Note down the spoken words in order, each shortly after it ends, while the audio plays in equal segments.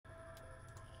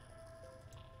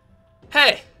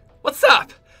Hey, what's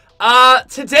up?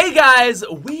 Today, guys,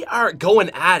 we are going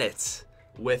at it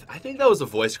with, I think that was a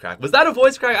voice crack. Was that a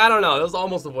voice crack? I don't know. It was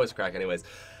almost a voice crack anyways.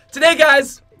 Today,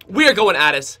 guys, we are going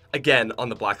at it again on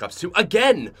the Black Ops 2,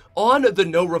 again on the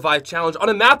No Revive Challenge, on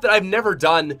a map that I've never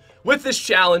done with this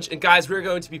challenge. And guys, we're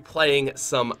going to be playing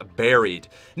some Buried.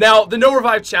 Now, the No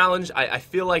Revive Challenge, I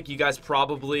feel like you guys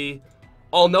probably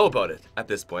all know about it at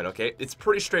this point, okay? It's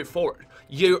pretty straightforward.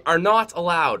 You are not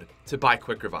allowed to buy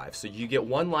quick revive, so you get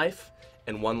one life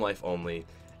and one life only.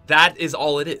 That is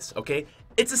all it is, okay?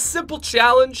 It's a simple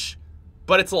challenge,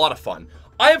 but it's a lot of fun.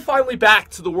 I am finally back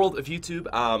to the world of YouTube.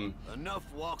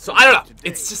 So I don't know.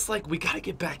 It's just like we gotta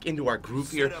get back into our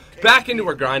groove here, back into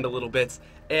our grind a little bit.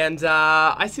 And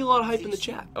I see a lot of hype in the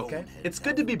chat, okay? It's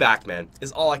good to be back, man,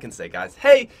 is all I can say, guys.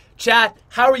 Hey, chat,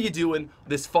 how are you doing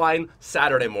this fine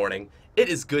Saturday morning? It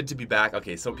is good to be back.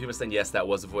 Okay, some people saying yes, that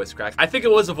was a voice crack. I think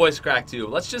it was a voice crack too.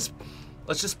 Let's just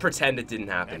pretend it didn't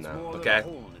happen though, okay?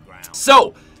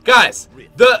 So, guys,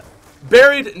 the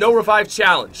Buried No Revive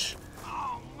Challenge.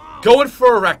 Going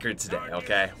for a record today,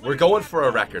 okay? We're going for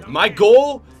a record. My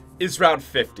goal is round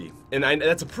 50. And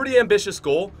that's a pretty ambitious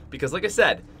goal because, like I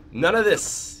said, none of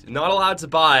this. Not allowed to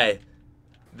buy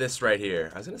this right here.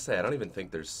 I was going to say, I don't even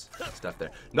think there's stuff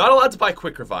there. Not allowed to buy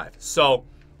quick revive. So,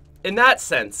 in that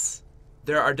sense,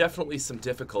 there are definitely some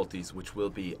difficulties which will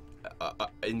be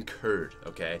incurred,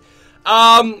 okay?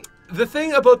 The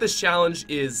thing about this challenge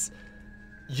is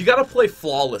you gotta play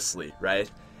flawlessly, right?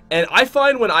 And I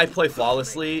find when I play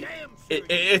flawlessly,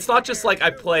 it's not just like I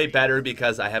play better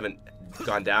because I haven't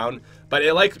gone down, but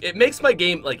it makes my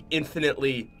game like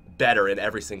infinitely better in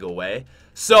every single way.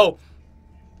 So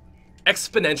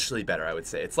exponentially better, I would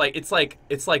say. It's like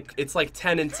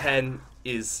 10 and 10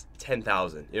 is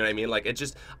 10,000. You know what I mean? Like,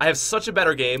 I have such a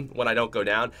better game when I don't go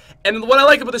down. And what I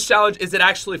like about this challenge is it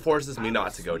actually forces me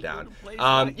not to go down.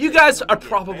 You guys are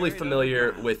probably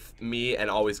familiar with me and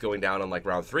always going down on like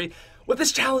round 3. With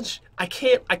this challenge, I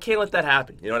can't let that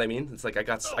happen. You know what I mean? It's like I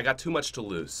got too much to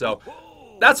lose. So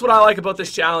that's what I like about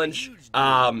this challenge.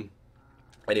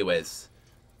 Anyways,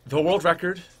 the world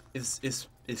record is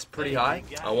pretty high.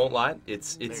 I won't lie.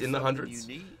 It's in the hundreds.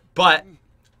 But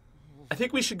I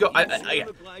think we should go. I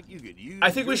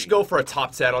think we should go for a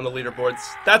top 10 on the leaderboards.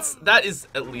 That is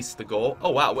at least the goal.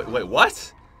 Oh wow! Wait,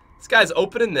 what? This guy's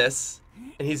opening this,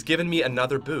 and he's giving me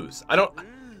another booze.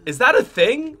 Is that a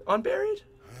thing on Buried?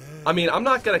 I mean, I'm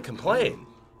not gonna complain.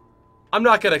 I'm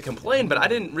not gonna complain, but I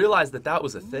didn't realize that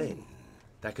was a thing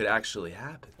that could actually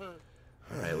happen.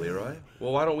 All right, Leroy.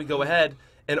 Well, why don't we go ahead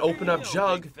and open up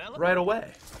Jug right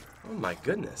away? Oh my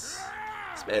goodness,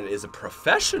 this man is a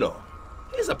professional.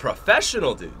 He's a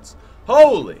professional, dudes.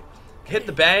 Holy. Hit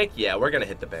the bank? Yeah, we're going to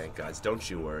hit the bank, guys. Don't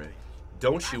you worry.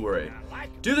 Don't you worry.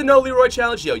 Do the No Leroy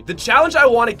challenge. Yo, the challenge I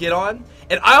want to get on,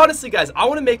 and I honestly, guys, I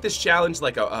want to make this challenge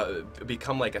like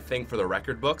become like a thing for the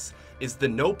record books, is the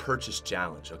no purchase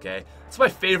challenge, okay? It's my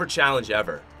favorite challenge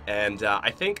ever. And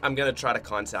I think I'm going to try to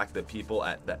contact the people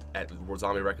at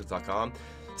WarZombieRecords.com,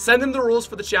 send them the rules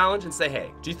for the challenge and say, hey,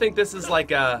 do you think this is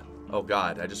like a... Oh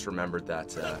god, I just remembered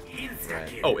that.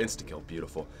 Right. Oh, insta-kill,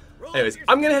 beautiful. Anyways,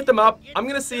 I'm gonna hit them up. I'm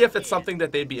gonna see if it's something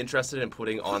that they'd be interested in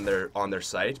putting on their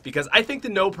site, because I think the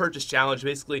no purchase challenge,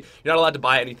 basically, you're not allowed to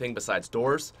buy anything besides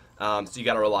doors. So you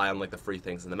gotta rely on like the free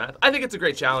things in the map. I think it's a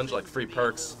great challenge, like free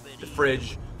perks, the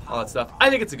fridge, all that stuff. I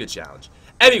think it's a good challenge.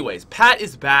 Anyways, Pat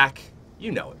is back.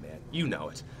 You know it, man. You know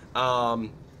it.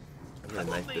 I'm gonna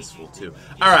knife this fool too.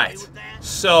 Alright,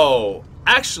 so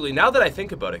actually, now that I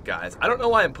think about it, guys, I don't know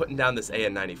why I'm putting down this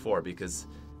AN94 because,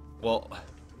 well,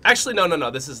 actually, no,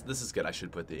 this is good. I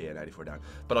should put the AN94 down.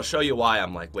 But I'll show you why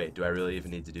I'm like, wait, do I really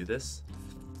even need to do this?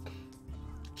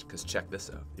 Because check this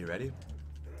out. You ready?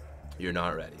 You're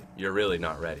not ready. You're really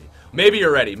not ready. Maybe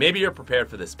you're ready. Maybe you're prepared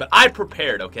for this. But I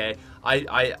prepared, okay?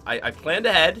 I planned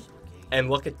ahead, and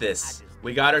look at this.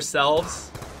 We got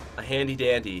ourselves a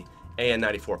handy-dandy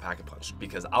AN94 Pack-a-Punch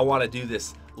because I want to do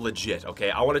this legit, okay?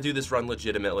 I want to do this run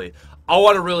legitimately. I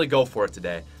want to really go for it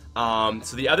today.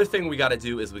 So the other thing we got to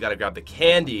do is we got to grab the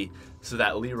candy so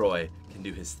that Leroy can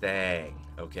do his thing,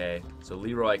 okay? So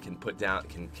Leroy can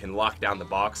can lock down the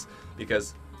box,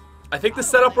 because I think the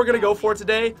setup we're going to go for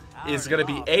today is going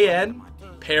to be AN,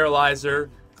 Paralyzer,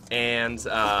 and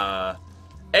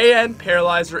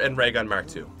Ray Gun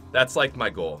Mark II. That's like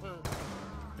my goal.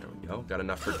 Got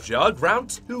enough for Jug. Round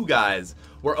 2, guys.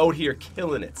 We're out here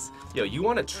killing it. Yo, you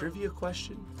want a trivia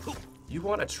question? You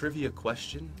want a trivia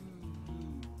question?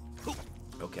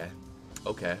 Okay.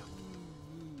 Okay.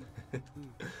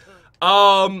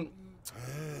 What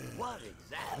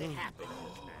exactly happened?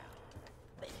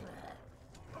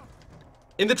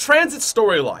 In the transit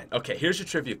storyline, okay, here's your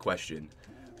trivia question.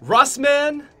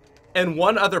 Russman and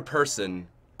one other person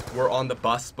were on the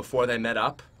bus before they met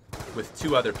up with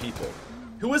 2 other people.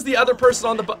 Who was the other person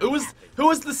on the bus? Who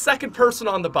was the second person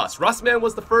on the bus? Russman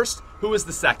was the first. Who was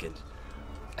the second?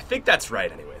 I think that's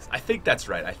right. Anyways, I think that's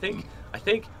right. I think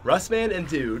Russman and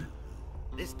dude.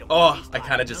 Oh, I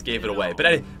kind of just gave it away.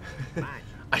 But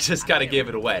I just kind of gave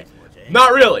it away.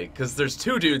 Not really, because there's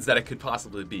 2 dudes that it could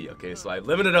possibly be. Okay, so I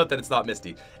limited out that it's not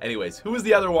Misty. Anyways, who was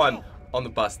the other one on the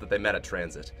bus that they met at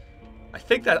transit? I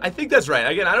think that's right.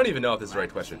 Again, I don't even know if this is the right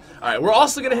question. All right, we're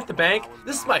also gonna hit the bank.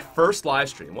 This is my first live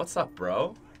stream. What's up,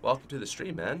 bro? Welcome to the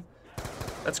stream, man.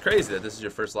 That's crazy that this is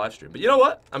your first live stream. But you know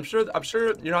what? I'm sure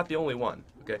you're not the only one.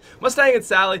 Okay, Mustang and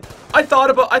Sally. I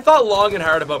thought long and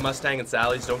hard about Mustang and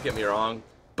Sally's. Don't get me wrong,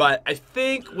 but I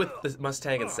think with the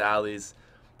Mustang and Sally's,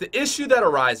 the issue that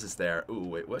arises there. Ooh,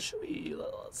 wait, what should we?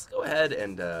 Let's go ahead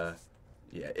and.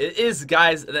 Yeah, it is,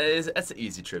 guys. That's an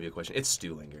easy trivia question. It's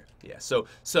Stuhlinger. Yeah. So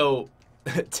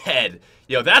Ted.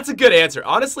 Yo, that's a good answer.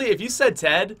 Honestly, if you said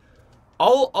Ted,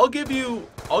 I'll give you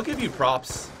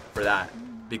props for that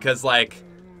because like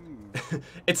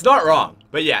it's not wrong.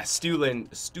 But yeah,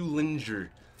 Stuhlinger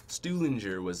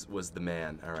was the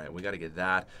man. All right, we got to get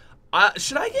that.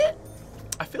 Should I get?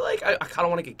 I feel like I kind of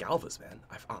want to get Galvas, man.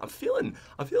 I'm feeling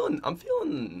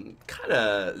kind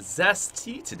of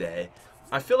zesty today.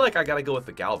 I feel like I gotta go with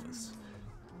the Galvas.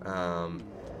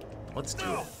 Let's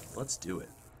do it.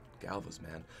 Galvas,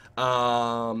 man.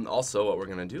 Also, what we're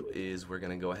gonna do is we're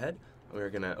gonna go ahead. We're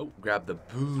gonna grab the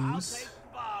booze.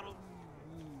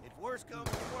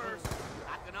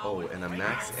 Oh, and a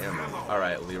max ammo. All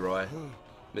right, Leroy,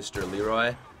 Mr.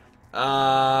 Leroy.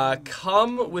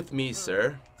 Come with me,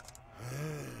 sir.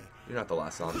 You're not the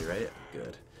last zombie, right?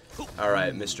 Good. All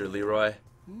right, Mr. Leroy,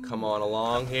 come on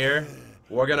along here.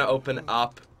 We're gonna open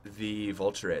up the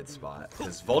Vulture Aid spot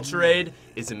because Vulture Aid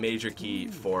is a major key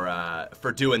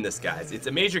for doing this, guys. It's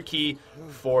a major key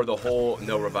for the whole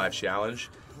no revive challenge.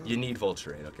 You need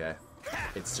Vulture Aid, okay?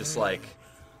 It's just like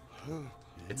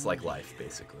it's like life,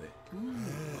 basically.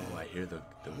 Oh, I hear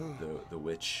the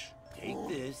witch. Take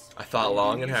this. I thought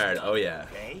long and hard. Oh yeah,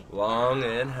 long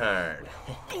and hard.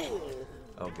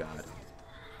 Oh God,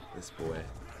 this boy.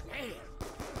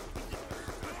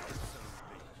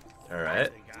 All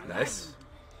right, nice.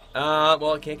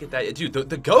 Well, I can't get that. Dude,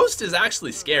 the ghost is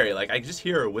actually scary. Like, I just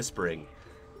hear her whispering.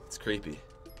 It's creepy.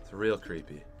 It's real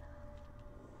creepy.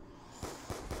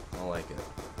 I don't like it.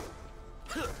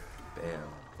 Bam.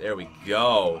 There we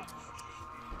go.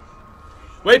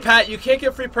 Wait, Pat, you can't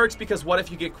get free perks because what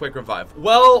if you get quick revive?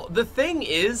 Well, the thing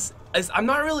is I'm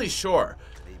not really sure.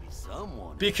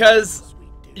 Because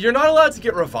you're not allowed to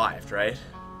get revived, right?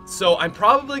 So I'm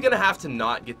probably going to have to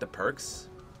not get the perks.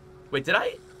 Wait, did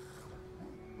I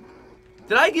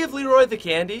give Leroy the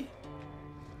candy?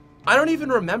 I don't even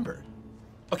remember.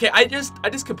 Okay, I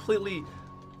just completely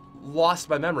lost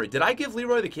my memory. Did I give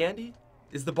Leroy the candy?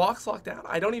 Is the box locked down?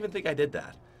 I don't even think I did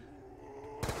that.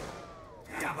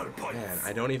 Man,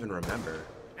 I don't even remember.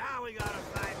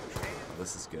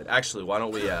 This is good. Actually, why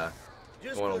don't we go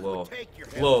on a little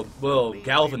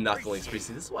Galvan knuckling spree?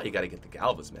 See, this is why you gotta get the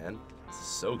Galvas, man. This is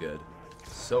so good.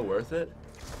 So worth it.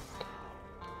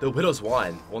 The Widow's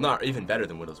Wine. Well, not even better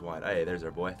than Widow's Wine. Hey, there's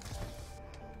our boy.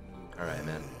 Alright,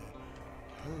 man.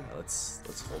 Let's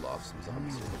hold off some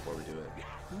zombies here before we do it.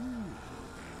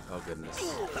 Oh,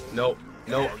 goodness. No.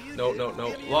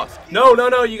 Lock.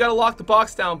 No, you gotta lock the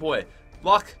box down, boy.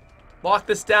 Lock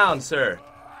this down, sir.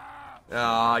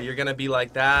 Ah, you're gonna be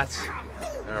like that.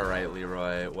 Alright,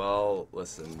 Leroy. Well,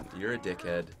 listen, you're a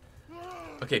dickhead.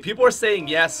 Okay, people are saying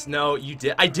yes, no, you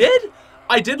did. I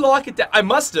did lock it down. I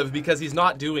must have because he's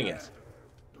not doing it.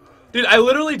 Dude, I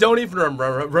literally don't even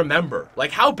remember.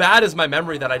 Like, how bad is my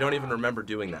memory that I don't even remember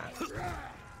doing that?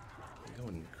 I'm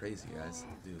going crazy, guys.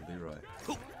 Dude, Leroy.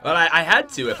 But I had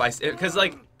to because,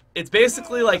 like, it's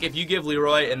basically like if you give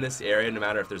Leroy in this area, no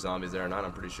matter if there's zombies there or not,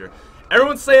 I'm pretty sure.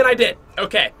 Everyone's saying I did.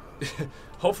 Okay.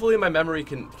 Hopefully my memory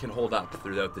can hold up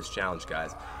throughout this challenge,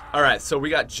 guys. All right, so we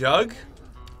got Jug.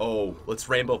 Oh, let's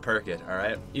rainbow perk it, all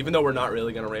right? Even though we're not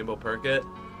really gonna rainbow perk it,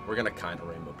 we're gonna kind of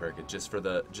rainbow perk it just for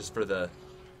the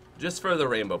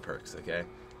rainbow perks, okay?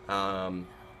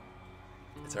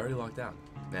 It's already locked down,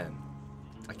 man.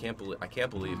 I can't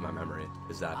believe my memory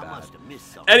is that bad.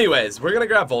 Anyways, we're gonna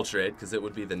grab Vulture Aid because it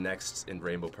would be the next in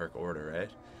rainbow perk order, right?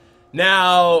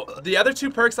 Now, the other 2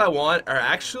 perks I want are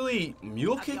actually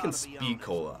Mule Kick and Speed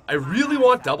Cola. I really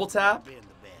want Double Tap,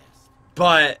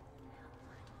 but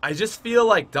I just feel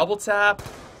like Double Tap.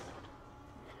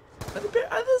 Are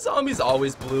the zombies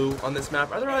always blue on this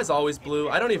map? Are their eyes always blue?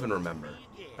 I don't even remember.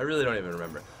 I really don't even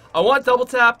remember. I want Double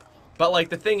Tap, but like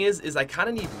the thing is I kind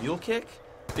of need Mule Kick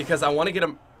because I want to get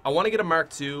him I want to get a Mark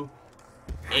II,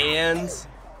 and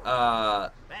I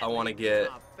want to get.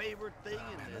 Man,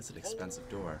 that's an expensive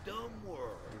door.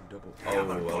 Oh,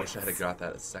 I wish I had got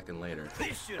that a second later.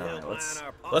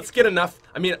 Let's get enough.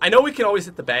 I mean, I know we can always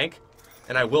hit the bank,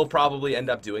 and I will probably end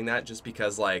up doing that just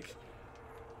because, like,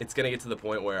 it's going to get to the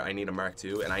point where I need a Mark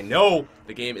II, and I know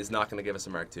the game is not going to give us a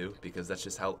Mark II because that's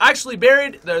just how... Actually,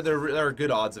 Buried, there are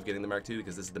good odds of getting the Mark II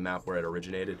because this is the map where it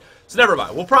originated. So never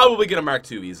mind. We'll probably get a Mark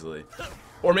II easily.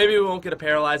 Or maybe we won't get a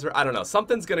Paralyzer. I don't know.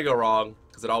 Something's going to go wrong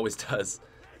because it always does.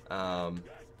 Bam.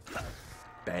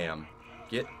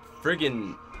 Get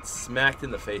friggin' smacked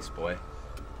in the face, boy.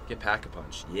 Get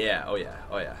Pack-a-Punch. Yeah, oh yeah,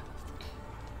 oh yeah.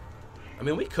 I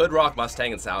mean, we could rock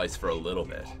Mustang and Sally's for a little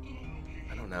bit.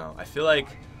 I don't know. I feel like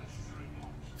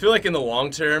in the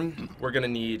long term, we're gonna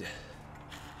need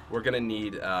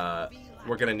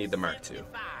the Mark II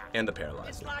and the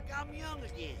Paralyzer. I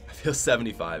feel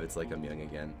 75. It's like I'm young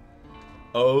again.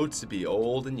 Oh, to be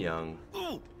old and young.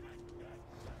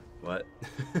 What?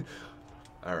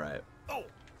 All right.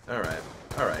 All right.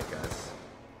 All right, guys.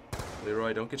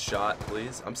 Leroy, don't get shot,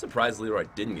 please. I'm surprised Leroy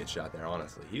didn't get shot there,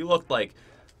 honestly. He looked like...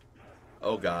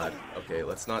 Oh, God. Okay,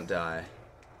 let's not die.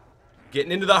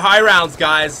 Getting into the high rounds,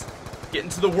 guys.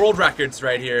 Getting to the world records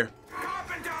right here.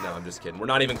 No, I'm just kidding. We're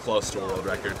not even close to a world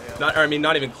record.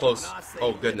 Not even close.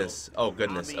 Oh, goodness. Oh,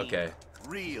 goodness. Okay.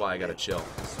 This is why I gotta chill.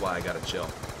 This is why I gotta chill.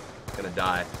 Gonna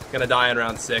die. Gonna die in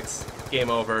round 6. Game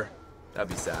over. That'd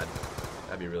be sad.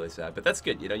 That'd be really sad. But that's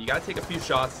good. You know, you gotta take a few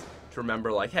shots to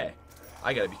remember, like, hey,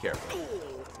 I gotta be careful.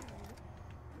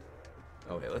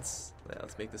 Okay, let's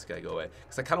make this guy go away.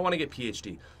 Because I kind of want to get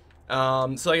PhD.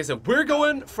 So like I said, we're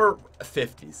going for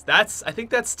 50s. I think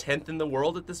that's 10th in the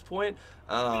world at this point.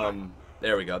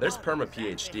 There we go. There's Perma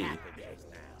PhD.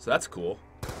 So that's cool.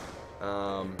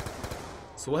 So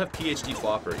we'll have PhD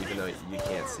Flopper, even though you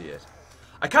can't see it.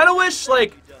 I kind of wish,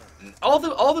 like, all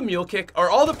the mule kick, or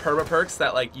all the perma perks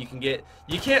that, like, you can get,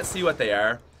 you can't see what they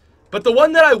are. But the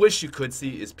one that I wish you could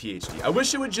see is PhD. I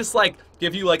wish it would just, like,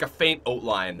 give you, like, a faint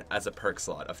outline as a perk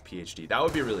slot of PhD. That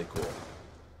would be really cool.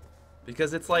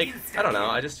 Because it's like, I don't know,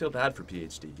 I just feel bad for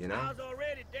PhD, you know?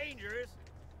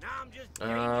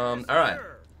 Alright.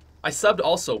 I subbed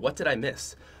also. What did I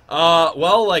miss?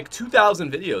 Well, like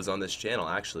 2,000 videos on this channel,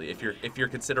 actually, if you're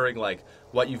considering, like,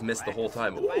 what you've missed the whole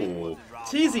time. Ooh,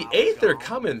 TZ Aether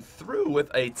coming through with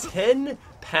a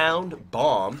 10-pound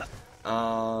bomb.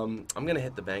 I'm gonna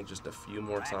hit the bank just a few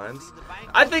more times.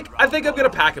 I think I'm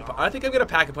gonna pack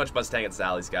a punch Mustang and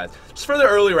Sally's, guys. Just for the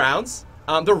early rounds.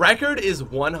 The record is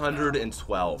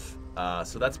 112.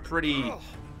 So that's pretty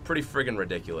friggin'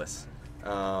 ridiculous.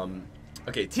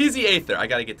 Okay, TZ Aether. I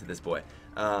gotta get to this boy.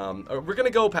 We're gonna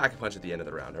go pack a punch at the end of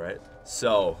the round, all right?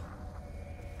 So,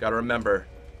 gotta remember,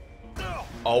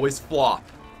 always flop.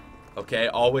 Okay,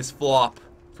 always flop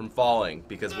from falling,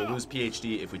 because we'll lose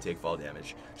PhD if we take fall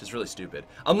damage, which is really stupid.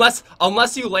 Unless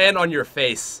you land on your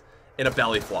face in a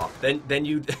belly flop, then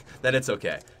it's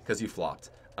okay because you flopped.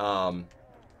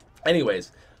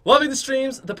 Anyways, loving the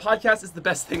streams. The podcast is the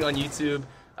best thing on YouTube,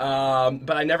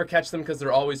 but I never catch them because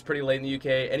they're always pretty late in the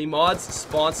UK. Any mods,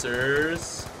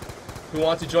 sponsors who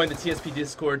want to join the TSP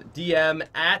Discord, DM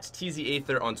at TZ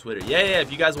Aether on Twitter. Yeah,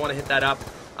 if you guys want to hit that up.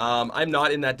 I'm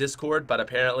not in that Discord, but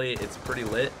apparently it's pretty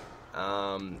lit.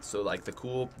 So like the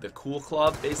cool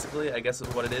club, basically, I guess is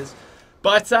what it is.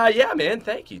 But yeah, man,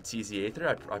 thank you, TZ Aether.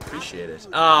 I appreciate it.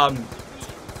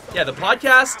 Yeah, the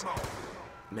podcast.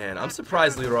 Man, I'm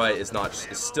surprised Leroy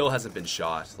still hasn't been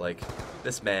shot. Like,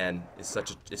 this man is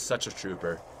such a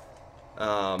trooper.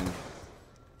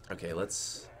 Okay,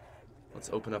 let's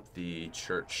open up the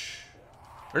church.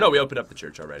 Or no, we opened up the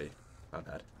church already. Not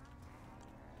bad.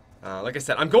 Like I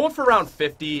said, I'm going for round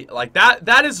 50. Like,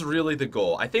 that is really the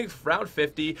goal. I think round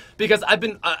 50, because I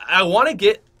want to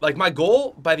get, like, my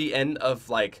goal by the end of,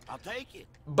 like, I'll take it.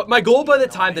 But my goal by the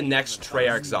time the next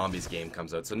Treyarch Zombies game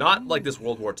comes out, so not like this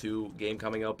World War II game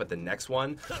coming out, but the next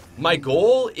one, my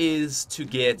goal is to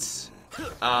get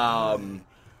round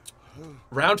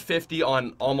 50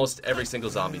 on almost every single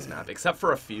Zombies map, except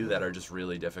for a few that are just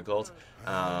really difficult.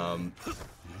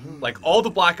 Like all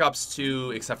the Black Ops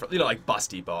 2, except for, like Bus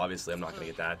Depot, obviously I'm not going to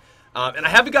get that. And I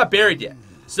haven't got Buried yet.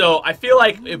 So I feel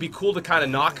like it'd be cool to kind of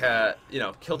knock,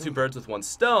 kill two birds with one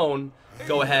stone,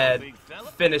 go ahead,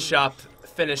 finish up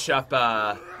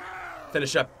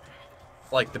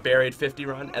like the Buried 50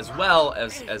 run, as well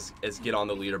as get on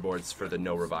the leaderboards for the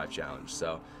No Revive challenge.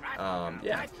 So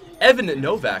yeah, Evan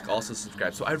Novak also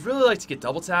subscribed. So I'd really like to get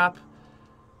double tap,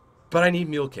 but I need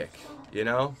mule kick,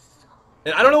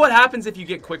 and I don't know what happens if you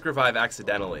get quick revive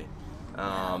accidentally.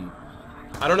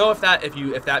 I don't know if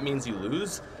that means you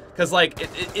lose. Because, like,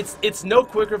 it's no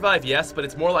quick revive, yes, but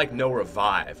it's more like no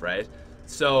revive, right?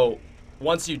 So,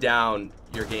 once you down,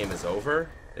 your game is over,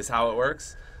 is how it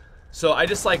works. So, I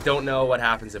just, like, don't know what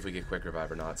happens if we get quick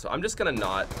revive or not. So, I'm just going to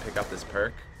not pick up this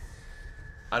perk.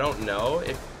 I don't know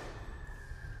if...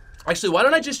 Actually, why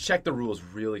don't I just check the rules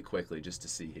really quickly just to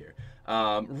see here.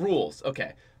 Rules,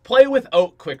 okay. Play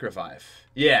without quick revive.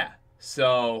 Yeah,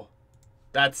 so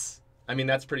that's... I mean,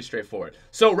 that's pretty straightforward.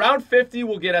 So round 50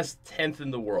 will get us 10th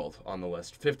in the world on the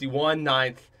list. 51,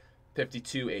 9th,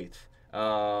 52,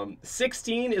 8th.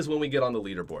 16 is when we get on the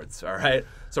leaderboards, all right?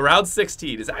 So round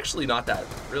 16 is actually not that,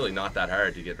 really not that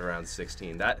hard to get to round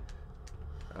 16. That,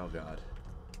 oh God.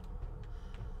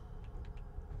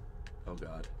 Oh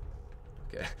God.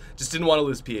 Okay, just didn't want to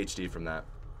lose PhD from that.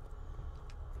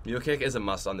 Mule kick is a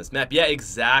must on this map. Yeah,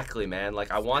 exactly, man.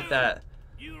 Like, I want that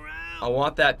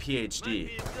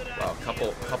PhD. Wow,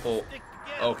 couple.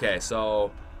 Okay,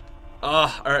 so,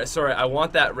 all right. Sorry, I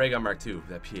want that ray gun Mark II.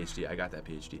 That PhD. I got that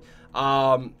PhD.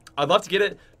 I'd love to get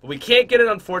it, but we can't get it,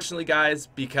 unfortunately, guys,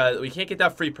 because we can't get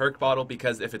that free perk bottle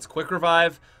because if it's quick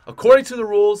revive, according to the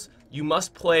rules, you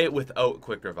must play without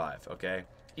quick revive. Okay,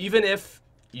 even if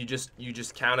you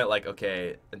just count it like,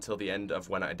 okay, until the end of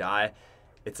when I die.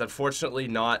 It's unfortunately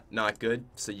not good,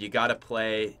 so you gotta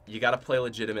play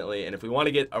legitimately, and if we want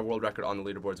to get a world record on the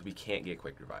leaderboards, we can't get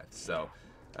quick revive. So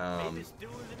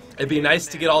it'd be nice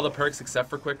to get all the perks except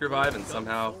for quick revive, and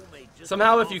somehow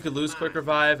if you could lose quick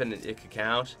revive and it could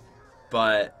count,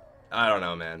 but I don't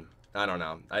know, man. I don't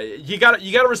know. You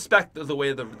gotta respect the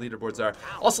way the leaderboards are.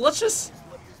 Also, let's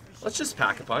just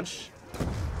pack a punch.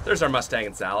 There's our Mustang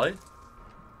and Sally.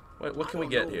 What can we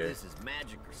get here?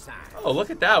 Oh, look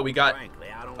at that. We got...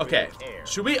 Okay.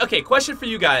 Okay, question for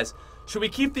you guys. Should we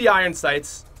keep the iron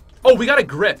sights? Oh, we got a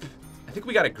grip. I think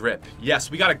we got a grip. Yes,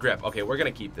 we got a grip. Okay, we're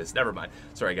going to keep this. Never mind.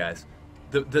 Sorry, guys.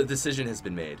 The decision has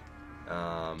been made.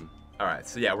 Alright,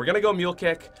 so yeah, we're going to go mule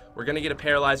kick. We're going to get a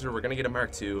paralyzer. We're going to get a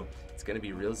Mark II. It's going to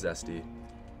be real zesty.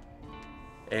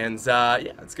 And,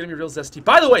 yeah, it's going to be real zesty.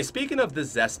 By the way, speaking of the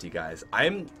zesty, guys,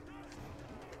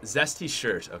 Zesty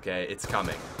shirt, okay? It's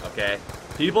coming, okay?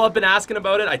 People have been asking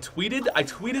about it. I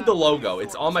tweeted the logo.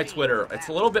 It's on my Twitter. It's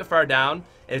a little bit far down,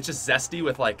 and it's just Zesty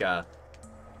with like a...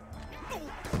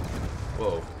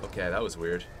 Whoa, okay, that was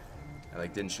weird. I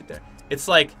like didn't shoot there. It's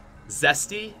like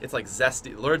Zesty. It's like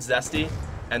Zesty, Lord Zesty,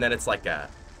 and then it's like a...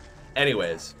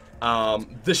 Anyways,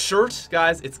 the shirt,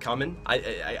 guys, it's coming.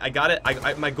 I got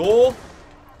it. My goal,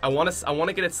 I want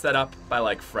to get it set up by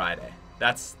like Friday.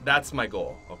 That's my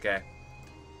goal, okay?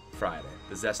 Friday.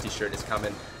 The Zesty shirt is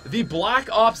coming. The Black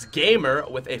Ops Gamer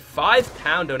with a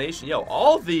 £5 donation. Yo,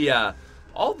 all the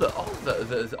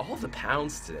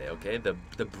pounds today, okay? The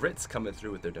Brits coming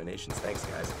through with their donations. Thanks,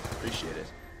 guys. Appreciate it.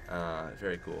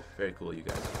 Very cool. Very cool, you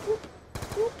guys. Whoop,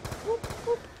 whoop, whoop,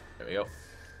 whoop. There we go.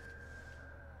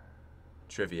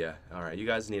 Trivia. All right, you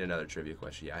guys need another trivia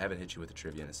question. Yeah, I haven't hit you with the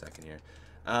trivia in a second here.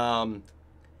 How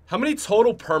many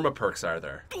total perma perks are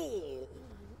there?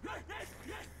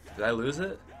 Did I lose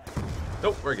it?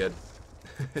 Nope, we're good.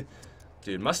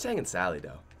 Dude, Mustang and Sally,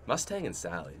 though. Mustang and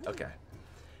Sally. Okay.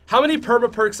 How many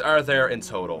perma perks are there in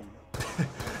total?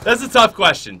 That's a tough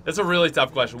question. That's a really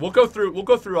tough question. We'll go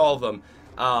through all of them.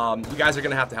 You guys are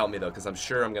gonna have to help me though, because I'm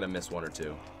sure I'm gonna miss one or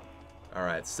two. All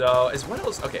right. So is what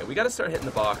else? Okay, we got to start hitting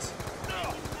the box.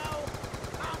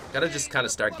 Got to just kind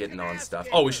of start getting on stuff.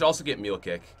 Oh, we should also get mule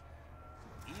kick.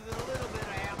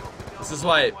 This is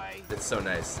why it's so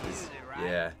nice.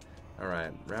 Yeah. All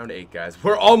right, round 8, guys.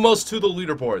 We're almost to the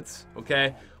leaderboards,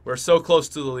 okay? We're so close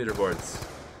to the leaderboards.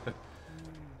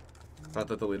 Not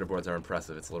that the leaderboards are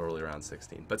impressive. It's literally round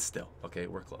 16, but still, okay,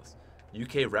 we're close.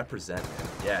 UK represent, man.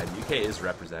 Yeah, UK is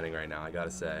representing right now, I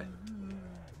gotta say.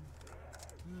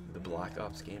 The Black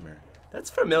Ops Gamer.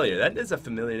 That's familiar. That is a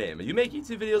familiar name. You make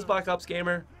YouTube videos, Black Ops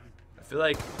Gamer? I feel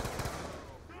like...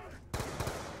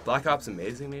 Black Ops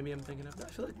Amazing, maybe I'm thinking of. I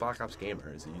feel like Black Ops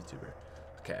Gamer is a YouTuber.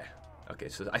 Okay. Okay,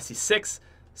 so I see 6,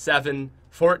 7,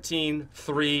 14,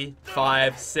 3,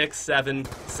 5, 6, 7,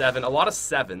 7. A lot of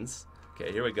 7s.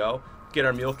 Okay, here we go. Get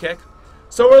our mule kick.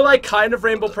 So we're like kind of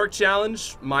Rainbow Perk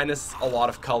Challenge, minus a lot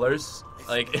of colors.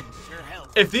 Like,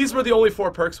 if these were the only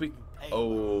 4 perks we...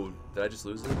 Oh, did I just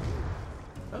lose it?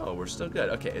 Oh, we're still good.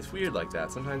 Okay, it's weird like that.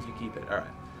 Sometimes you keep it. All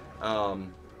right.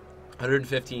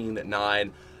 115,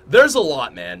 9. There's a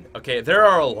lot, man. Okay, there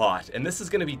are a lot. And this is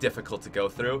going to be difficult to go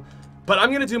through. But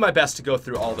I'm gonna do my best to go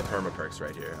through all the perma perks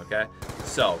right here, okay?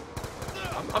 So,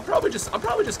 I'm probably just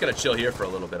gonna chill here for a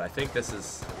little bit. I think this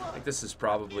is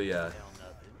probably a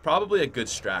good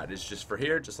strat. It's just for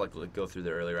here, just like go through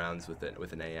the early rounds with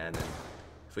an AN, and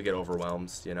if we get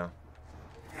overwhelmed, you know.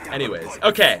 Anyways,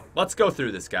 okay, let's go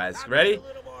through this, guys. Ready?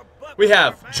 We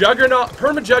have Juggernaut,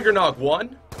 Perma Juggernaut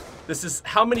 1. This is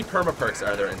how many perma perks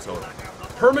are there in total?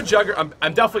 Perma Jugger,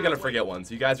 I'm definitely gonna forget one,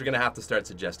 so you guys are gonna have to start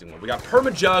suggesting one. We got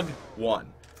Perma Jug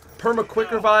 1, Perma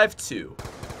Quick Revive 2,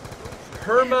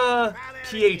 Perma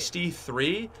PhD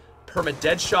 3, Perma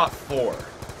Deadshot 4.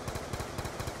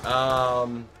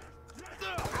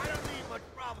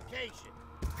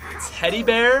 Teddy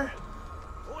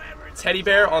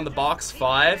Bear on the box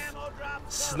 5.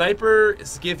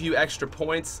 Snipers give you extra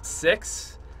points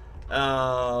 6.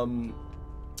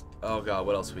 Oh god,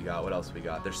 what else we got? What else we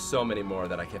got? There's so many more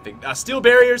that I can't think. Steel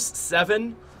Barriers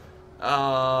 7.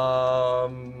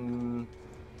 7.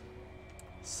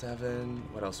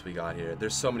 What else we got here?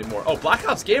 There's so many more. Oh, Black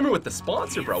Ops Gamer with the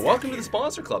sponsor, bro. Welcome to the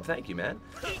sponsor club. Thank you, man.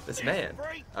 This man.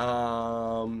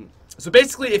 So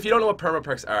basically, if you don't know what perma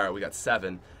perks are, we got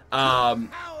 7.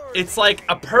 It's like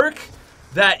a perk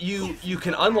that you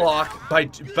can unlock by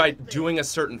doing a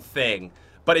certain thing,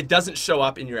 but it doesn't show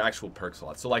up in your actual perk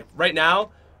slot. So like right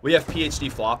now, we have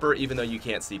PhD Flopper, even though you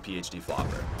can't see PhD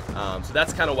Flopper. So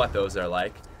that's kind of what those are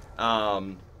like.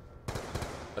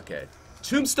 Okay.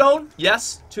 Tombstone,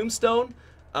 yes, Tombstone.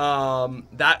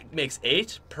 That makes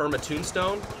 8. Perma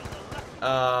Tombstone.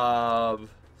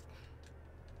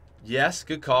 Yes,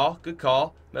 good call, good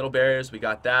call. Metal Barriers, we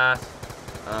got that.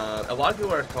 A lot of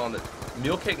people are calling it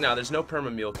Mule Kick. Now, there's no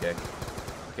Perma Mule Kick.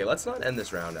 Okay, let's not end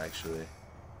this round, actually.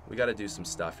 We got to do some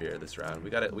stuff here this round. We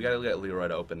got to get Leroy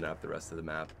to open up the rest of the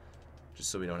map,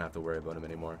 just so we don't have to worry about him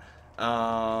anymore.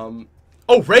 Oh,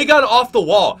 ray gun off the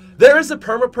wall. There is a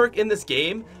perma perk in this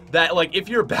game that, like, if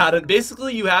you're bad at,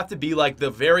 basically you have to be like the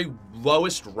very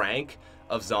lowest rank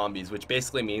of zombies, which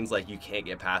basically means like you can't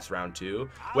get past round 2.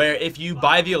 Where if you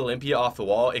buy the Olympia off the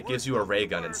wall, it gives you a ray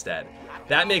gun instead.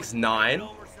 That makes 9. We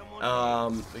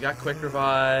got quick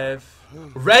revive.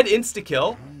 Red insta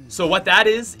kill. So what that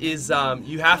is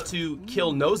you have to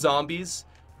kill no zombies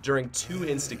during 2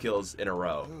 insta kills in a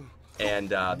row. And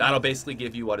that'll basically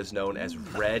give you what is known as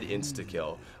red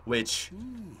insta-kill, which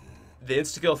the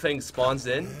insta-kill thing spawns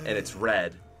in, and it's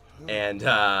red. And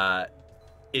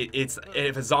it's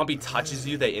if a zombie touches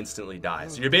you, they instantly die.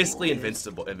 So you're basically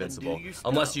invincible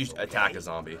unless you attack a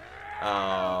zombie.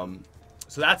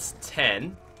 So that's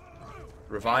 10.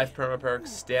 Revive perma-perk,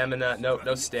 stamina. Nope,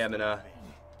 no stamina.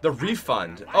 The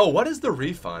refund. Oh, what is the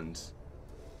refund?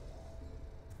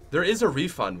 There is a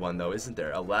refund one, though, isn't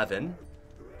there? 11.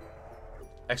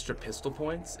 Extra pistol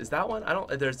points? Is that one? I don't.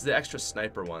 There's the extra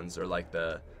sniper ones, or like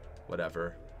the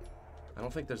whatever. I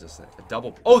don't think there's a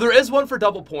double. Oh, there is one for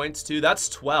double points too. That's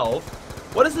 12.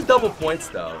 What is the double points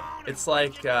though? It's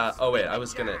like. Oh wait, I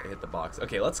was gonna hit the box.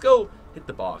 Okay, let's go hit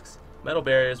the box. Metal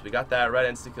barriers, we got that.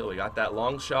 Red insta kill, we got that.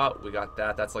 Long shot, we got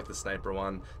that. That's like the sniper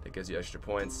one that gives you extra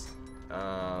points.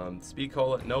 Speed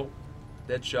cola, nope.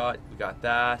 Dead shot, we got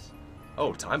that.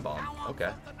 Oh, time bomb.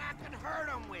 Okay.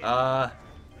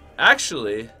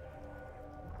 Actually,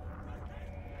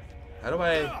 how do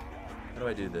I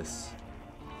do this?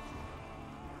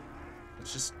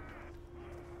 Let's just.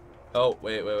 Oh,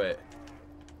 wait.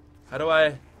 How do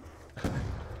I?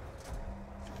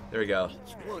 There we go.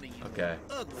 Okay.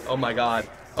 Oh my god.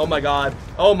 Oh my god.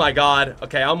 Oh my god.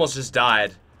 Okay, I almost just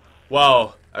died.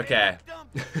 Whoa. Okay.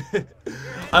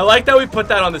 I like that we put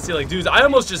that on the ceiling. Dudes, I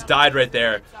almost just died right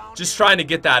there. Just trying to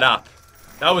get that up.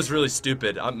 That was really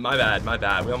stupid. My bad.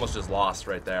 We almost just lost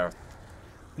right there.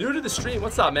 New to the stream.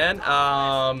 What's up, man?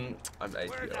 I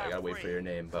gotta wait for your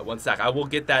name. But one sec. I will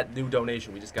get that new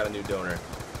donation. We just got a new donor.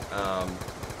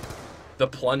 The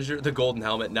plunger, the golden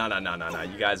helmet. No.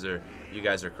 You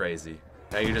guys are crazy.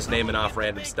 Now you're just naming off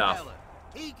random stuff.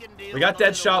 We got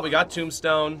Deadshot. We got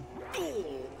Tombstone.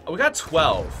 Oh, we got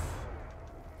 12.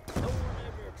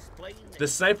 The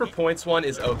sniper points one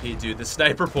is OP, dude. The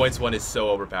sniper points one is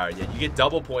so overpowered. Yeah, you get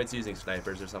double points using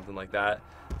snipers or something like that.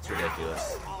 It's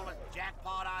ridiculous.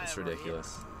 It's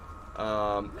ridiculous.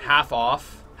 Half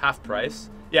off, half price.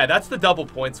 Yeah, that's the double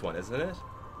points one, isn't it?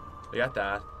 We got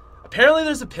that. Apparently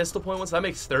there's a pistol point one, so that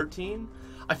makes 13.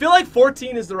 I feel like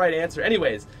 14 is the right answer.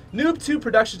 Anyways, Noob2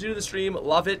 Productions, new to the stream.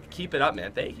 Love it. Keep it up,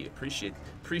 man. Thank you.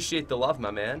 Appreciate the love,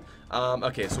 my man.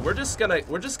 Okay, so we're just gonna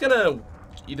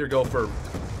either go for.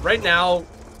 Right now,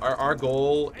 our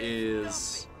goal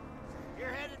is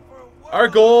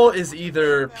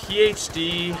either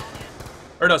PhD,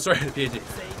 or no, sorry, PhD.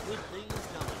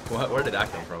 Where did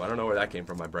that come from? I don't know where that came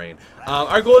from. My brain.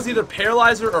 Our goal is either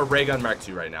Paralyzer or Ray Gun Mark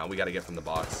II right now. We got to get from the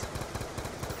box.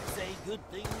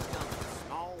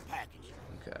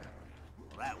 Okay.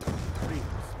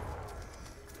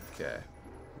 Okay.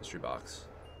 Mystery box.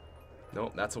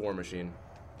 Nope, that's a war machine.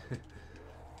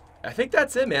 I think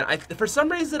that's it, man. For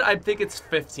some reason, I think it's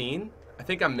 15. I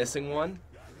think I'm missing one.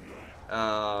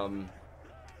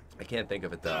 I can't think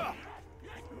of it though.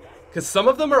 Because some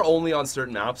of them are only on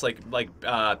certain maps, like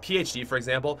PhD, for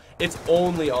example. It's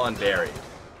only on Buried.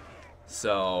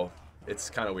 So, it's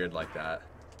kind of weird like that.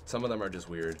 Some of them are just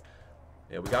weird.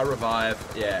 Yeah, we got Revive.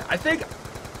 Yeah, I think...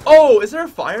 Oh, is there a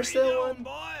Fire Sale one?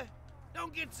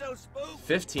 Don't get so spooked.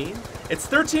 15? It's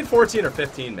 13, 14, or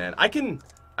 15, man. I can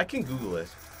Google it.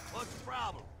 What's the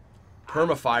problem?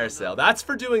 Perma Fire Sale. That's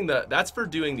for doing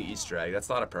the Easter egg. That's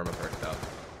not a perma perk though.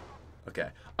 Okay,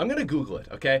 I'm gonna Google it.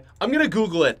 Okay, I'm gonna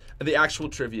Google it. The actual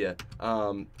trivia,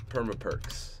 perma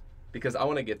perks, because I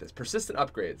want to get this persistent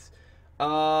upgrades.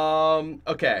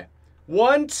 Okay,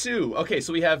 1, 2. Okay,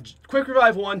 so we have Quick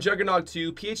Revive 1, Juggernog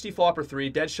 2, PhD Flopper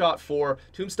 3, Deadshot 4,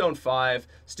 Tombstone 5,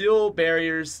 Steel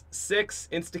Barriers 6,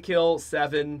 Insta Kill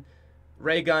 7,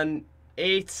 Ray Gun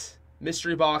 8,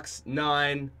 Mystery Box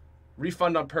 9,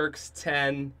 Refund on Perks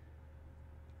 10,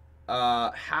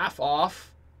 Half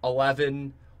Off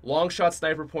 11. Long Shot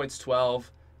Sniper Points 12,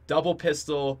 Double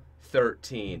Pistol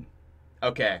 13.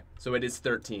 Okay, so it is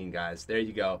 13, guys. There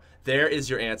you go. There is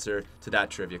your answer to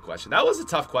that trivia question. That was a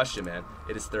tough question, man.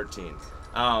 It is 13.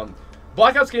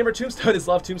 Black Ops Gamer, Tombstone is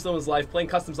love, Tombstone is life. Playing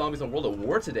custom zombies on World at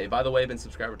War today. By the way, I've been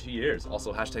subscribed for 2 years.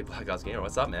 Also, hashtag Black Ops Gamer.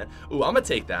 What's up, man? Ooh, I'm gonna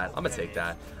take that. I'm gonna take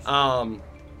that.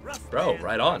 Bro,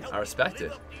 right on. I respect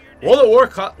it. World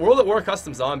at War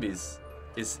custom zombies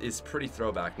is pretty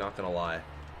throwback. Not gonna lie.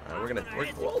 We'll take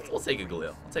a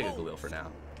Galil. I'll take a Galil for now.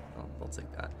 I'll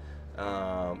take that.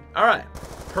 All right,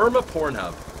 Perma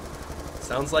Pornhub.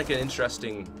 Sounds like an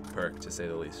interesting perk to say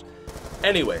the least.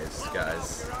 Anyways,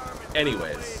 guys.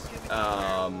 Anyways,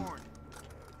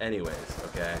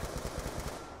 okay.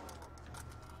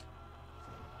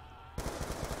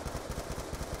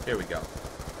 Here we go.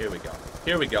 Here we go.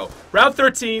 Here we go. Round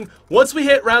 13. Once we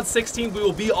hit round 16, we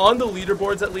will be on the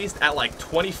leaderboards at least at like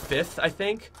 25th, I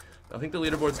think. I think the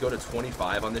leaderboards go to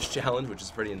 25 on this challenge, which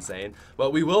is pretty insane.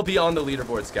 But we will be on the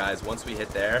leaderboards, guys, once we hit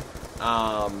there.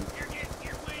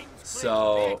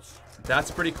 So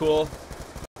that's pretty cool.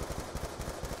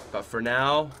 But for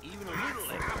now,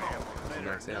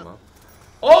 max ammo.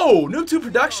 Oh, Noob 2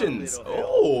 Productions.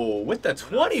 Oh, with the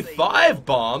 25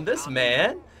 bomb, this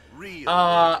man.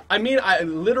 I mean, I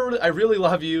really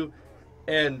love you.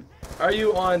 And are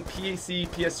you on PC,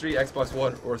 PS3, Xbox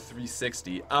One, or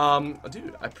 360? Dude, I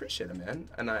appreciate it, man,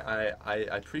 and I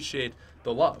appreciate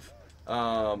the love.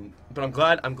 But I'm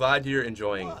glad you're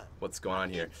enjoying what's going on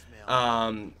here.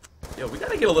 Yo, we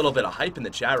gotta get a little bit of hype in the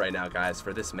chat right now, guys,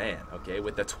 for this man. Okay,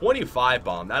 with the 25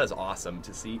 bomb, that is awesome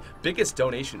to see. Biggest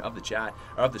donation of the chat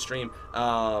or of the stream.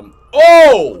 Oh,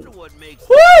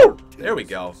 woo! There we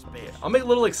go. Okay, I'm a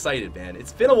little excited, man.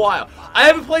 It's been a while. I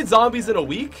haven't played zombies in a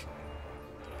week.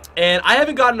 And I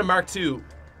haven't gotten a Mark II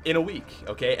in a week,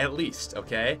 okay? At least,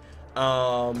 okay?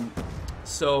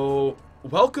 So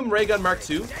welcome Raygun Mark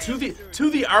II to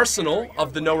the arsenal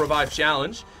of the No Revive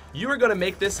Challenge. You are gonna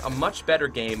make this a much better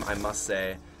game, I must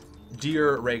say.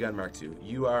 Dear Raygun Mark II,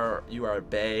 you are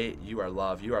bae, you are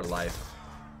love, you are life.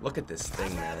 Look at this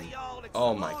thing, man.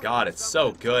 Oh my god, it's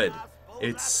so good.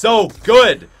 It's so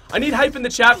good! I need hype in the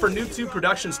chat for Noob 2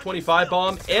 Productions 25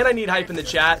 bomb, and I need hype in the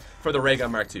chat for the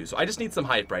Raygun Mark II. So I just need some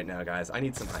hype right now, guys. I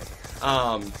need some hype.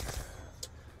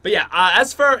 But yeah,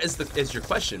 as far as your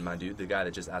question, my dude, the guy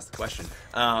that just asked the question,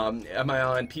 am I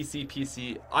on PC?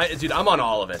 Dude, I'm on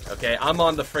all of it, okay? I'm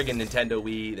on the friggin' Nintendo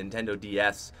Wii, Nintendo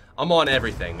DS. I'm on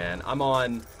everything, man. I'm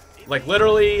on, like,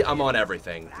 literally, I'm on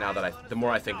everything. Now that the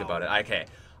more I think about it, okay.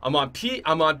 I'm on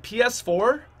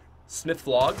PS4. Smith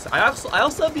Vlogs. I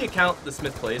also have the account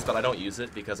TheSmithPlays, but I don't use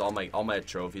it because all my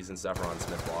trophies and stuff are on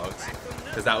Smith Vlogs.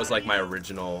 Because that was like my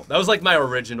original. That was like my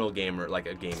original gamer, like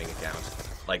a gaming account.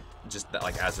 Like just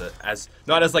like as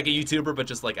not as like a YouTuber, but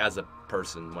just like as a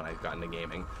person when I got into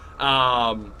gaming.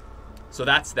 So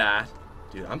that's that.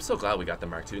 Dude, I'm so glad we got the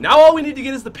Mark II. Now all we need to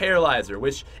get is the Paralyzer,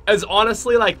 which is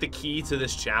honestly like the key to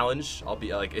this challenge. I'll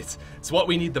be like, it's what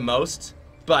we need the most,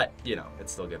 but you know,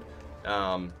 it's still good.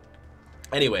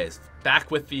 Anyways, back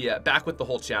with the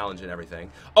whole challenge and everything.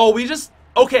 Oh,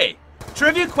 okay.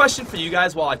 Trivia question for you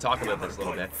guys while I talk about this a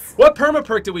little bit. What perma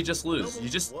perk did we just lose? You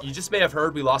just may have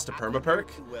heard we lost a perma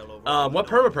perk. What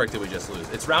perma perk did we just lose?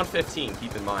 It's round 15.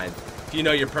 Keep in mind, if you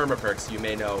know your perma perks, you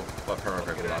may know what perma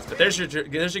perk we lost. But there's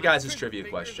your guys' trivia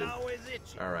question.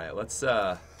 All right, let's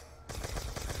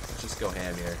just go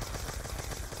ham here.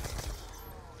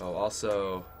 Oh,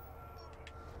 also.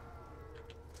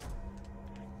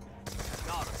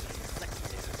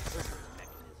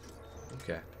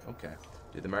 Okay.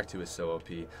 Dude, the Mark II is so OP.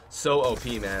 So OP,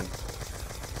 man.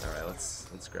 Alright,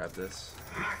 let's grab this.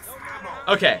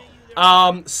 Okay.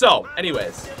 So,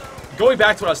 anyways. Going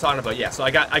back to what I was talking about, yeah, so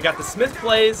I got the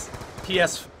SmithPlays,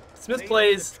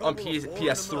 SmithPlays on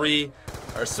PS3,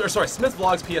 or sorry,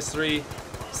 SmithVlogs PS3.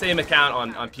 Same account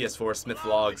on PS4,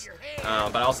 SmithVlogs.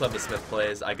 But I also have the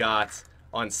SmithPlays. I got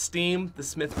on Steam the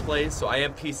SmithPlays, so I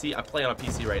am PC. I'm playing on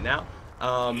PC right now.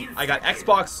 I got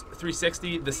Xbox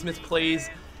 360, the SmithPlays,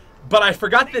 but I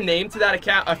forgot the name to that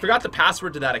account. I forgot the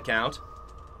password to that account.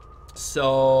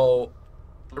 So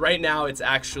right now it's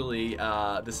actually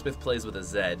the SmithPlays with a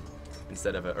Z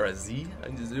instead of a Z.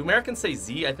 Do Americans say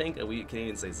Z? I think, and we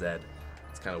Canadians say Z.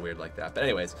 It's kind of weird like that. But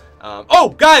anyways,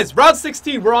 oh guys, round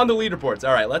 16, we're on the leaderboards.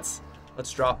 All right, let's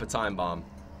drop a time bomb.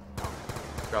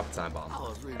 Drop a time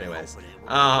bomb. Anyways,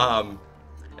 and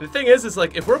the thing is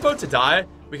like if we're about to die,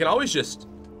 we can always just,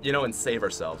 you know, and save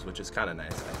ourselves, which is kind of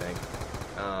nice, I think.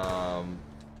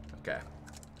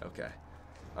 Okay.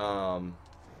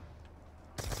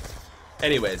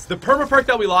 Anyways, the perma perk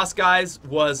that we lost, guys,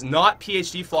 was not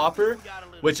PhD Flopper,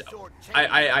 which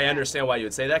I understand why you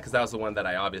would say that, because that was the one that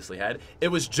I obviously had. It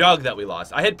was Jug that we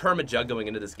lost. I had perma Jug going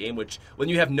into this game, which when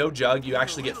you have no Jug, you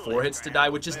actually get 4 hits to die,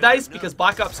 which is nice because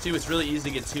Black Ops 2, it's really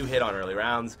easy to get 2 hit on early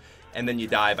rounds, and then you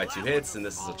die by 2 hits, and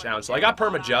this is a challenge. So I got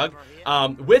perma Jug.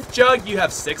 With Jug, you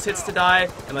have 6 hits to die,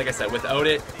 and like I said, without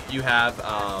it, you have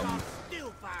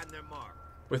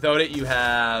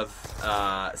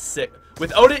 6.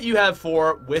 Without it, you have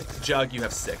 4. With Jug, you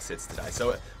have 6 hits to die.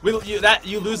 So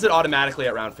you lose it automatically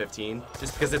at round 15,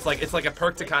 just because it's like a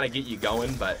perk to kind of get you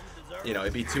going. But you know,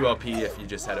 it'd be too OP if you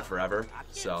just had it forever.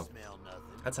 So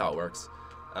that's how it works.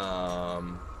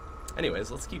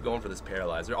 Anyways, let's keep going for this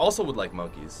paralyzer. Also would like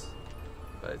monkeys,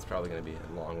 but it's probably gonna be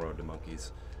a long road to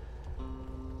monkeys.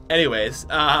 Anyways,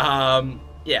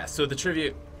 yeah. So the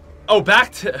trivia. Oh,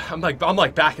 back to I'm like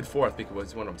back and forth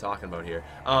because what I'm talking about here.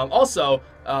 Also,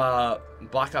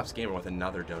 Black Ops Gamer with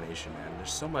another donation, man.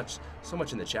 There's so much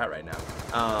in the chat right now.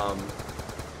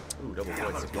 Ooh, double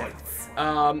points again.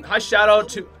 Hi, shout out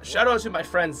to my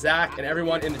friend Zach and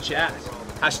everyone in the chat.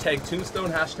 Hashtag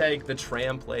Tombstone. Hashtag the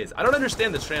Tram Plays. I don't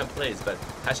understand the Tram Plays, but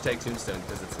hashtag Tombstone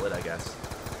because it's lit, I guess.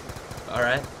 All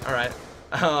right.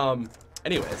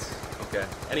 Anyways, okay.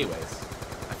 Anyways,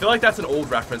 I feel like that's an old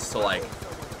reference to like.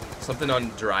 Something on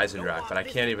Horizon Drac, but I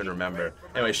can't even remember.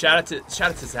 Anyway, shout out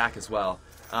to Zach as well.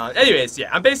 Anyways,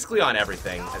 yeah, I'm basically on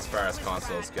everything as far as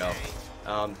consoles go.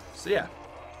 So yeah,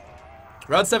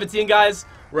 round 17, guys.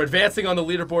 We're advancing on the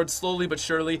leaderboard slowly but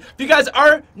surely. If you guys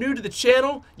are new to the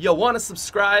channel, you'll want to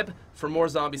subscribe for more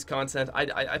zombies content.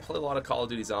 I play a lot of Call of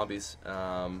Duty Zombies. You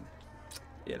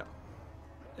know,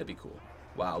 it'd be cool.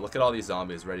 Wow, look at all these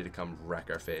zombies ready to come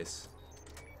wreck our face.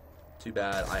 Too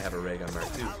bad I have a ray gun mark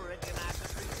II.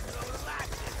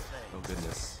 Oh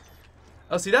goodness.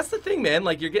 Oh, see, that's the thing, man.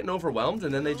 Like, you're getting overwhelmed,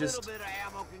 and then they just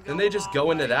go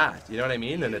into that. You know what I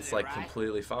mean? And it's like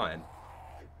completely fine.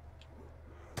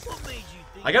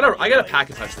 I gotta pack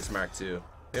a punch this mark II.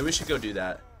 Maybe we should go do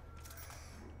that.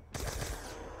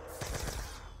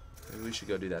 Maybe we should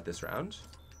go do that this round.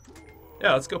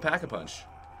 Yeah, let's go pack a punch.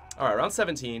 All right, round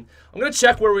 17. I'm gonna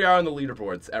check where we are on the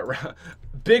leaderboards at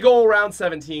big ol' round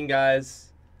 17,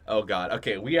 guys. Oh god.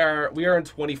 Okay, we are in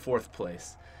 24th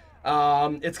place.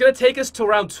 It's gonna take us to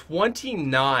round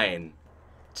 29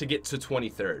 to get to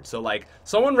 23rd. So like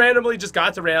someone randomly just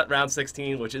got to round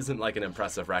 16, which isn't like an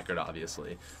impressive record,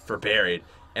 obviously, for buried,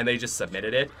 and they just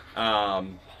submitted it.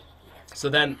 So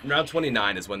then round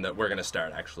 29 is when we're gonna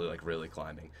start actually like really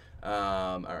climbing.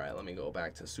 All right, let me go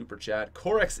back to super chat.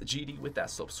 Corex GD with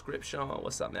that subscription.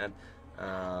 What's up, man?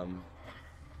 Okay.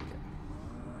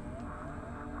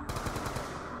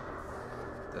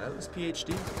 That was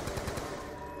PhD.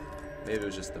 Maybe it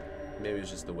was just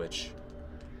the witch.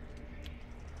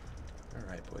 All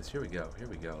right, boys, here we go.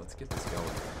 Let's get this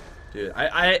going, dude.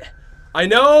 I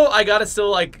know I gotta still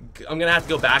like I'm gonna have to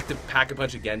go back to pack a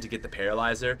punch again to get the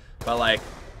paralyzer, but like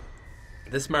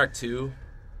this Mark II.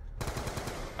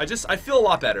 I feel a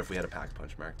lot better if we had a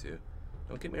pack-a-punch Mark II.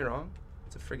 Don't get me wrong.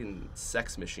 It's a friggin'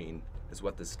 sex machine is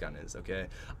what this gun is, okay?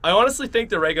 I honestly think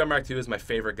the ray gun Mark II is my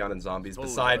favorite gun in zombies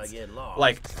besides,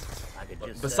 like,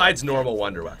 besides normal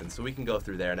wonder weapons. So we can go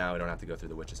through there now. We don't have to go through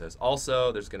the witches' house.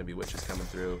 Also, there's going to be witches coming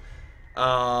through.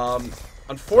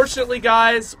 Unfortunately,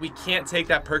 guys, we can't take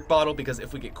that perk bottle because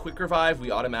if we get quick revive,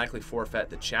 we automatically forfeit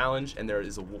the challenge, and there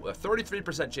is a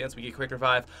 33% chance we get quick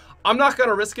revive. I'm not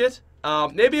gonna risk it.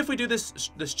 Maybe if we do this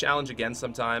challenge again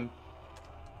sometime.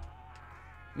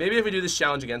 Maybe if we do this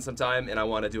challenge again sometime, and I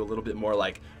want to do a little bit more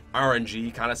like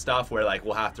RNG kind of stuff where like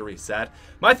we'll have to reset.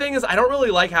 My thing is I don't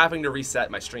really like having to reset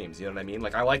my streams, you know what I mean?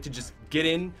 Like I like to just get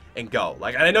in and go.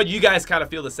 Like I know you guys kind of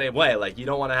feel the same way. Like you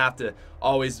don't want to have to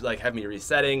always like have me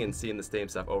resetting and seeing the same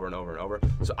stuff over and over and over.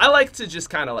 So I like to just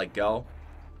kind of like go.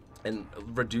 and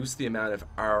reduce the amount of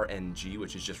RNG,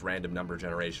 which is just random number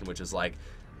generation, which is like,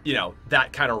 you know,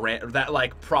 that kind of that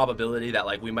like probability that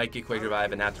like we might get quick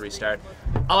revive and have to restart.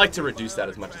 I like to reduce that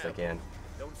as much as I can.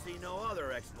 Don't see no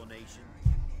other explanation.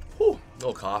 Whew,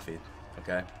 little coffee.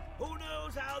 Okay. Who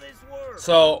knows how this works?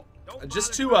 So,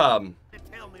 just to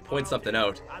point something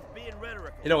out.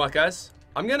 You know what, guys?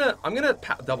 I'm gonna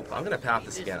path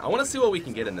this again. I want to see what we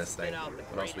can get in this thing.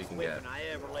 What else we can get?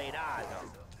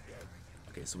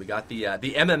 Okay, so we got the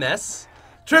MMS.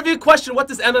 Trivia question: what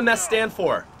does MMS stand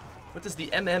for? What does the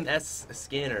MMS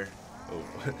scanner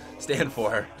stand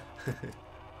for?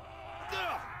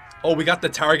 Oh, we got the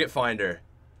target finder.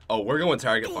 Oh, we're going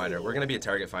target finder. We're gonna be a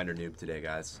target finder noob today,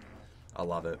 guys. I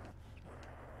love it.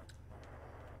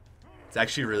 It's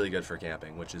actually really good for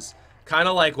camping, which is kind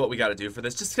of like what we got to do for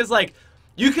this. Just because, like,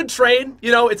 you can train,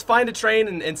 you know, it's fine to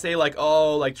train and say, like,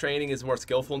 oh, like, training is more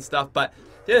skillful and stuff. But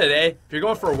at the end of the day, if you're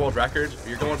going for a world record, if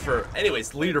you're going for,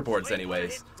 anyways, leaderboards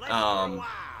anyways,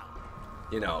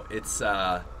 you know, it's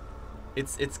kind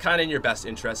of in your best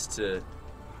interest to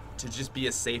just be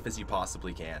as safe as you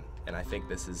possibly can. And I think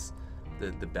this is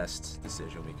the best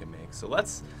decision we can make. So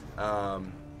let's,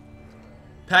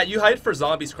 Pat, you hyped for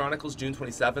Zombies Chronicles June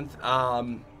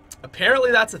 27th.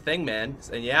 Apparently that's a thing, man.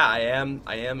 And yeah, I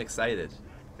am excited.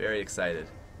 Very excited.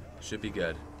 Should be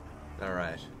good. All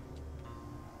right.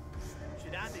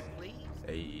 Should I be pleased?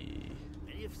 Hey.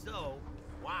 And if so,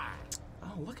 why?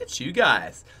 Oh, look at you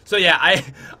guys. So yeah, I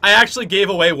actually gave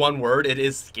away one word. It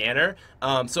is scanner.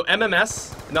 So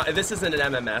MMS. No, this isn't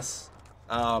an MMS.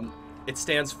 It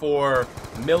stands for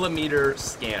millimeter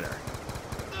scanner.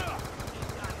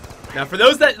 Now, for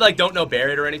those that like don't know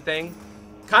Barrett or anything,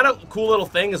 kind of cool little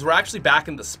thing is we're actually back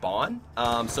in the spawn.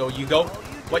 So you go,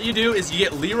 what you do is you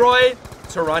get Leroy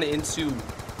to run into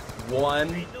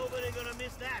one.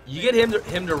 You get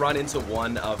him to run into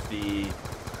one of the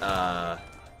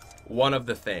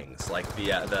things, like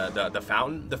the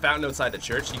fountain outside the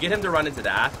church. You get him to run into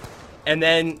that, and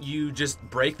then you just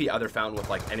break the other fountain with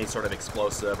like any sort of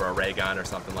explosive or a ray gun or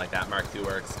something like that. Mark II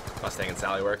works, Mustang and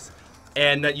Sally works.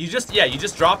 And you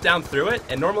just drop down through it,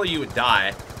 and normally you would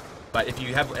die, but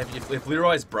if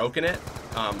Leroy's broken it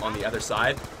on the other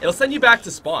side, it'll send you back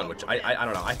to spawn, which I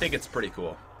don't know. I think it's pretty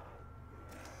cool.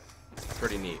 It's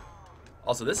pretty neat.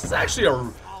 Also, this is actually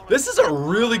a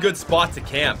really good spot to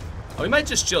camp. We might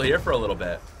just chill here for a little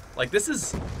bit. Like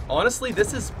honestly,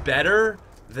 this is better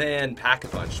than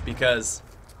Pack-a-Punch because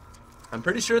I'm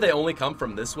pretty sure they only come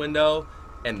from this window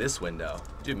and this window.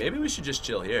 Dude, maybe we should just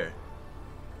chill here.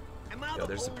 Yo,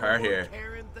 there's a part here.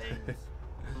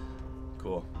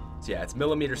 Cool. So yeah, it's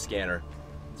millimeter scanner.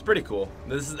 It's pretty cool.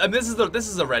 This is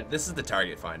the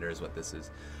target finder is what this is.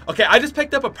 Okay, I just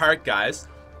picked up a part, guys.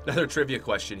 Another trivia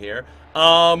question here.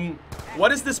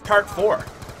 What is this part for?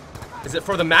 Is it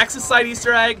for the Max's side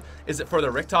Easter egg? Is it for the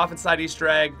Richtofen side Easter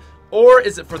egg? Or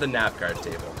is it for the nav card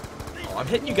table? Oh, I'm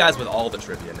hitting you guys with all the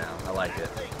trivia now. I like it.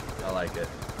 I like it.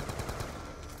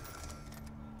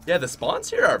 Yeah, the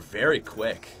spawns here are very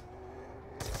quick.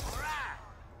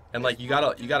 And like you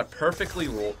got a perfectly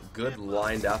good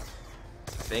lined up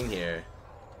thing here.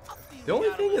 The only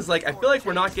thing is like I feel like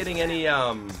we're not getting any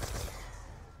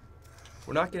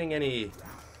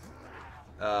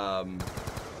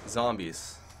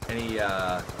zombies. Any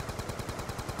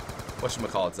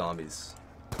whatchamacallit zombies.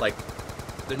 Like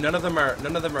none of them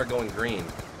are going green.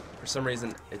 For some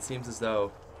reason it seems as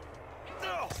though,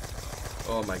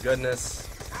 oh my goodness.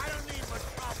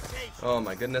 Oh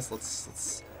my goodness,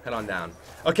 let's head on down.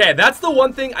 Okay, that's the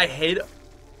one thing I hate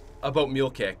about Mule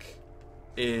Kick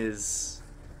is...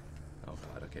 Oh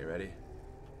god, okay, ready?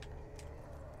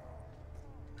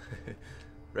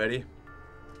 Ready?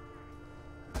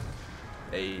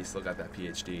 Hey, still got that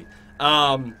PhD.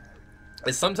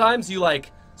 Is sometimes you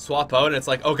like swap out and it's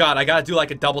like, oh god, I gotta do like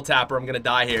a double tap or I'm gonna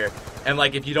die here. And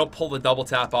like if you don't pull the double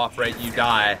tap off right, you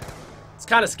die. It's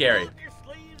kind of scary.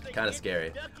 Kind of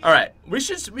scary. All right,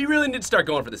 we really need to start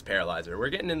going for this paralyzer. We're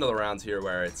getting into the rounds here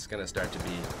where it's gonna start to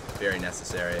be very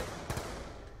necessary.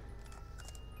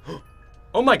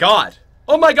 Oh my god!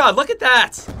 Oh my god! Look at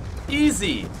that!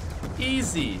 Easy,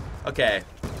 easy. Okay.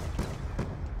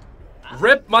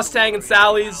 Rip Mustang and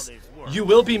Sally's. You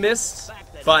will be missed,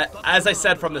 but as I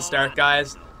said from the start,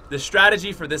 guys, the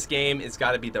strategy for this game is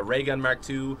got to be the Ray Gun Mark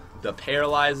II, the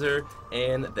Paralyzer,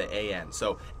 and the AN.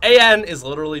 So AN is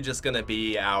literally just going to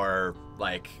be our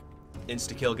like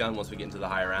insta-kill gun once we get into the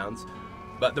higher rounds.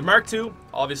 But the Mark II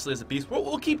obviously is a beast.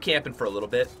 We'll keep camping for a little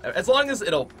bit, as long as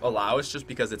it'll allow us, just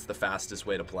because it's the fastest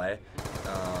way to play.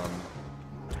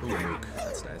 Ooh, nuke.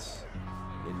 That's nice.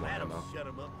 Need more ammo.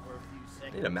 I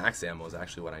need a max ammo is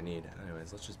actually what I need.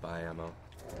 Anyways, let's just buy ammo.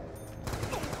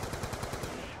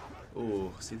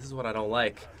 Ooh, see, this is what I don't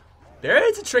like.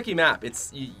 It's a tricky map.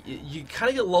 It's you kind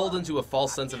of get lulled into a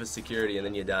false sense of security, and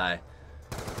then you die.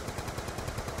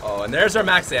 Oh, and there's our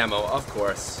max ammo, of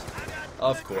course.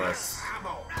 Of course.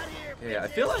 Yeah, I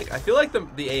feel like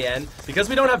the AN, because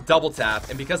we don't have double tap,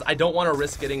 and because I don't want to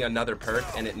risk getting another perk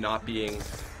and it not being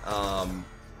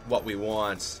what we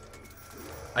want.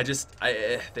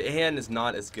 The AN is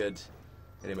not as good.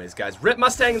 Anyways, guys, rip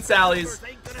Mustang and Sally's.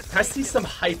 Can I see some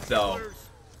hype though?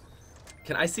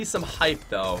 Can I see some hype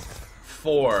though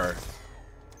for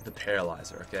the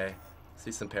Paralyzer? Okay,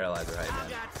 see some Paralyzer hype,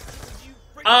 man.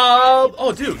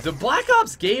 Oh, dude, the Black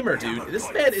Ops gamer, dude.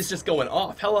 This man is just going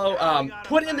off. Hello,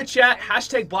 put in the chat,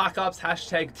 hashtag Black Ops,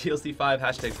 hashtag DLC5,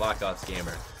 hashtag Black Ops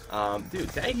gamer.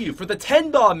 Dude, thank you for the 10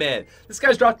 bomb, man. This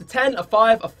guy's dropped a 10, a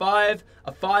 5, a 5,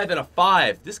 a 5, and a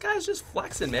 5. This guy's just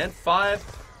flexing, man. 5,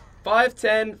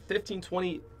 10, 15,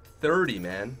 20, 30,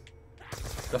 man.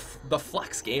 The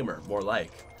flex gamer, more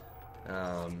like.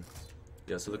 Yeah,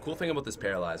 so the cool thing about this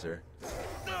Paralyzer,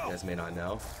 you guys may not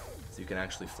know, so you can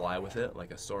actually fly with it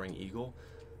like a soaring eagle.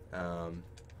 So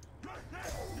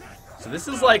this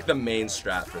is like the main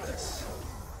strat for this.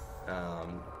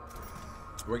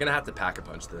 We're gonna have to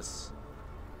pack-a-punch this.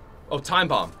 Oh, time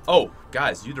bomb. Oh,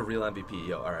 guys, you the real MVP.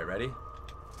 Yo, all right, ready?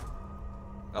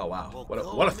 Oh wow, what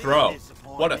a throw!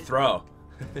 What a throw!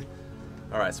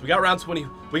 All right, so we got round 20.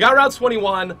 We got round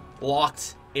 21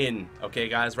 locked in. Okay,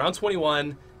 guys, round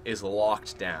 21 is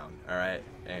locked down. All right,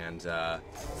 and Don't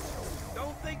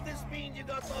think this means you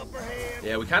got the upper hand.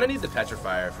 yeah, we kind of need the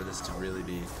petrifier for this to really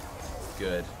be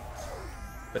good.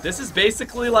 But this is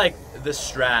basically like the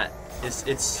strat.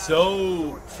 It's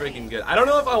so freaking good. I don't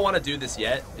know if I want to do this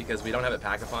yet because we don't have a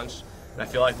pack-a-punch, and I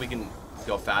feel like we can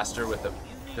go faster with the,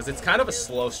 because it's kind of a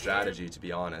slow strategy, to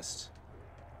be honest.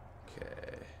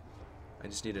 Okay, I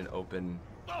just need an open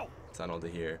tunnel to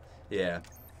here. Yeah,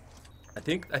 I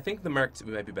think the Mark II,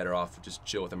 we might be better off just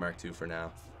chill with the Mark II for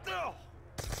now,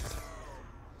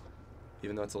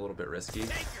 even though it's a little bit risky.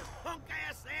 Take your punk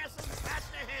ass and back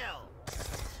to hell.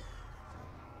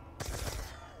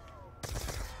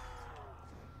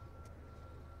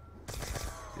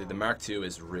 Dude, the Mark II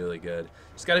is really good.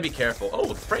 Just gotta be careful.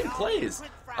 Oh, frame plays.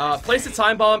 Place a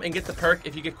time bomb and get the perk.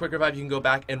 If you get quick revive, you can go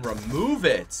back and remove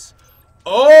it.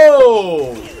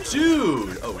 Oh,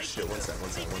 dude. Oh shit. One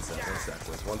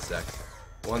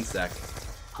sec.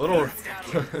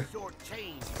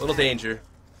 Little danger.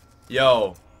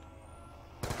 Yo.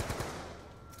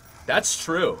 That's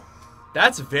true.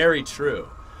 That's very true.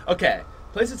 Okay.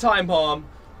 Place a time bomb.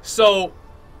 So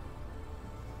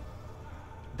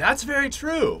that's very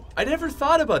true. I never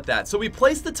thought about that. So we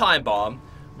place the time bomb,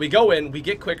 we go in, we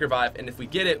get quick revive, and if we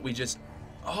get it, we just...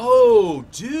 Oh,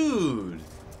 dude.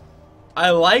 I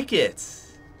like it.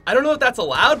 I don't know if that's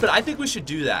allowed, but I think we should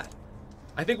do that.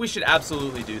 I think we should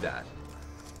absolutely do that.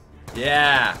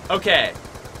 Yeah. Okay.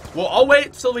 Well, I'll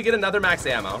wait till we get another max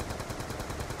ammo.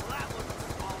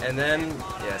 And then,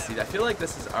 yeah, see, I feel like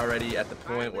this is already at the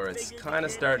point where it's kind of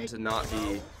starting to not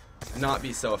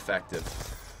be so effective.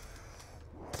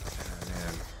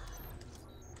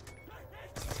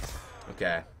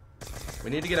 Okay, we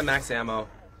need to get a max ammo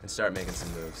and start making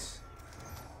some moves.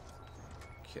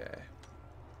 Okay,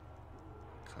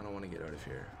 kind of want to get out of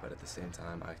here, but at the same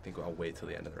time, I think I'll wait till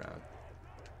the end of the round.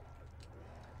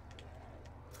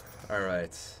 All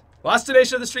right, last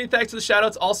donation of the stream. Thanks for the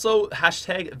shoutouts. Also,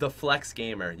 hashtag the Flex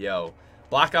Gamer. Yo,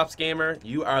 Black Ops Gamer,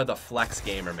 you are the Flex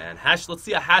Gamer, man. Let's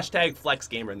see a hashtag Flex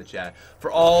Gamer in the chat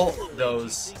for all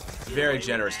those very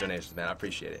generous donations, man. I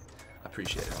appreciate it. I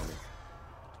appreciate it, homie.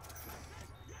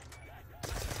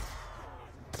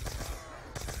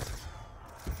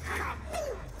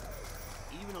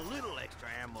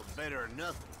 Better than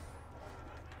nothing.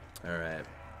 Alright.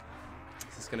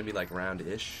 Is this gonna be like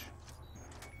round-ish?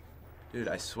 Dude,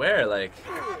 I swear, like,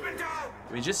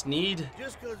 we just need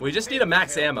a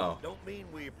max ammo. Don't mean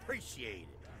we appreciate it.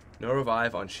 No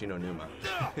revive on Shinonuma.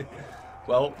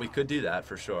 Well, we could do that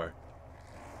for sure.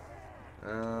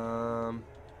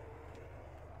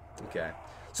 Okay.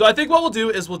 So I think what we'll do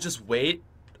is we'll just wait.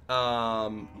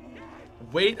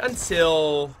 Wait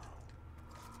until...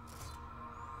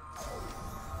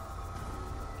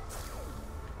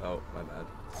 Oh, my bad.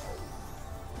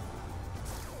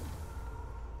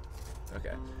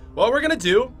 Okay. What we're gonna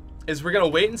do is we're gonna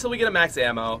wait until we get a max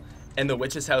ammo and the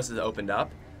witch's house is opened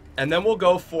up, and then we'll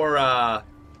go for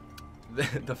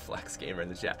the Flex Gamer in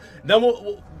the chat. Then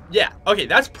we'll yeah, okay,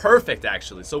 that's perfect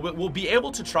actually. So we'll be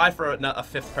able to try for a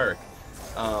fifth perk,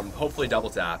 hopefully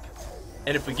double tap,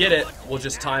 and if we get it, we'll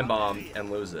just time bomb and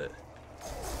lose it.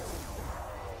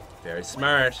 Very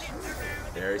smart.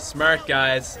 Very smart,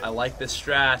 guys. I like this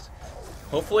strat.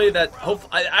 Hopefully that,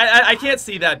 I can't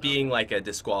see that being like a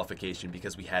disqualification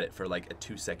because we had it for like a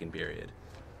 2-second period.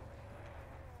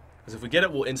 Because if we get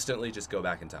it, we'll instantly just go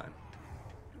back in time.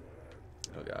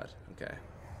 Oh god, okay.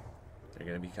 They're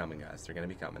gonna be coming, guys. They're gonna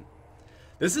be coming.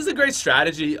 This is a great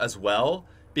strategy as well,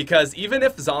 because even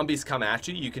if zombies come at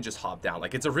you, you can just hop down.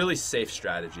 Like, it's a really safe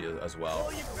strategy as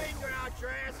well.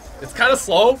 It's kind of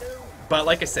slow, but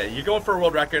like I said, you're going for a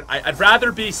world record. I'd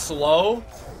rather be slow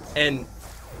and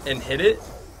hit it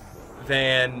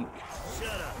than... Shut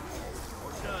up.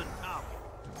 We're done talking.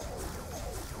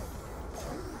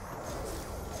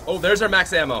 Oh, there's our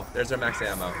max ammo. There's our max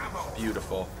ammo.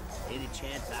 Beautiful. Any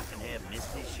chance I can have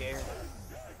Misty's share?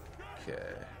 Okay.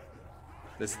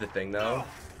 This is the thing, though,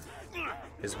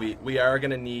 is we are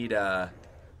gonna need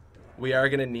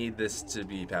this to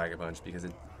be Pack-a-Punch because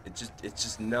it's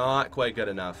just not quite good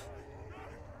enough.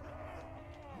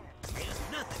 There's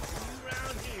nothing for you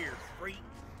around here, freak.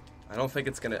 I don't think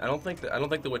it's gonna. I don't think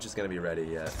the witch is gonna be ready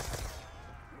yet.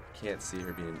 Can't see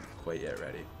her being quite yet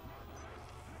ready.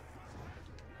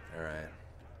 All right.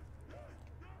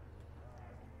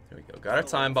 Here we go. Got our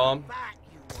time bomb.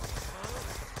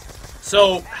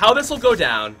 So how this will go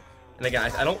down, and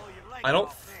again, I don't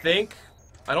think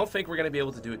we're gonna be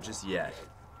able to do it just yet.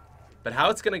 But how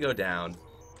it's gonna go down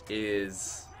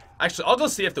is actually I'll go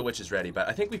see if the witch is ready. But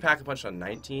I think we Pack-a-Punch on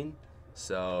 19.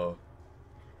 So,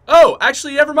 oh,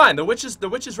 actually, never mind. The witch is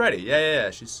ready. Yeah.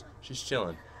 She's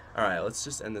chilling. All right, let's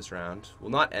just end this round.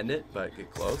 We'll not end it, but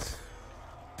get close.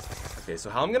 Okay, so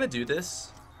how I'm gonna do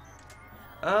this?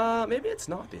 Maybe it's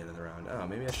not the end of the round. Oh,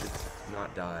 maybe I should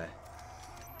not die.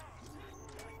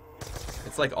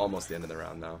 It's like almost the end of the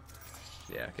round though.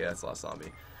 Yeah, okay, that's last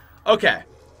zombie. Okay,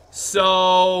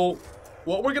 so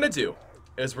what we're gonna do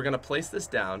is we're gonna place this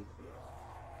down.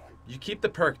 You keep the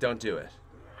perk, don't do it.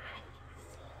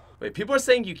 Wait, people are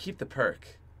saying you keep the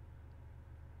perk.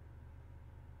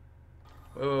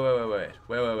 Wait.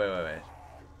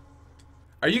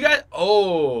 Are you guys?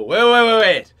 Oh,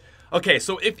 wait. Okay,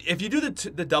 so if you do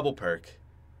the double perk.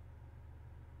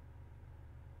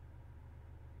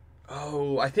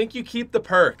 Oh, I think you keep the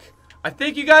perk. I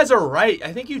think you guys are right.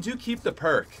 I think you do keep the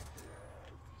perk.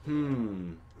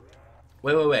 Wait.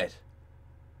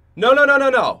 No.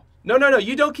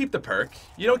 You don't keep the perk.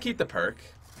 You don't keep the perk.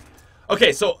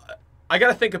 Okay, so I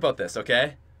gotta think about this,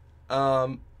 okay?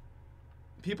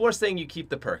 People are saying you keep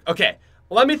the perk. Okay,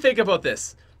 let me think about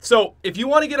this. So, if you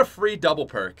want to get a free double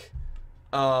perk,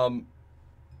 okay.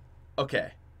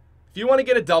 If you want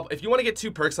to get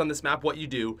 2 perks on this map, what you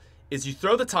do is you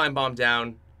throw the time bomb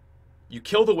down, you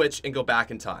kill the witch, and go back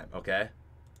in time, okay?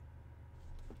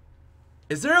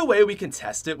 Is there a way we can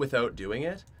test it without doing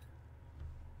it?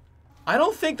 I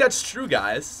don't think that's true,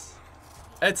 guys.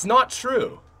 It's not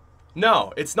true.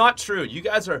 No, it's not true. You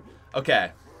guys are...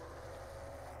 Okay.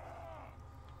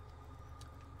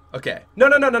 Okay.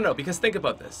 No, because think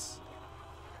about this.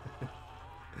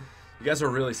 You guys are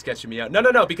really sketching me out.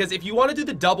 No, because if you want to do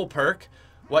the double perk,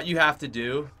 what you have to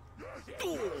do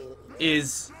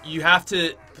is you have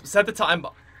to set the time...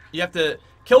 You have to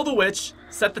kill the witch,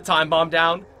 set the time bomb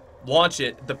down, launch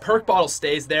it, the perk bottle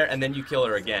stays there, and then you kill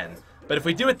her again. But if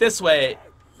we do it this way,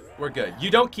 we're good. You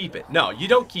don't keep it. No, you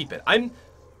don't keep it.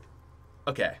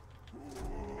 Okay.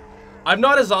 I'm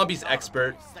not a zombies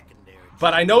expert,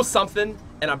 but I know something,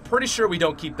 and I'm pretty sure we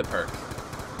don't keep the perk.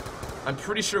 I'm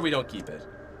pretty sure we don't keep it.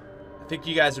 I think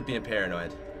you guys are being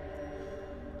paranoid.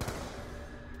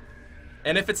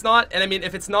 And if it's not, and I mean,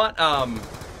 if it's not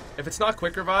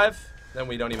quick revive, then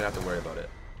we don't even have to worry about it.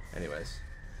 Anyways.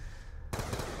 Oh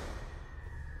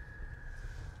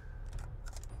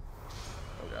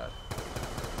god.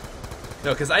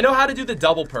 No, because I know how to do the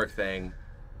double perk thing,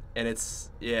 and it's,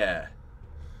 yeah.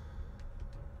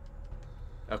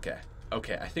 Okay,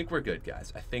 I think we're good,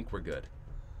 guys. I think we're good.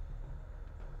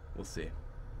 We'll see.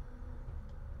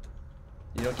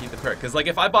 You don't keep the perk, because like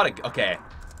if I bought a, okay.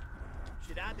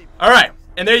 All right,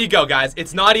 and there you go, guys.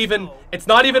 It's not even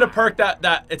a perk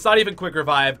that it's not even quick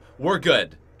revive. We're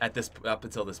good at this up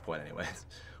until this point, anyways.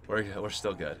 We're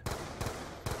still good.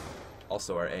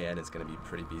 Also, our AN is gonna be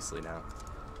pretty beastly now.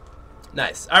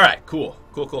 Nice. All right, cool.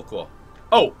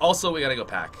 Oh, also we gotta go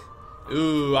pack.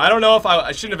 Ooh, I don't know if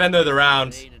I shouldn't have ended the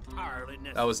round.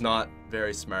 That was not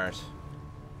very smart.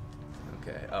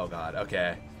 Okay. Oh god.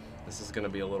 Okay. This is gonna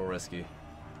be a little risky.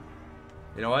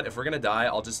 You know what? If we're gonna die,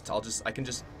 I can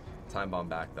just time bomb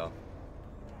back though.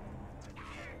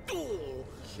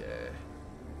 Okay.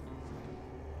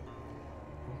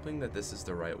 Hoping that this is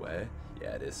the right way.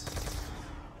 Yeah, it is.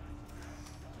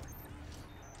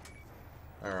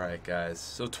 Alright, guys.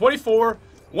 So 24.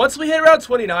 Once we hit around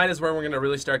 29 is where we're gonna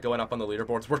really start going up on the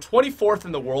leaderboards. We're 24th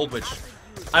in the world, which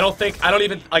I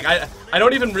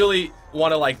don't even really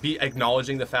want to like be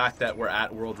acknowledging the fact that we're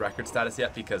at world record status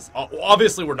yet, because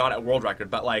obviously we're not at world record,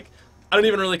 but like I don't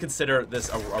even really consider this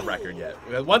a record yet.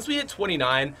 Once we hit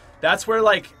 29, that's where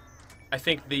like I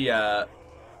think the oh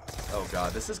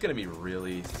god, this is gonna be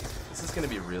really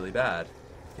bad.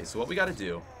 Okay, so what we gotta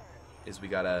do is we're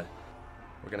gonna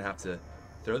have to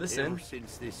throw this in,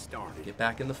 get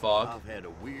back in the fog,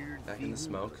 back in the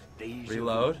smoke,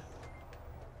 reload,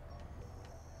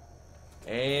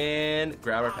 and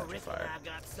grab our petrifier.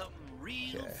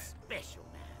 Okay.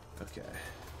 Okay.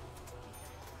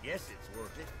 Yes, it's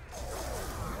worth it.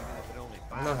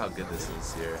 I don't know how good this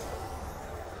is here.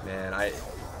 Man,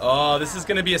 oh, this is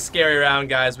gonna be a scary round,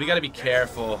 guys. We gotta be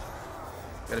careful.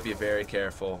 Gotta be very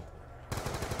careful.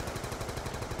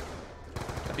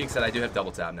 That being said, I do have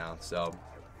double tap now, so.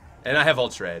 And I have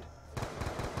ult trade.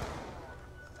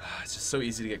 It's just so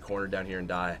easy to get cornered down here and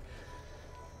die.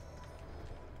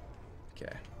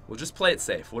 Okay. We'll just play it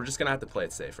safe. We're just gonna have to play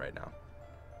it safe right now.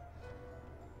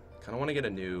 I kinda wanna get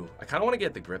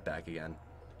the grip back again.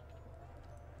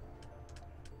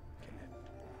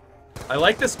 I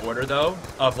like this order though,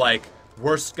 of like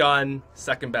worst gun,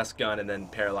 second best gun, and then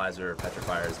paralyzer or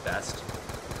petrifier is best.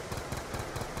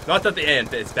 Not that the AN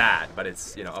is bad, but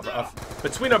it's, you know,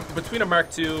 between a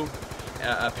Mark II,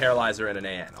 a paralyzer, and an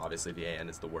AN. Obviously the AN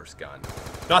is the worst gun.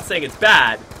 Not saying it's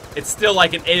bad. It's still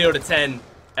like an 8 out of 10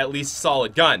 at least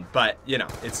solid gun, but you know,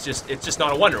 it's just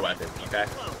not a wonder weapon. Okay,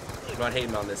 I'm not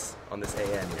hating on this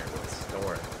AN here, boys. Don't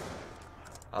worry.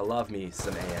 I love me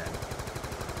some AN.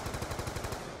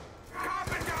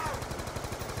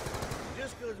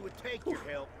 Take your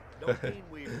help. Don't mean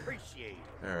we appreciate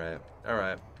it. All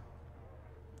right.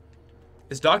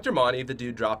 Is Dr. Monty the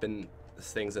dude dropping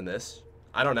things in this?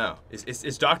 I don't know.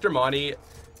 Is Dr. Monty,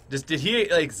 did he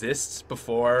exist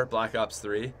before Black Ops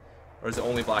 3? Or is it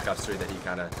only Black Ops 3 that he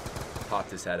kind of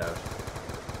popped his head out?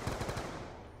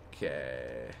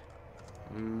 Okay.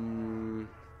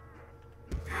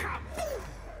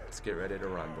 Let's get ready to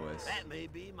run, boys. That may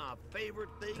be my favorite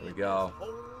thing. There we go. In this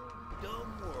whole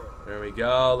dumb world. There we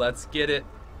go. Let's get it.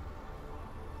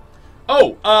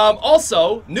 Oh,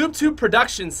 also, NoobTube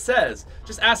Productions says,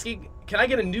 just asking, can I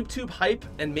get a NoobTube hype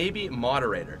and maybe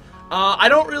moderator? I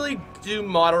don't really do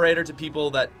moderator to people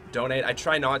that donate. I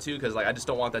try not to, because like I just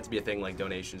don't want that to be a thing, like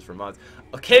donations for mods.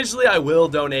 Occasionally I will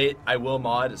donate, I will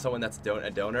mod someone that's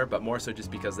a donor, but more so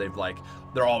just because they're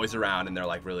always around and they're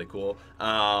like really cool.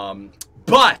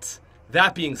 But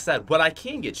that being said, what I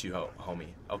can get you,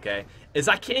 homie, okay, is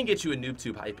I can get you a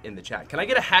NoobTube hype in the chat. Can I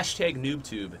get a hashtag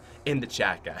NoobTube in the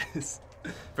chat, guys?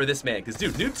 For this man, because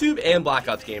dude, NoobTube and Black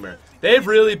Ops Gamer, they've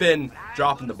really been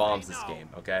dropping the bombs this game,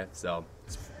 okay? So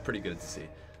it's pretty good to see.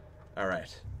 All right,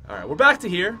 we're back to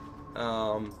here.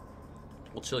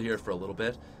 We'll chill here for a little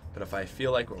bit, but if I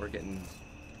feel like we're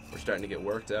starting to get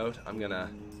worked out, I'm gonna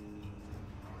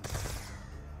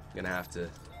have to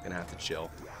chill.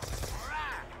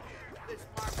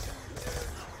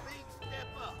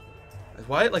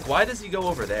 Why does he go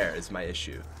over there is my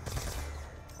issue.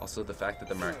 Also, the fact that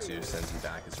the Mark II sends him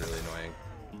back is really annoying.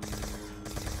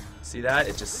 See that?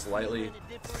 It just slightly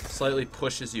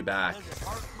pushes you back.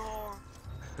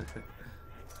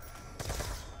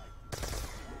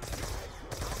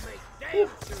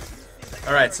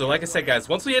 Alright, so like I said, guys,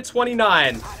 once we hit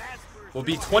 29, we'll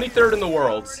be 23rd in the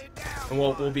world, and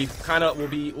we'll be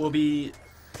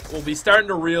starting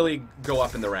to really go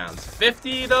up in the rounds.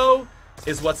 50 though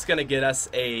is what's gonna get us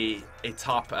a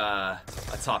top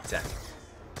 10.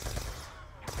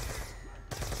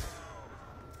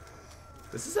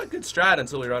 This is a good strat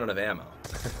until we run out of ammo.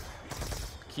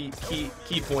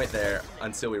 key point there,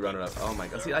 until we run out of. Oh my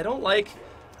god! See, I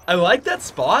like that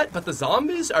spot, but the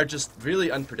zombies are just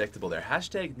really unpredictable there.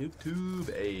 Hashtag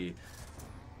NoobTube.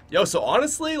 Yo, so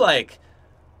honestly, like,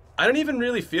 I don't even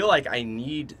really feel like I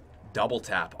need double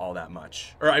tap all that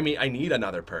much. Or I mean, I need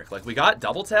another perk. Like, we got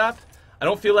double tap. I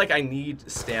don't feel like I need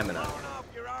stamina.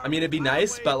 I mean, it'd be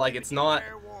nice, but like, it's not.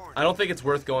 I don't think it's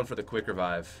worth going for the quick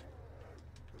revive.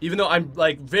 Even though I'm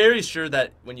like very sure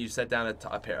that when you set down a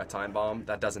time bomb,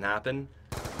 that doesn't happen.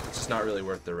 It's just not really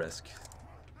worth the risk.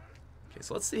 Okay,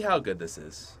 so let's see how good this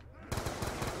is.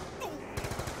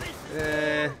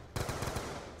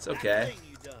 It's okay.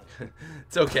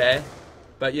 It's okay,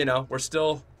 but you know, we're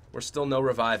still no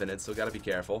reviving it, so gotta be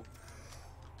careful.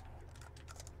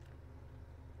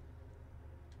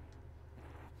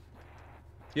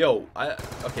 Yo,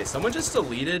 okay, someone just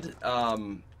deleted.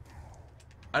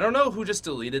 I don't know who just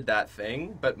deleted that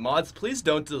thing, but mods, please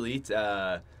don't delete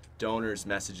donors'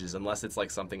 messages unless it's like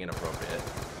something inappropriate.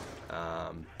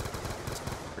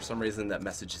 For some reason, that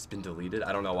message has been deleted.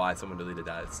 I don't know why someone deleted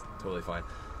that. It's totally fine.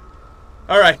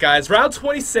 All right, guys. Round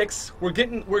 26. We're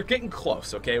getting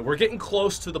close. Okay, we're getting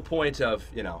close to the point of,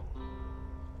 you know.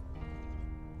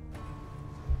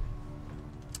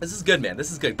 This is good, man.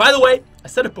 This is good. By the way, I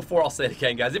said it before. I'll say it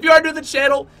again, guys. If you are new to the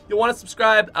channel, you'll want to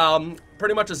subscribe.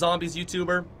 Pretty much a zombies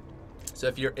YouTuber. So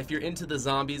if you're into the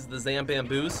zombies, the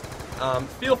Zambamboos,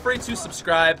 feel free to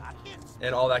subscribe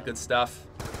and all that good stuff.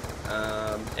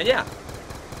 And yeah.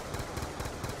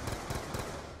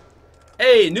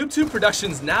 Hey, NoobTube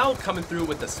Productions now coming through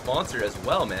with the sponsor as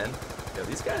well, man. Yo,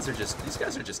 these guys are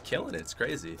just killing it. It's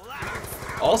crazy.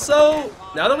 Also,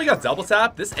 now that we got double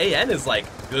tap, this AN is like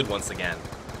good once again.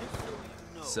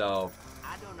 So,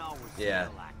 yeah,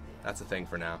 that's a thing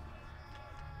for now.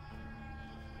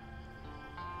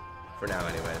 For now,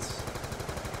 anyways.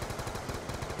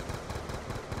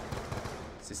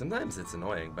 See, sometimes it's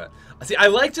annoying, but see, I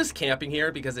like just camping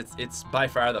here because it's by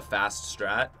far the fast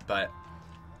strat, but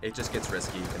it just gets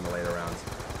risky in the later rounds.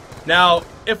 Now,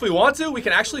 if we want to, we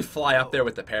can actually fly up there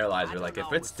with the paralyzer. Like,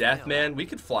 if it's death, man, we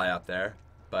could fly up there,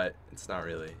 but it's not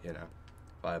really, you know,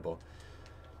 viable.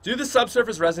 Do the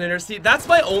subsurface resonator. See, that's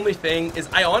my only thing, is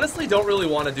I honestly don't really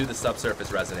want to do the subsurface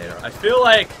resonator. I feel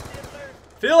like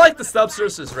the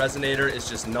subsurface resonator is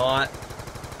just not...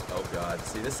 Oh, God.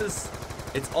 See,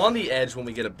 it's on the edge when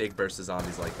we get a big burst of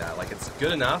zombies like that. Like, it's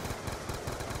good enough,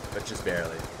 but just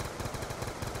barely.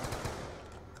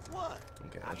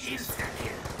 Okay, that's just...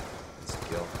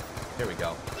 Kill. Here we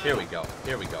go. Here we go.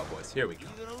 Here we go, boys. Here we go.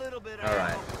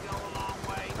 Alright.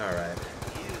 Alright.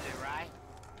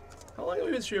 How long have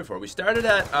we been streaming for? We started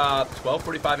at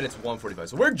 12:45 and it's 1:45.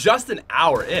 So we're just an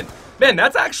hour in. Man,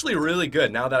 that's actually really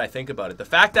good now that I think about it. The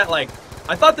fact that, like,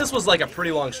 I thought this was like a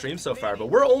pretty long stream so far, but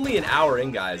we're only an hour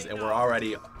in, guys, and we're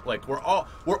already like we're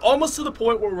almost to the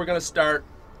point where we're gonna start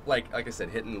like I said,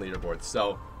 hitting leaderboards.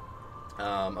 So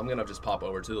I'm gonna just pop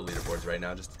over to the leaderboards right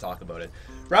now just to talk about it.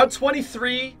 Round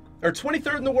 23, or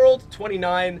 23rd in the world,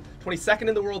 29, 22nd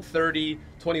in the world, 30,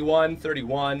 21,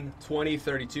 31, 20,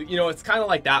 32. You know, it's kind of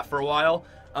like that for a while.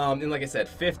 And like I said,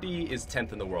 50 is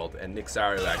 10th in the world, and Nick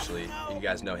Sario actually, you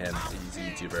guys know him, he's a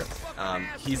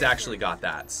YouTuber. He's actually got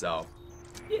that, so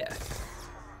yeah,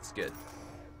 it's good.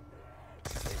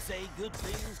 They say good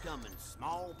things come in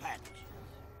small packages.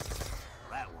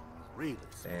 That one was really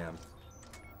damn.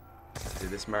 Do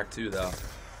this Mark II though.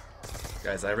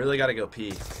 Guys, I really gotta go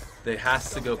pee. They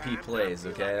has to go pee plays,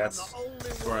 okay? That's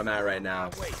where I'm at right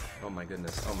now. Oh my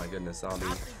goodness, zombie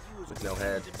with no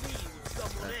head.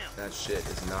 That shit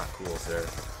is not cool, sir.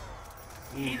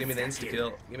 Ooh, give me the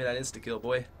insta-kill. Give me that insta-kill,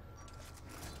 boy.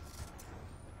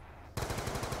 Do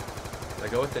I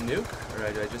go with the nuke?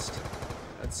 Or do I just...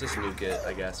 Let's just nuke it,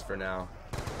 I guess, for now.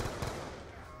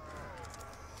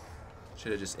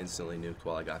 Should have just instantly nuked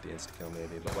while I got the insta-kill,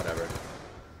 maybe, but whatever.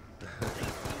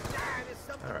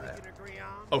 Alright.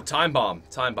 Oh, time bomb.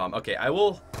 Time bomb. Okay, I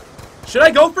will... Should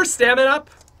I go for stamina up?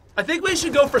 I think we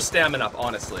should go for stamina up,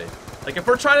 honestly. Like, if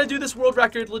we're trying to do this world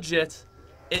record legit,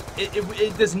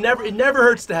 it never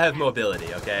hurts to have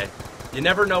mobility, okay? You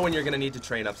never know when you're going to need to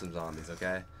train up some zombies,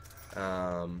 okay?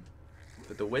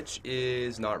 But the witch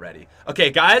is not ready.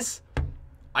 Okay, guys,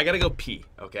 I got to go pee,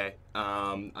 okay?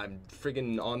 I'm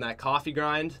friggin' on that coffee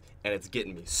grind, and it's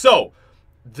getting me. So,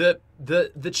 the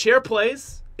chair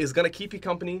plays is going to keep you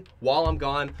company while I'm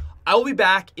gone. I will be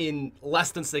back in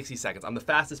less than 60 seconds. I'm the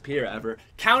fastest peer ever.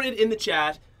 Count it in the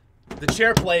chat. The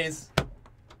chair plays.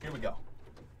 Here we go.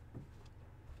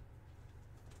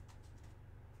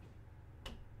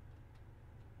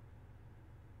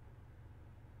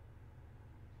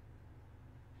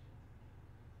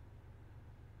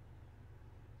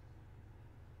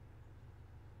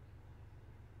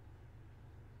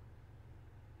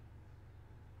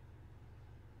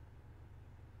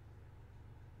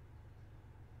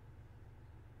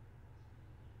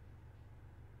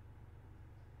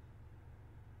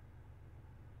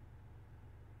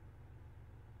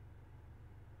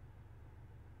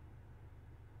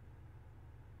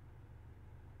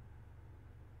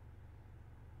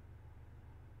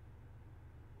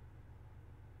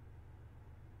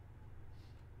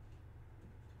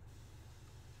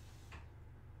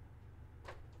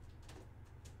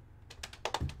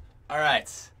 All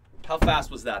right, how fast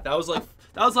was that? That was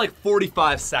like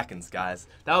 45 seconds, guys.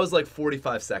 That was like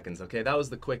 45 seconds. Okay, that was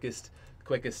the quickest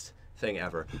thing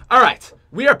ever. All right,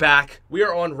 we are back. We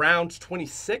are on round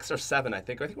 26 or 7, I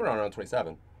think. I think we're on round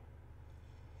 27.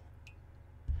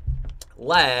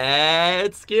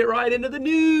 Let's get right into the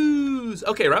news.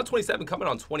 Okay, round 27 coming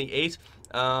on 28.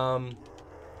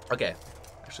 Okay,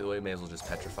 actually, we may as well just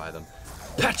petrify them.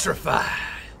 Petrify.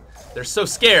 They're so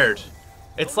scared.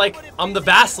 It's like I'm the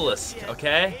basilisk,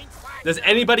 okay? Does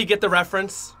anybody get the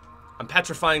reference? I'm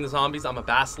petrifying the zombies. I'm a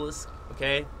basilisk,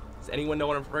 okay? Does anyone know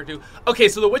what I'm referring to? Okay,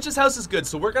 so the witch's house is good.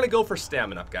 So we're gonna go for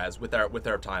stamina up, guys, with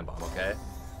our time bomb, okay?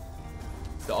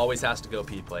 The always has to go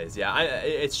P plays. Yeah,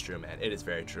 it's true, man. It is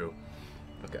very true.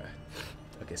 Okay.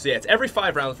 Okay, so yeah, it's every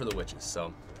 5 rounds for the witches.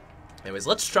 So, anyways,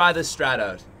 let's try this strat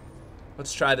out.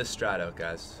 Let's try this strat out,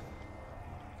 guys.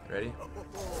 Ready?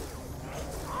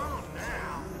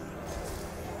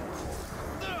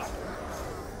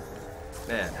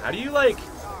 Man, how do you like...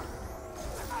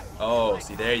 Oh,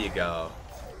 see, there you go.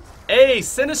 Hey,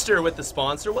 Sinister with the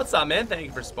sponsor. What's up, man? Thank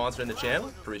you for sponsoring the channel.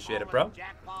 Appreciate it, bro.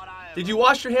 Did you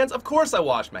wash your hands? Of course I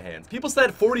washed my hands. People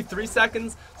said 43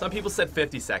 seconds. Some people said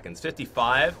 50 seconds.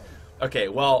 55? Okay,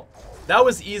 well, that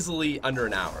was easily under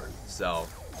an hour, so...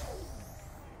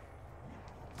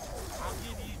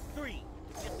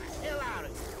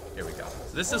 Here we go.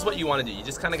 So this is what you want to do. You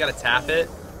just kind of got to tap it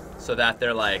so that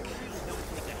they're like...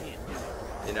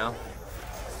 You know?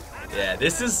 Yeah,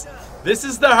 this is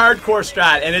the hardcore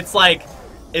strat, and it's like,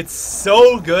 it's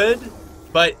so good,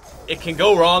 but it can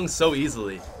go wrong so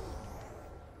easily. That's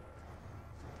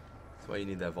why you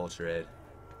need that vulture aid.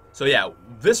 So yeah,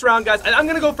 this round, guys, I'm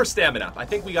gonna go for stamina. I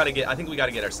think we gotta get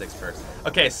our 6 perks.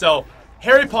 Okay, so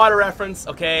Harry Potter reference.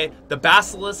 Okay, the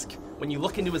basilisk. When you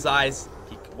look into his eyes,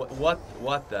 what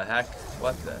the heck?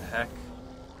 What the heck?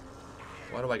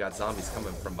 Why do I got zombies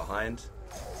coming from behind?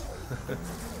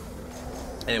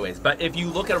 Anyways, but if you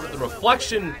look at the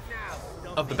reflection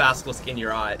of the basilisk in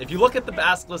your eye, if you look at the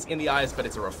basilisk in the eyes, but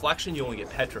it's a reflection, you only get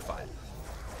petrified.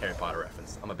 Harry Potter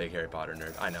reference. I'm a big Harry Potter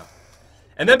nerd. I know.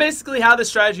 And then basically how the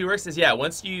strategy works is, yeah,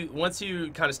 once you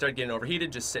kind of start getting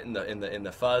overheated, just sit in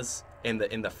the fuzz, in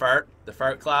the fart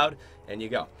cloud, and you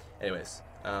go. Anyways,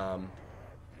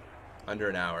 under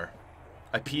an hour.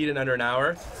 I peed in under an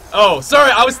hour. Oh,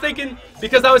 sorry, I was thinking,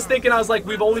 I was like,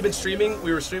 we've only been streaming,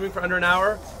 we were streaming for under an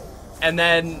hour, and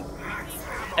then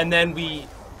we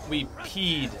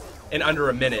peed in under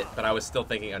a minute, but I was still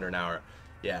thinking under an hour.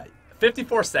 Yeah,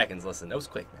 54 seconds, listen, it was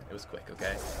quick, man, it was quick,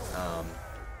 okay?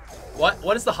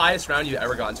 What is the highest round you've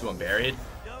ever gotten to Unburied?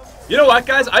 You know what,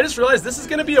 guys, I just realized this is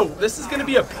gonna be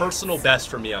a personal best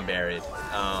for me Unburied,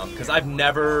 because I've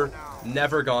never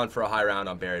gone for a high round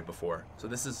Unburied before, so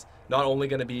this is not only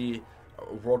going to be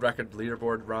a world record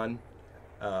leaderboard run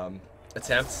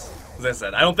attempts. As I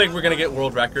said, I don't think we're going to get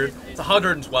world record. It's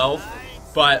 112,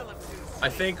 but I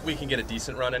think we can get a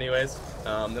decent run anyways.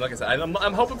 And like I said,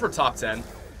 I'm hoping for top 10.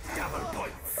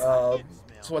 So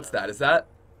what's that? Is that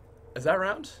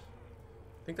round?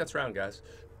 I think that's round, guys.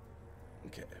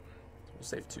 Okay. We'll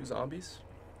save 2 zombies.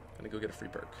 Gonna go get a free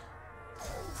perk.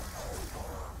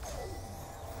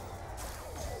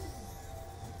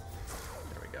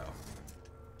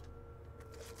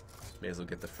 May as well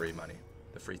get the free money.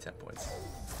 The free 10 points.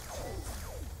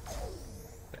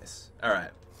 Nice. Alright.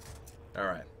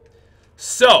 Alright.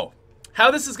 So,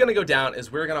 how this is going to go down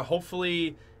is we're going to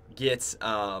hopefully get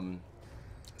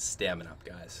stamina up,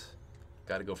 guys.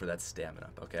 Got to go for that stamina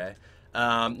up, okay?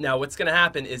 Now, what's going to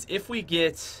happen is if we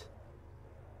get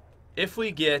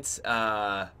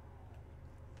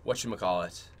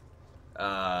whatchamacallit,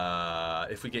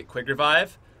 if we get quick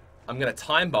revive, I'm going to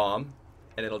time bomb,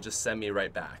 and it'll just send me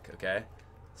right back, okay?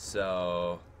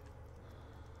 So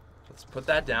let's put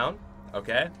that down,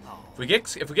 okay? If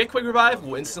we get quick revive,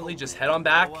 we'll instantly just head on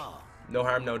back. No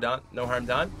harm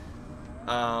done.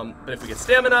 But if we get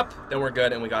stamina up, then we're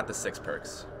good, and we got the 6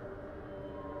 perks.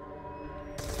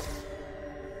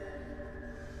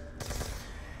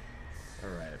 All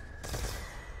right.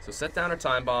 So set down our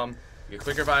time bomb. We get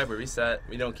quick revive. We reset.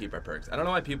 We don't keep our perks. I don't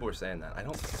know why people were saying that.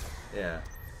 Yeah.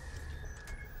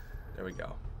 There we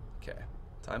go. Okay.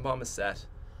 Time bomb is set.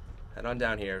 Head on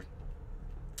down here.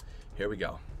 Here we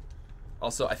go.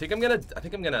 Also, I think I'm gonna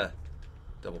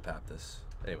double pap this.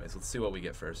 Anyways, let's see what we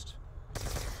get first.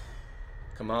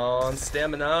 Come on,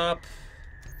 stamina up.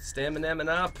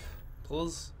 Stamina up.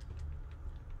 Please.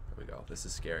 There we go. This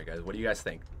is scary, guys. What do you guys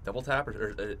think? Double tap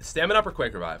or stamina up or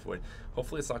quick revive?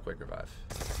 Hopefully it's not quick revive.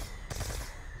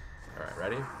 All right,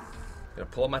 ready? Gonna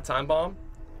pull up my time bomb.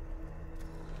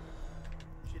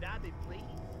 Should I be pleased?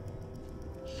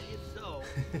 If so,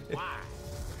 why?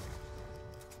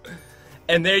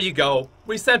 And there you go.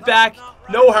 We sent back.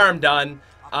 No harm done.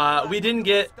 We didn't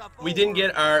get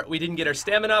our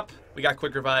stamina up. We got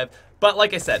quick revive. But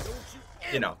like I said,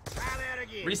 you know,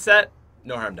 reset.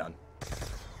 No harm done.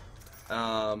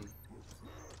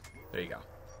 There you go.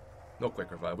 No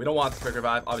quick revive. We don't want the quick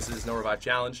revive. Obviously, there's no revive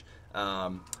challenge.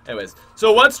 Anyways,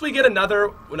 so once we get another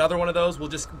one of those, we're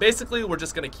just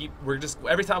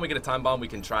every time we get a time bomb, we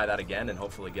can try that again and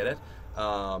hopefully get it.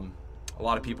 A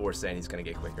lot of people were saying he's going to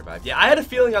get quick revive. Yeah, I had a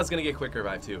feeling I was going to get quick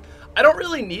revive too. I don't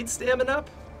really need stamina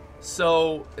up,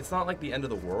 so it's not like the end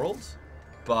of the world,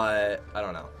 but I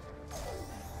don't know.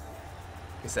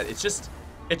 Like I said, it just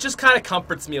kind of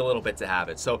comforts me a little bit to have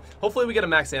it. So hopefully we get a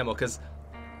max ammo, because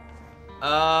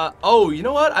oh, you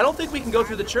know what? I don't think we can go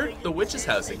through the witch's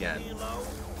house again.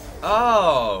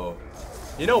 Oh,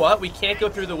 you know what? We can't go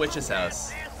through the witch's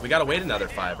house. We gotta wait another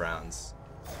 5 rounds.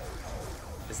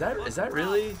 Is that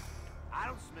really? I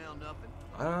don't smell nothing.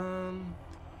 Okay,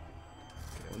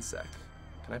 1 sec.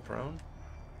 Can I prone?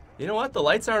 You know what? The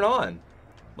lights aren't on.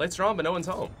 Lights are on, but no one's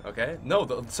home. Okay.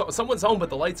 No, someone's home, but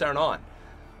the lights aren't on.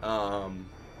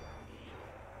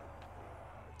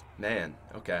 Man.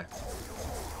 Okay.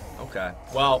 Okay.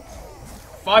 Well,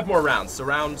 5 more rounds. So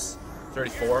rounds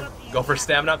 34. Go for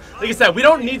stamina. Like I said, we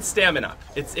don't need stamina.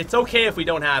 It's okay if we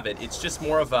don't have it. It's just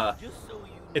more of a.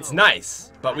 It's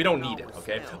nice, but we don't need it.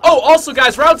 Okay. Oh, also,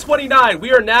 guys, round 29.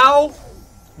 We are now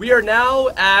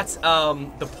at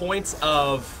the point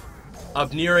of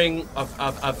nearing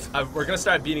we're gonna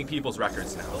start beating people's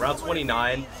records now. Round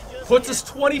 29 puts us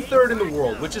 23rd in the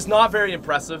world, which is not very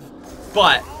impressive,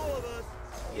 but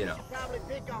you know.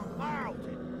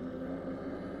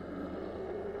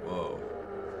 Whoa.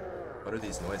 What are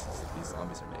these noises that these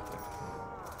zombies are making?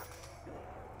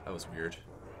 That was weird.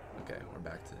 Okay, we're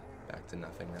back to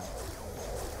nothing now.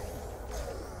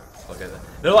 Look at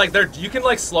that. You can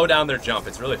like slow down their jump.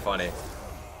 It's really funny.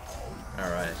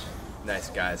 Alright. Nice,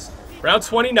 guys. Round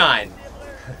 29.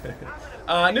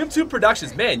 Noob Tube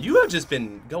Productions. Man, you have just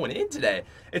been going in today.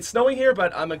 It's snowing here,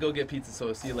 but I'm gonna go get pizza,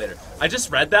 so see you later. I just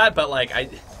read that, but like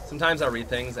sometimes I read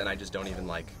things and I just don't even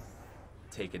like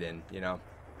take it in, you know?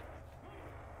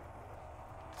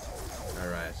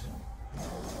 Alright.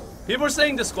 People are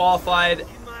saying disqualified.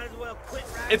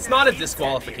 It's not a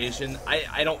disqualification.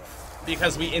 I don't,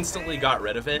 because we instantly got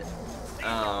rid of it.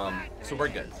 So we're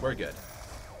good. We're good.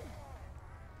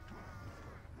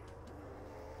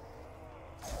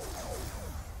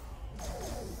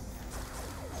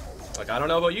 Like, I don't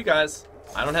know about you guys.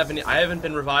 I haven't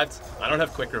been revived. I don't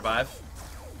have quick revive.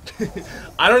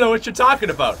 I don't know what you're talking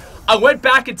about. I went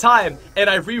back in time and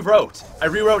I rewrote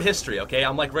history, okay?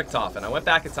 I'm like Richtofen, and I went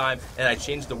back in time and I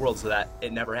changed the world so that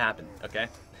it never happened, okay?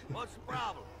 What's the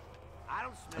problem? I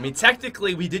mean,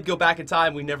 technically, we did go back in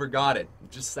time. We never got it. I'm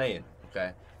just saying,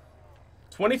 okay?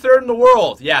 23rd in the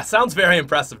world. Yeah, sounds very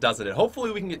impressive, doesn't it?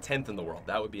 Hopefully, we can get 10th in the world.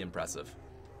 That would be impressive.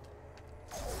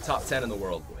 Top 10 in the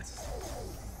world, boys.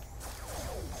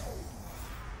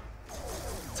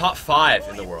 Top 5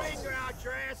 in the world.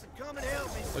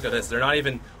 Look at this. They're not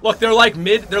even... Look, they're like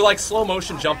they're like slow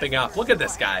motion jumping up. Look at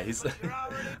this guy. He's...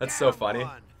 That's so funny.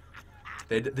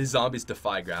 These zombies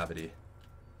defy gravity.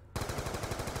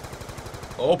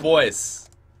 Oh, boys.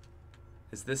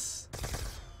 Is this...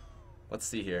 Let's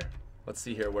see here. Let's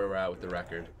see here where we're at with the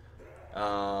record. Okay,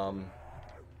 I'm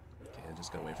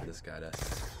just gonna wait for this guy to...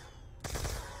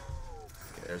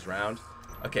 Okay, there's round.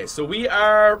 Okay, so we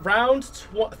are round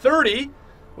 30,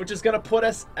 which is gonna put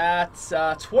us at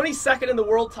 22nd in the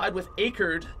world, tied with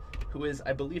Akerd, who is,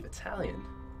 I believe, Italian.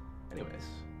 Anyways.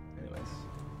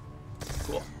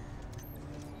 Cool.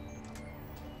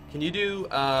 Can you do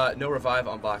no revive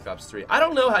on Black Ops 3? I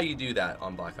don't know how you do that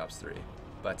on Black Ops 3,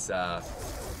 but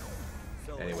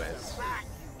anyways.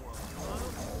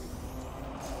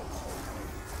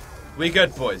 We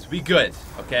good, boys. We good,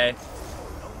 okay?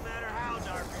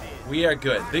 We are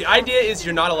good. The idea is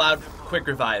you're not allowed quick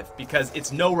revive because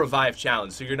it's no revive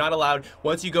challenge. So you're not allowed,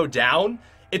 once you go down,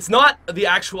 it's not the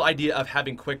actual idea of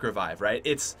having quick revive, right?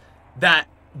 It's that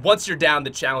once you're down, the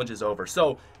challenge is over.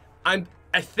 So I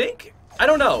think, I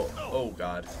don't know. Oh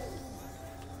god.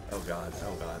 Oh god.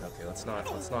 Oh god. Okay, let's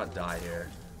not die here.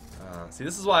 See,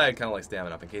 this is why I kind of like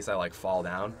stamina up in case I like fall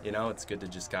down. You know, it's good to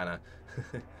just kind of.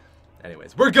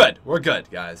 Anyways, we're good. We're good,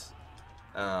 guys.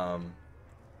 Yeah.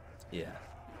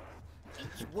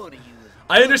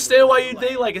 I understand why you'd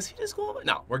think like, is he just cool?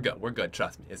 No, we're good. We're good.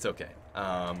 Trust me, it's okay.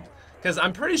 Because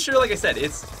I'm pretty sure, like I said,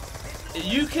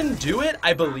 you can do it.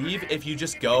 I believe if you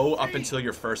just go up until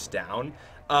you're first down.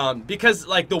 Because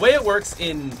like the way it works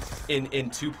in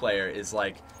 2-player is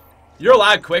like you're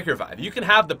allowed quick revive. You can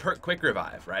have the perk quick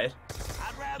revive, right?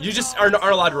 You just aren't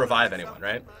allowed to revive anyone,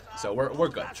 right? So we're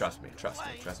good. Trust me.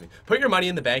 Put your money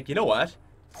in the bank. You know what?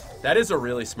 That is a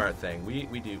really smart thing. We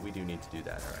do need to do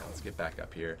that. All right, let's get back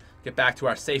up here. Get back to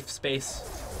our safe space.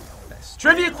 Nice.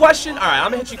 Trivia question. All right,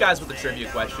 I'm gonna hit you guys with a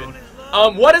trivia question.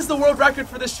 What is the world record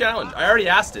for this challenge? I already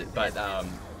asked it, but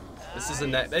this is a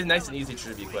nice and easy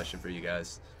trivia question for you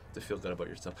guys to feel good about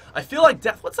yourself. I feel like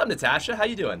death. What's up, Natasha? How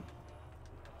you doing?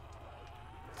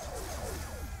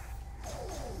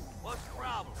 What's the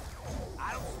problem?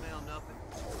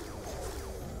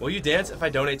 Will you dance if I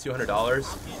donate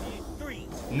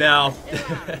 $200? No.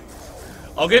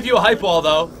 I'll give you a hype wall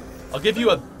though. I'll give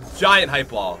you a giant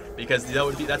hype wall because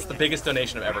that's the biggest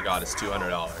donation I've ever got is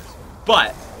 $200.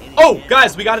 But oh,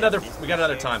 guys, we got another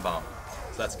time bomb,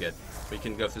 so that's good. We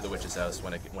can go through the witch's house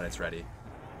when it's ready,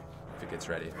 if it gets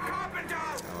ready. Oh,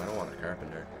 I don't want a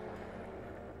carpenter.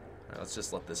 All right, let's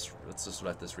just let this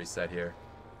reset here.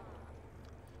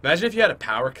 Imagine if you had a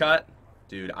power cut,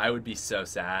 dude. I would be so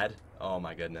sad. Oh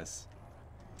my goodness.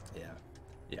 Yeah,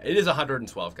 it is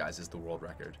 112, guys. Is the world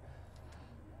record.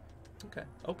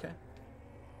 Okay.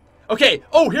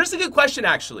 Oh, here's a good question,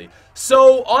 actually.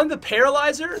 So on the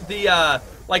paralyzer, the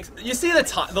like you see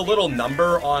the little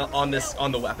number on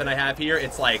the weapon I have here.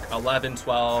 It's like 11,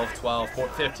 12, 12,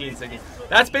 14, 15, 16.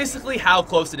 That's basically how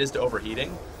close it is to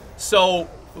overheating. So,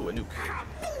 ooh, a nuke.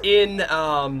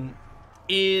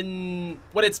 In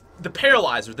when it's the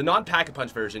paralyzer, the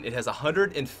non-pack-a-punch version, it has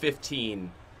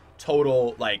 115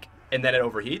 total, like, and then it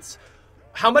overheats.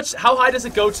 How high does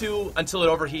it go to until it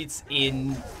overheats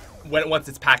once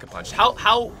it's pack-a-punch? How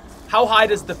high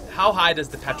does the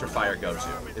petrifier go to?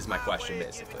 Is my question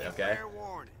basically. Okay.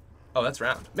 Oh, that's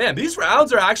round. Man, these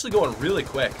rounds are actually going really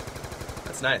quick.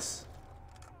 That's nice.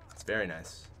 That's very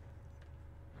nice.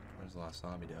 What does the last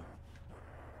zombie do?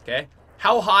 Okay.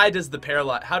 How high does the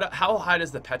how high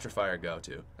does the petrifier go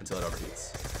to until it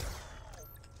overheats?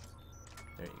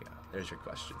 There you go. There's your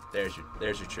question. There's your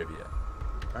trivia.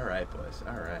 All right, boys.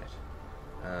 All right.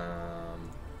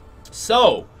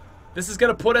 So this is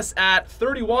gonna put us at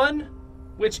 31,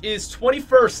 which is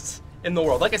 21st in the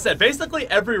world. Like I said, basically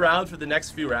every round for the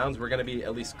next few rounds, we're gonna be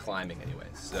at least climbing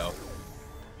anyways. So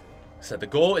the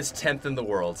goal is 10th in the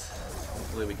world.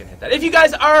 Hopefully we can hit that. If you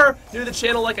guys are new to the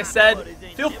channel, like I said,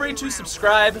 feel free to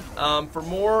subscribe for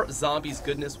more zombies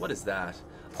goodness. What is that?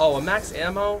 Oh, a max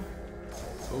ammo?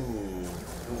 Ooh.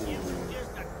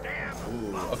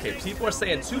 Okay, people are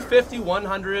saying 250,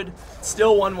 100,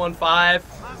 still 115.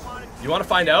 You want to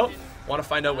find out? Want to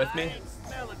find out with me?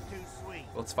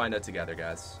 Let's find out together,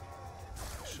 guys.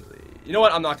 Actually, you know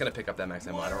what? I'm not going to pick up that max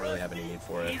ammo. I don't really have any need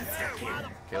for it.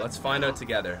 Okay, let's find out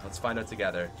together. Let's find out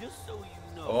together.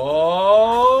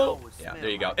 Oh, yeah,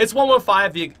 there you go. It's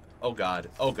 115. Oh god.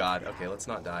 Okay, let's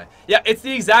not die. Yeah, it's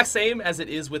the exact same as it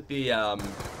is with the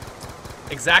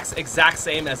exact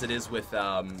same as it is with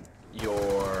your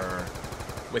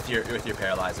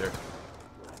paralyzer.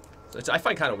 Which I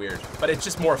find kind of weird, but it's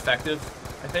just more effective,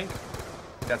 I think.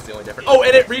 That's the only difference. Oh,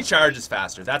 and it recharges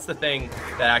faster. That's the thing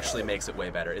that actually makes it way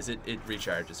better. Is it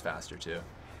recharges faster too.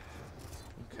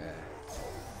 Okay.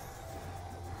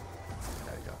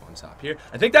 Top here.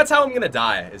 I think that's how I'm gonna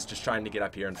die, is just trying to get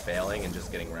up here and failing and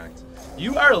just getting wrecked.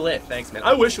 You are lit. Thanks, man.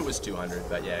 I wish it was 200,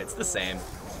 but yeah, it's the same.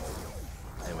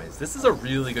 Anyways, this is a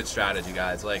really good strategy,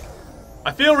 guys. Like,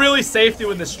 I feel really safe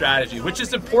doing this strategy, which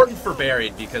is important for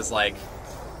Buried because, like,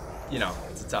 you know,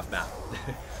 it's a tough map.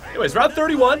 Anyways, round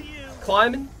 31.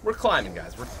 Climbing. We're climbing,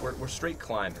 guys. We're straight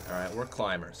climbing, alright? We're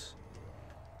climbers.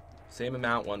 Same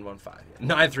amount, 115.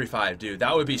 935, dude.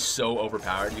 That would be so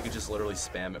overpowered. You could just literally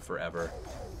spam it forever.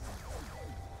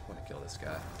 I want to kill this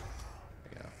guy.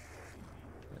 There you go.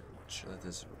 Let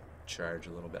this charge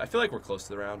a little bit. I feel like we're close to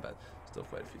the round, but still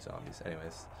quite a few zombies.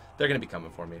 Anyways, they're going to be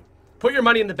coming for me. Put your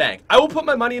money in the bank. I will put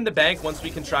my money in the bank once we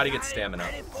can try to get stamina.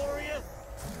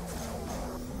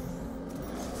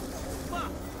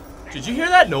 Did you hear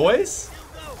that noise?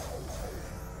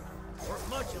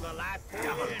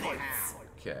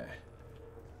 Okay.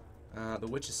 The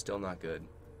witch is still not good.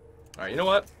 Alright, you know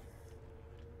what?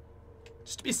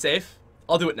 Just to be safe,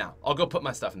 I'll do it now. I'll go put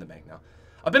my stuff in the bank now.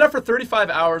 I've been up for 35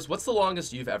 hours. What's the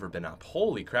longest you've ever been up?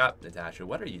 Holy crap, Natasha.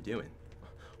 What are you doing?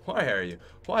 Why are you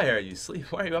asleep?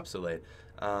 Why are you up so late?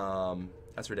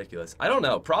 That's ridiculous. I don't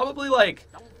know. Probably like,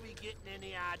 I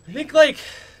think like,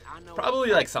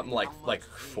 probably like something like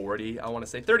 40, I want to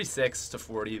say 36 to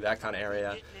 40, that kind of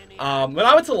area. When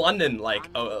I went to London like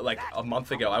a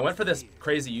month ago, I went for this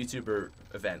crazy YouTuber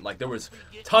event. Like there was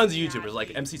tons of YouTubers,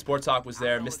 like MC Sports Talk was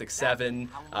there, Mystic 7,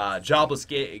 Jobless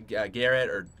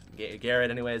Garrett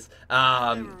anyways,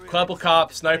 Klebble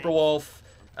Cop, Sniper Wolf,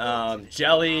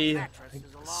 Jelly, I think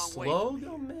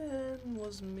Slogo Man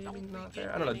was maybe not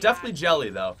there. I don't know, definitely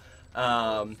Jelly though.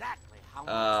 All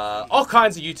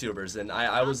kinds of YouTubers, and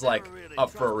I was like up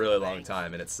for a really long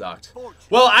time, and it sucked.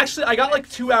 Well, actually, I got like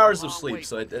 2 hours of sleep,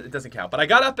 so it doesn't count. But I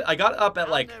got up at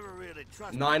like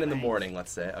 9 in the morning,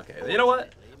 let's say. Okay, you know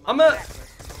what? I'm gonna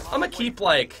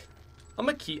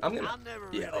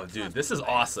yeah. Oh, dude, this is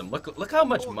awesome. Look how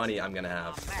much money I'm gonna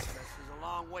have.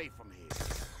 Oh wait,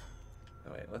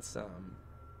 let's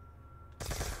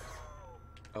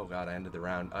Oh god, I ended the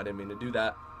round. I didn't mean to do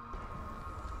that.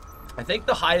 I think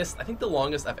the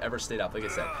longest I've ever stayed up, like I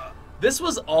said. This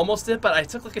was almost it, but I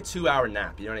took like a 2-hour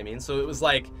nap, you know what I mean? So it was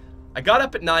like, I got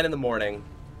up at 9 in the morning,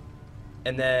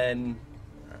 and then,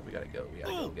 all right, we gotta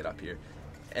go get up here.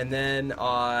 And then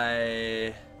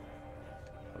oh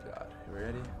God, you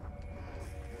ready?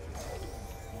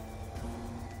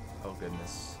 Oh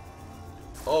goodness.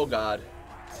 Oh God.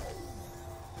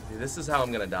 Dude, this is how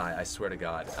I'm gonna die, I swear to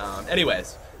God.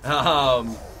 Anyways, got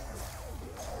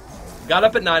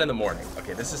up at 9 in the morning.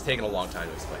 Okay, this is taking a long time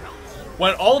to explain.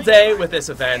 Went all day with this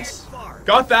event.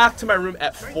 Got back to my room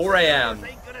at 4 a.m.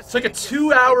 Took a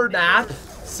 2-hour nap.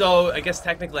 So I guess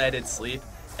technically I did sleep.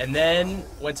 And then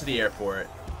went to the airport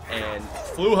and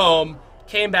flew home.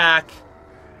 Came back.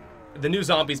 The new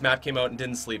Zombies map came out and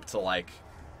didn't sleep till like,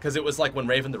 because it was like when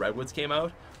Raven the Redwoods came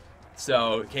out.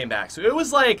 So came back. So it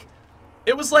was like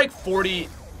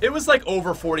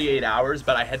over 48 hours,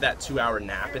 but I had that 2-hour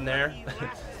nap in there.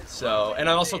 So, and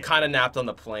I also kind of napped on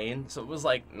the plane, so it was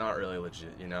like not really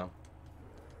legit, you know?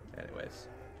 Anyways,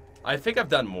 I think I've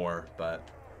done more, but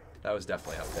that was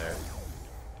definitely up there.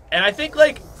 And I think,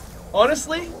 like,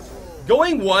 honestly,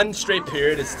 going one straight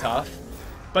period is tough,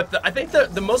 but I think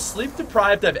the most sleep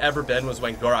deprived I've ever been was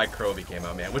when Gorai Krovi came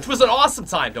out, man, which was an awesome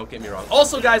time, don't get me wrong.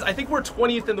 Also, guys, I think we're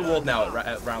 20th in the world now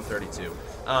at round 32.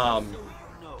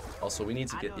 Also, we need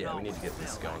to get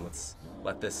this going. Let's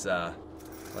let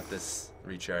this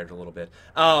recharge a little bit.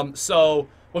 So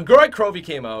when Gorai Krovi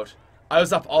came out, I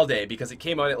was up all day because it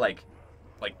came out at like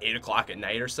 8 o'clock at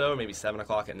night or so, maybe 7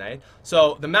 o'clock at night.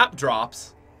 So the map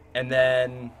drops, and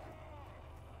then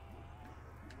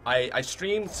I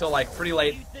streamed till like pretty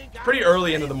late, pretty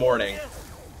early into the morning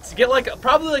to get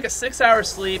probably like a 6-hour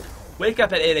sleep. Wake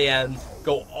up at 8 a.m.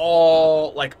 Go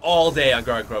all day on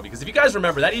Gorai Krovi, because if you guys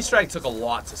remember, that Easter egg took a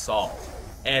lot to solve,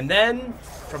 and then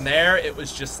from there it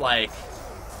was just like.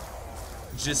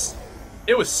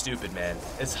 It was stupid, man.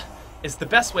 It's the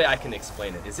best way I can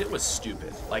explain it, is it was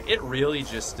stupid. Like, it really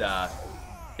just,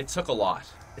 it took a lot.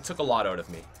 It took a lot out of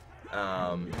me.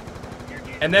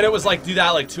 And then it was like, do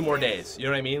that like 2 more days, you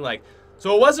know what I mean? Like,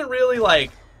 so it wasn't really like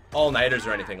all-nighters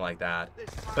or anything like that,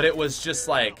 but it was just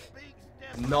like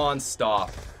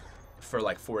non-stop for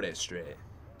like 4 days straight.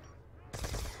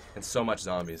 And so much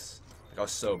zombies. Like, I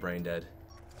was so brain dead.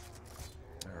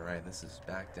 Alright, this is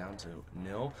back down to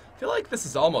nil. I feel like this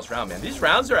is almost round, man. These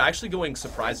rounds are actually going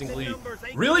surprisingly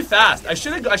really fast. I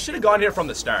should have gone here from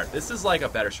the start. This is like a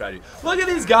better strategy. Look at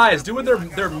these guys doing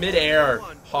their mid-air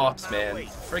hops, man.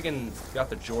 Friggin' got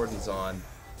the Jordans on.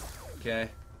 Okay.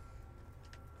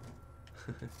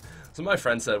 So my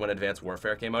friend said when Advanced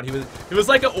Warfare came out, he was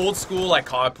like an old school like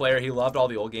COD player. He loved all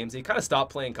the old games. He kind of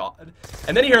stopped playing COD,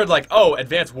 and then he heard like, oh,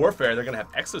 Advanced Warfare, they're gonna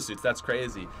have exosuits. That's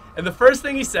crazy. And the first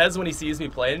thing he says when he sees me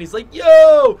playing, he's like,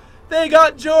 yo, they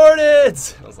got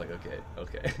Jordans. I was like,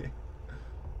 okay.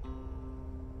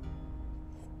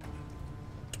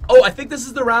 Oh, I think this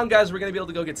is the round, guys. We're gonna be able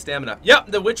to go get stamina up. Yep,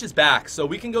 the witch is back, so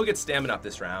we can go get stamina up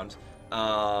this round,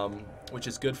 which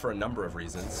is good for a number of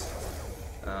reasons.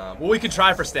 Well, we could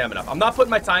try for stamina up. I'm not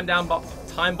putting my time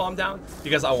bomb down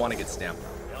because I want to get stamina.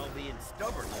 Y'all being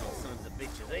stubborn little sons of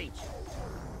bitches, ain't you?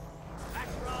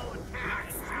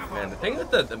 Man, the thing with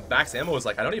the max ammo is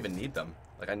like I don't even need them.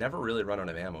 Like I never really run out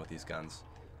of ammo with these guns.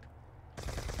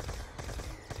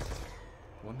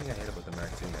 One thing I hate about the Mark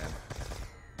II, man,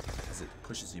 is it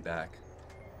pushes you back.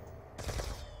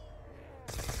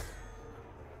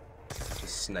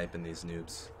 Just sniping these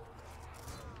noobs.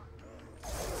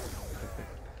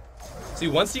 See,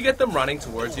 once you get them running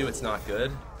towards you, it's not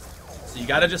good. So you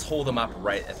gotta just hold them up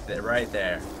right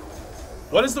there.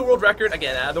 What is the world record?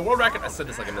 Again, the world record, I said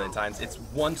this like a million times, it's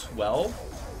 112.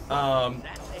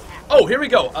 Oh, here we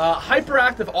go.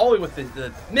 Hyperactive Ollie with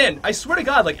the man, I swear to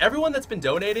God, like everyone that's been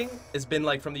donating has been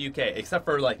like from the UK, except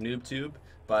for like NoobTube,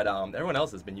 but everyone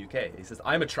else has been UK. He says,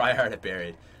 I'm a tryhard at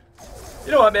Buried.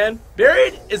 You know what, man?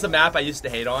 Buried is a map I used to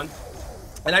hate on.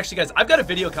 And actually, guys, I've got a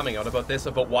video coming out about this,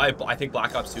 about why I think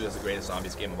Black Ops 2 is the greatest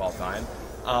zombies game of all time.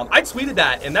 I tweeted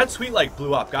that, and that tweet, like,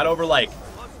 blew up. Got over, like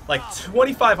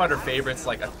 2,500 favorites,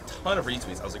 like, a ton of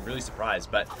retweets. I was, like, really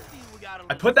surprised. But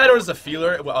I put that out as a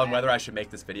feeler on whether I should make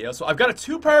this video. So I've got a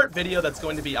 2-part video that's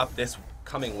going to be up this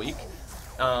coming week.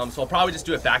 So I'll probably just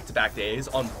do it back-to-back days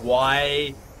on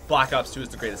why Black Ops 2 is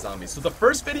the greatest zombies. So the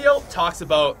first video talks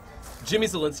about Jimmy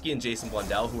Zielinski and Jason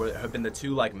Blundell, who have been the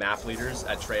 2 like map leaders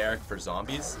at Treyarch for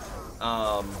zombies.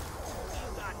 I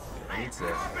need to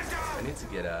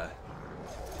get a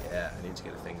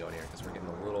thing going here because we're getting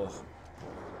a little.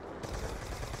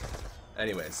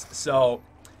 Anyways, so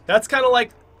that's kind of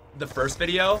like the first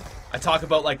video. I talk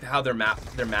about like how their map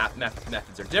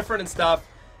methods are different and stuff.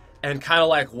 and kind of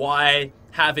like why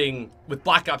having, with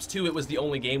Black Ops 2, it was the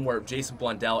only game where Jason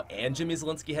Blundell and Jimmy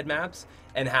Zielinski had maps,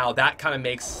 and how that kind of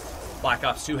makes Black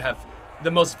Ops 2 have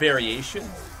the most variation.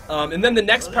 And then the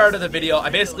next part of the video, I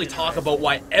basically talk about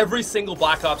why every single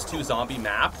Black Ops 2 zombie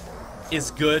map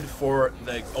is good for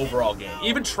the overall game.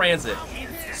 Even Transit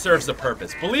serves a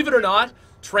purpose. Believe it or not,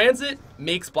 Transit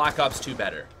makes Black Ops 2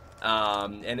 better.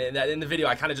 And in the video,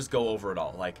 I kind of just go over it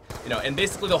all. Like, you know, and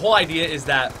basically the whole idea is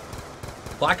that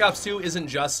Black Ops 2 isn't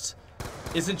just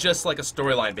like a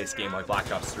storyline-based game like Black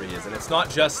Ops 3 is. And it's not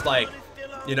just like,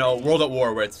 you know, World at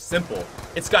War where it's simple.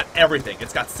 It's got everything.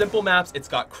 It's got simple maps. It's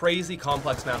got crazy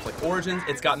complex maps like Origins.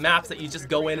 It's got maps that you just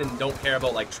go in and don't care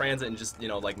about, like Transit, and just, you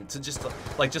know, like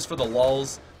just for the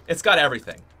lulls. It's got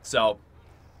everything. So,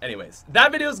 anyways,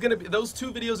 that video is gonna be, those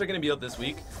 2 videos are gonna be out this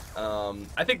week.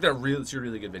 I think they're two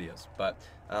really good videos. But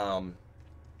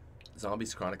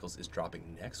Zombies Chronicles is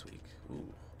dropping next week.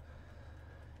 Ooh.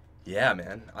 Yeah,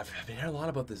 man. I've been hearing a lot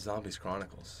about this Zombies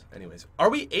Chronicles. Anyways,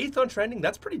 are we 8th on trending?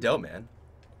 That's pretty dope, man.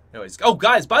 Anyways, oh,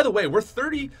 guys, by the way, we're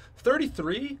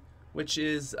 33, which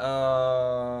is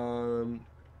 19th,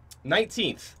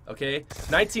 okay?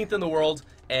 19th in the world,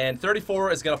 and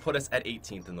 34 is going to put us at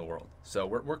 18th in the world. So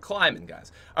we're climbing,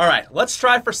 guys. All right, let's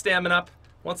try for stamina up.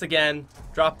 Once again,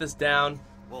 drop this down,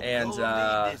 and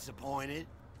let's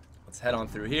head on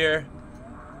through here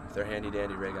with our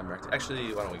handy-dandy ray gun rectangle.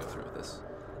 Actually, why don't we go through with this?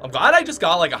 I'm glad I just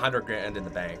got like 100 grand in the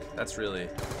bank. That's really,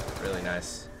 really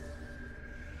nice.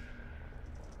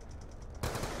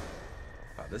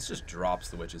 Wow, this just drops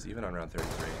the witches, even on round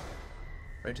 33.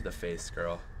 Right to the face,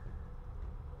 girl.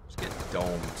 Just get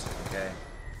domed, okay?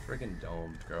 Friggin'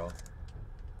 domed, girl.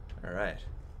 Alright.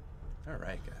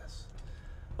 Alright, guys.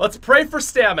 Let's pray for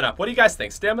stamina up. What do you guys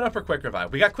think? Stamina up or quick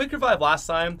revive? We got quick revive last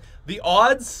time. The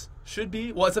odds should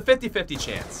be, well, it's a 50-50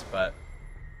 chance, but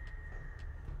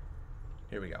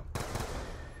here we go.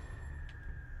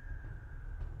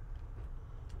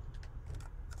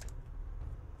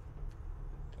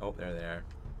 Oh, there they are.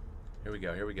 Here we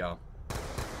go, here we go.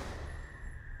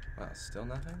 Wow, still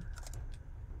nothing?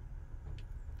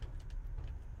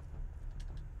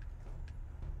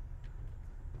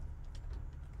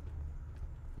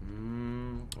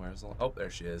 Where's the... Oh, there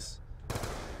she is.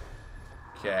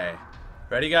 Okay.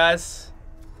 Ready, guys?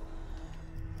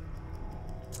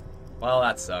 Well,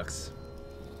 that sucks.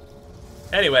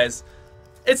 Anyways,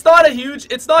 it's not a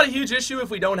huge issue if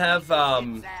we don't have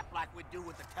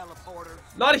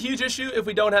not a huge issue if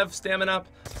we don't have stamina up.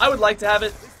 I would like to have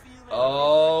it.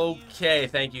 Okay,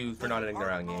 thank you for not ending the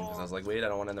round game, because I was like, wait, I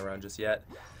don't want to end the round just yet.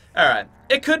 Alright,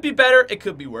 it could be better, it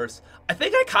could be worse. I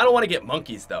think I kind of want to get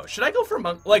monkeys, though. Should I go for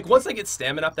like, once I get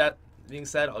stamina up, that being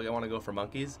said, I want to go for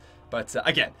monkeys. But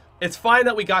again, it's fine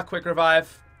that we got quick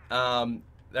revive.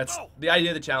 That's the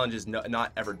idea of the challenge, is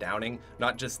not ever downing,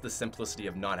 not just the simplicity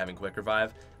of not having quick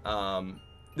revive.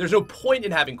 There's no point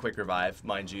in having quick revive,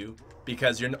 mind you,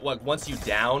 because you're like, once you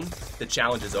down, the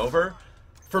challenge is over.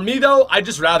 For me though, I'd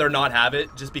just rather not have it,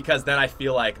 just because then I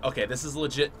feel like, okay, this is a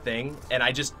legit thing, and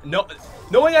I just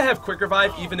knowing I have quick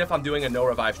revive, even if I'm doing a no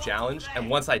revive challenge, and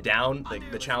once I down,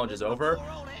 the challenge is over,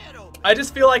 I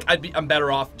just feel like I'm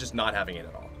better off just not having it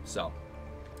at all. So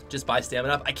just buy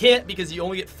stamina up. I can't, because you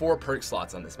only get 4 perk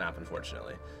slots on this map,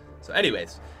 unfortunately. So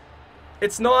anyways,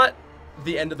 it's not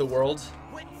the end of the world.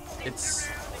 It's,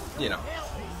 you know,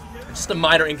 just a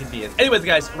minor inconvenience. Anyways,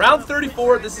 guys, round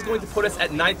 34, this is going to put us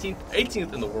at 19th,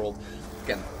 18th in the world.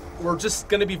 Again, we're just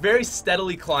going to be very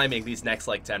steadily climbing these next,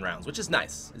 like, 10 rounds, which is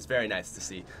nice. It's very nice to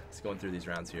see. Just going through these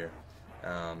rounds here.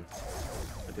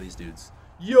 Look at these dudes.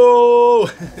 Yo!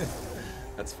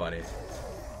 That's funny. Okay,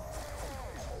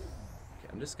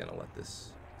 I'm just going to let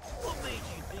this... What made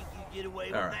you think you'd get away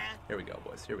with All right, that? here we go,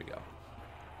 boys. Here we go.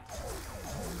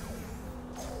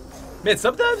 Man,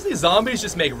 sometimes these zombies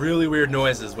just make really weird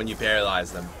noises when you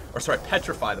paralyze them. Or, sorry,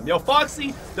 petrify them. Yo,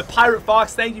 Foxy, the Pirate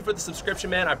Fox, thank you for the subscription,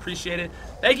 man. I appreciate it.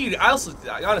 Thank you. I also,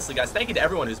 honestly, guys, thank you to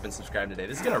everyone who's been subscribed today.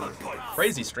 This has been a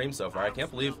crazy stream so far. I can't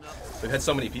believe we've had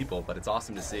so many people, but it's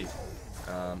awesome to see.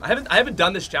 I haven't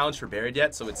done this challenge for Buried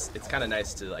yet, so it's kind of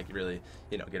nice to, like, really,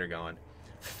 you know, get her going.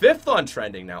 5th on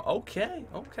trending now. Okay,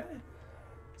 okay.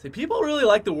 See, people really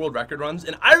like the world record runs,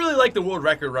 and I really like the world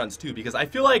record runs too, because I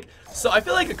feel like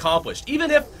accomplished. Even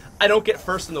if I don't get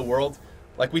first in the world,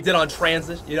 like we did on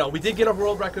Transit, you know, we did get a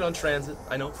world record on Transit.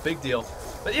 I know, big deal.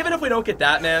 But even if we don't get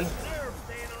that, man,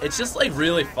 it's just like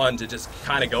really fun to just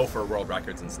kind of go for world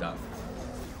records and stuff.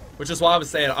 Which is why I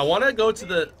was saying I want to go to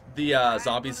the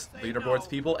zombies leaderboards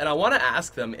people, and I want to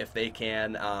ask them if they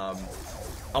can.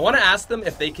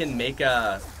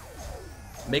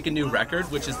 Make a new record,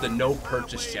 which is the no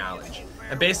purchase challenge.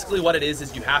 And basically what it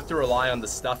is you have to rely on the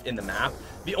stuff in the map.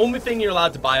 The only thing you're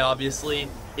allowed to buy, obviously,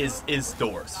 is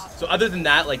doors. So other than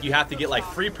that, like, you have to get, like,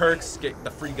 free perks, get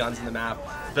the free guns in the map,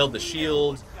 build the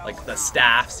shield, like, the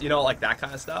staffs, you know, like, that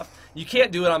kind of stuff. You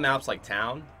can't do it on maps like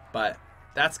Town, but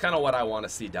that's kind of what I want to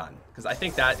see done. Because I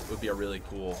think that would be a really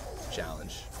cool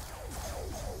challenge.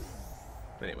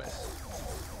 Anyways.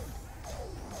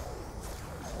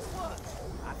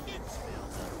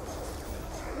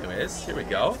 Anyways, here we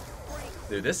go.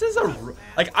 Dude, this is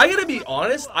like, I gotta be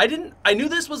honest, I knew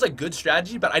this was a good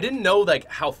strategy, but I didn't know, like,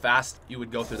 how fast you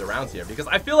would go through the rounds here, because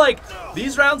I feel like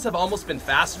these rounds have almost been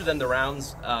faster than the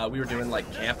rounds we were doing, like,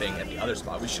 camping at the other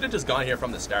spot. We should have just gone here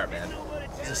from the start, man.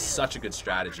 This is such a good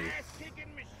strategy.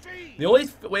 The only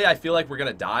way I feel like we're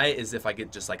gonna die is if I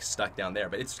get just, like, stuck down there,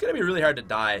 but it's gonna be really hard to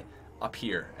die up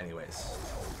here anyways.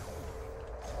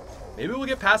 Maybe we'll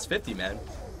get past 50, man.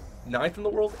 9th in the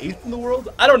world, 8th in the world,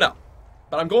 I don't know.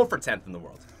 But I'm going for 10th in the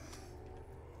world.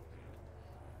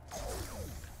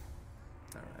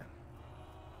 Alright.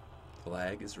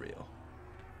 Lag is real.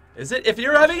 Is it? If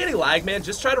you're having any lag, man,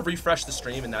 just try to refresh the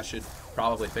stream and that should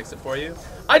probably fix it for you.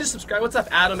 I just subscribed. What's up,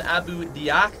 Adam Abu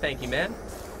Diak? Thank you, man.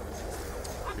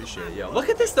 Appreciate it, yo. Look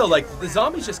at this, though. Like, the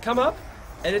zombies just come up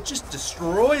and it just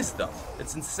destroys them.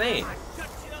 It's insane.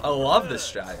 I love this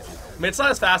strategy. I mean, it's not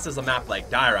as fast as a map like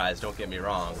Die Rise, don't get me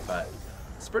wrong, but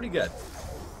it's pretty good.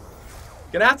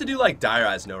 Gonna have to do, like, Die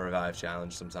Rise No Revive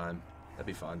challenge sometime. That'd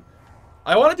be fun.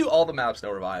 I want to do all the maps No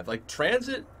Revive. Like,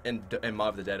 Transit and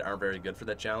Mob of the Dead aren't very good for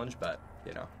that challenge, but,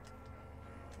 you know.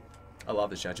 I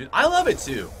love this challenge. I love it,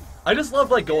 too. I just love,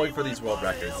 like, going for these world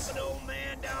records.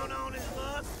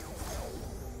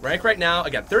 Rank right now,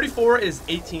 again, 34 is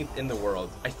 18th in the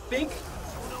world. I think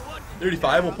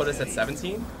 35 will put us at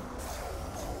 17.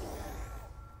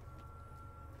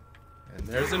 And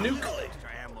there's a nuke.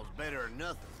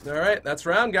 Alright, that's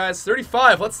round, guys.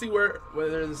 35. Let's see where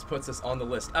this puts us on the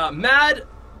list. Mad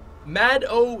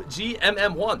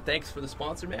OGMM1. Thanks for the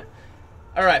sponsor, man.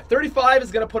 Alright, 35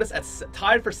 is going to put us at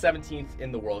tied for 17th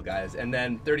in the world, guys. And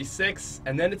then 36.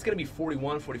 And then it's going to be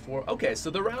 41, 44. Okay, so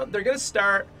the round, they're going to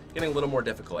start getting a little more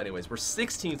difficult. Anyways, we're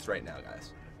 16th right now,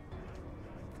 guys.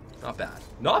 Not bad.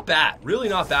 Not bad. Really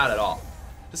not bad at all.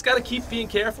 Just got to keep being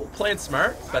careful, playing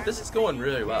smart. But this is going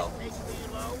really well.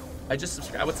 I just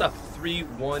subscribed. What's up?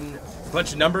 31,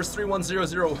 bunch of numbers,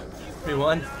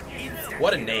 310031.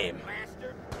 What a name.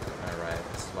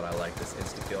 Alright, this is what I like, this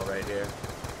insta-kill right here.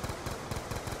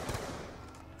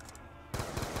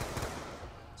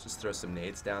 Let's just throw some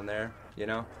nades down there, you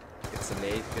know? Get some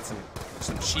nade, get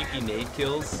some cheeky nade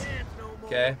kills.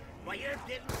 Okay?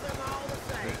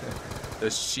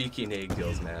 Those cheeky nade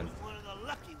kills, man.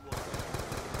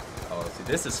 Oh, see,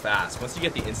 this is fast. Once you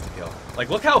get the insta-kill. Like,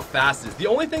 look how fast it is. The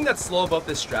only thing that's slow about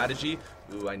this strategy...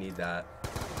 Ooh, I need that.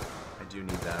 I do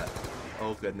need that.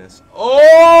 Oh, goodness.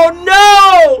 Oh,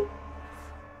 no!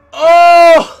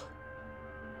 Oh!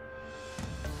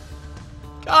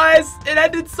 Guys, it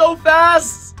ended so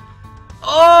fast!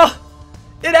 Oh!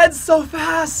 It ends so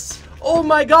fast! Oh,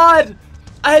 my God!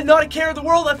 I had not a care in the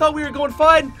world. I thought we were going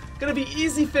fine. Gonna be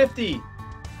easy 50.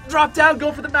 Drop down,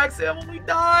 go for the max ammo. We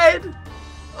died!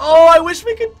 Oh, I wish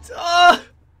we could,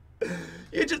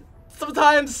 you just,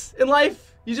 sometimes in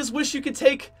life, you just wish you could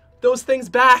take those things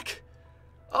back.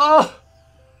 Oh,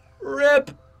 rip.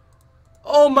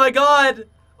 Oh my God.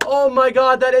 Oh my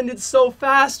God, that ended so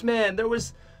fast, man. There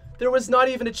was not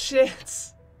even a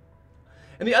chance.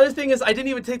 And the other thing is, I didn't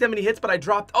even take that many hits, but I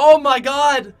dropped, oh my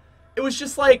God. It was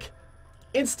just like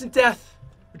instant death.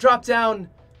 Drop down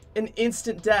an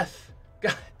instant death.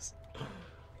 Guys.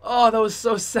 Oh, that was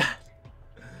so sad.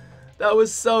 That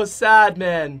was so sad,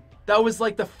 man. That was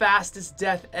like the fastest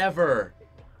death ever.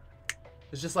 It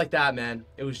was just like that, man.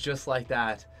 It was just like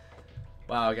that.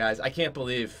 Wow, guys, I can't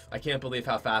believe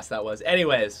how fast that was.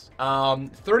 Anyways,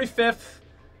 35th.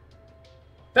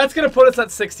 That's gonna put us at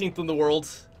 16th in the world.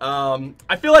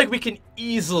 I feel like we can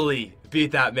easily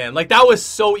beat that, man. Like, that was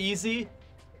so easy.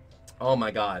 Oh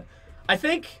my God. I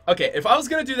think, okay, if I was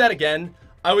gonna do that again,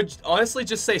 I would honestly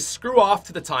just say screw off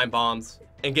to the time bombs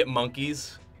and get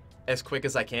monkeys as quick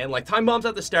as I can. Like, time bombs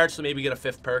at the start, so maybe get a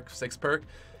 5th perk, 6th perk.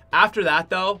 After that,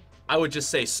 though, I would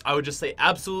just say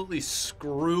absolutely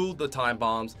screw the time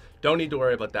bombs. Don't need to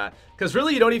worry about that, because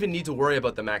really you don't even need to worry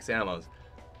about the max ammos.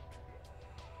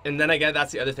 And then again,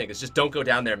 that's the other thing, is just don't go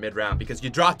down there mid-round, because you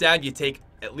drop down, you take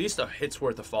at least a hit's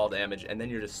worth of fall damage, and then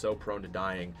you're just so prone to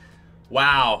dying.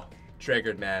 Wow.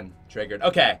 Triggered, man. Triggered.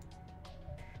 Okay.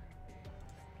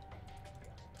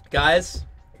 Guys,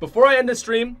 before I end the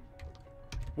stream,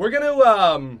 we're just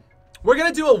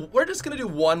gonna do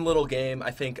one little game, I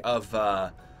think, of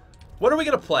What are we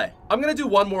gonna play? I'm gonna do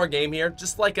one more game here,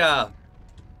 just like a.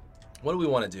 What do we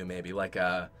want to do? Maybe like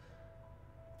a.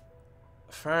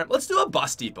 Let's do a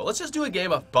Bus Depot. Let's just do a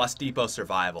game of Bus Depot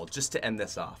Survival, just to end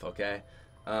this off. Okay.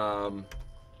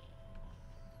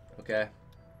 Okay.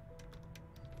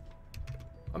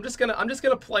 I'm just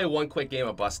gonna play one quick game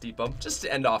of Bus Depot, just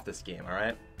to end off this game. All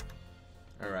right.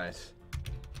 All right.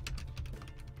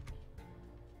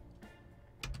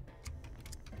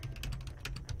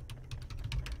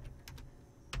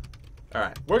 All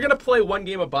right, we're gonna play one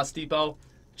game of Bus Depot,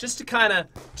 just to kind of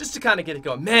get it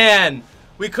going. Man,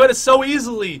 we could have so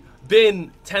easily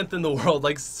been 10th in the world,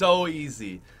 like so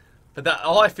easy. But that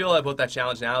all I feel about that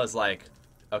challenge now is like,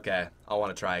 okay, I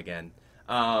want to try again.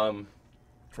 We're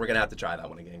gonna have to try that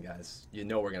one again, guys. You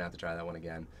know we're gonna have to try that one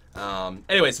again.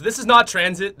 Anyway, so this is not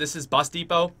Transit. This is Bus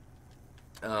Depot.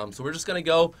 So we're just gonna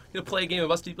play a game of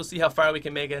Bus Depot, see how far we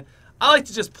can make it. I like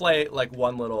to just play like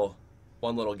one little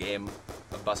game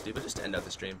of Bus Depot just to end out the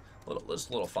stream. Just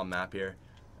a little fun map here.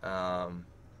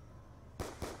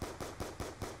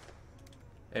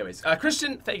 Anyways,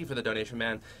 Christian, thank you for the donation,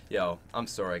 man. Yo, I'm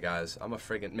sorry, guys. I'm a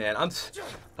friggin' man.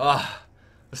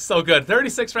 So good.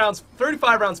 36 rounds,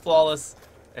 35 rounds flawless,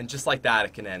 and just like that,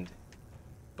 it can end.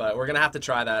 But we're gonna have to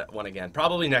try that one again.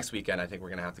 Probably next weekend. I think we're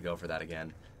gonna have to go for that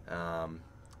again.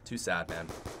 Too sad, man.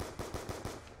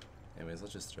 Anyways,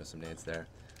 let's just throw some nades there.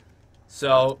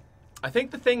 So, I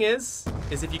think the thing is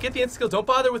if you get the insta-kill, don't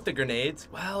bother with the grenades.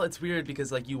 Well, it's weird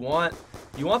because like you want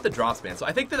the drops, man. So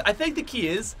I think the key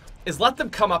is let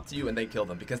them come up to you and then kill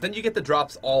them, because then you get the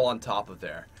drops all on top of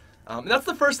there. And that's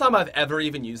the first time I've ever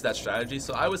even used that strategy,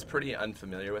 so I was pretty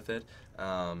unfamiliar with it.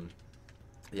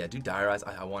 Yeah, do die rise.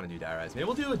 I want to do die rise. Maybe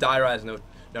we'll do a die rise, no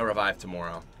revive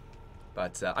tomorrow.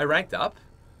 But I ranked up.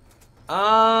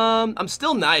 I'm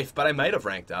still knife, but I might have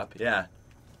ranked up. Yeah.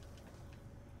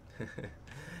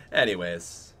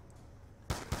 Anyways,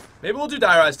 maybe we'll do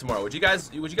die rise tomorrow. Would you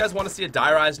guys want to see a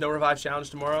die rise no revive challenge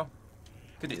tomorrow?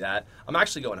 Could do that. I'm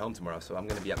actually going home tomorrow, so I'm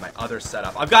gonna be at my other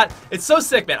setup. It's so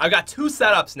sick, man. I've got 2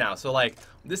 setups now. So like,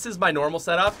 this is my normal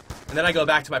setup, and then I go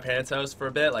back to my parents' house for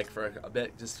a bit,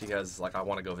 just because like I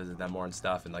want to go visit them more and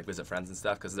stuff, and like visit friends and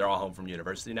stuff, because they're all home from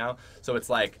university now. So it's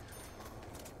like,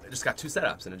 I just got 2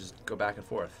 setups, and I just go back and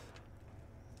forth.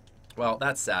 Well,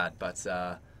 that's sad, but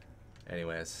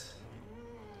anyways.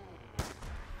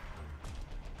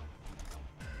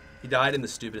 He died in the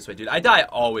stupidest way, dude. I die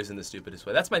always in the stupidest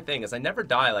way. That's my thing, is I never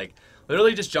die, like,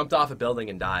 literally just jumped off a building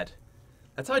and died.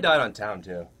 That's how I died on town,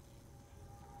 too.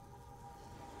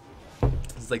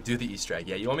 It's like, do the Easter egg.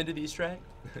 Yeah, you want me to do the Easter egg?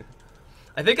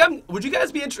 Would you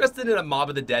guys be interested in a Mob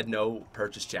of the Dead no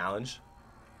purchase challenge?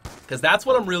 Because that's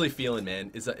what I'm really feeling,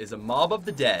 man, is a Mob of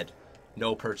the Dead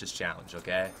no purchase challenge,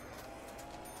 okay?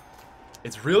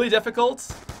 It's really difficult,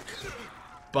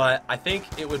 but I think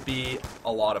it would be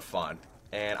a lot of fun.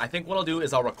 And I think what I'll do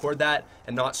is I'll record that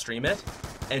and not stream it,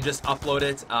 and just upload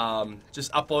it. Just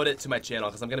upload it to my channel,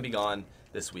 because I'm gonna be gone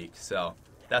this week. So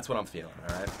that's what I'm feeling.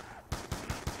 All right.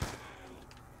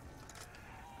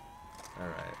 All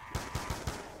right.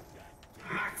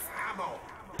 Max ammo.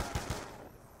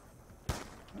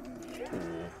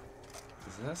 Ooh,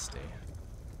 zesty.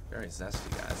 Very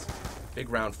zesty, guys. Big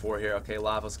round 4 here. Okay,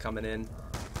 lava's coming in.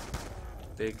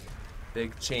 Big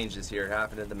changes here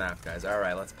happening in the map, guys. All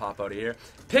right, let's pop out of here.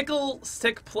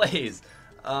 TheSmithPlays.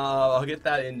 I'll get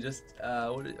that in just,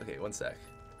 okay, one sec.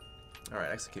 All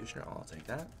right, Executioner, I'll take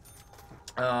that.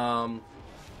 Why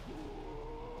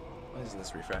isn't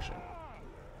this refreshing?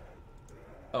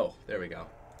 Oh, there we go.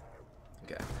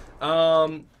 Okay.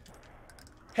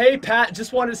 Hey, Pat,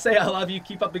 just wanted to say I love you.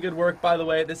 Keep up the good work, by the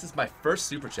way. This is my first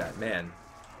Super Chat, man.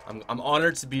 I'm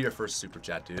honored to be your first Super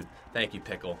Chat, dude. Thank you,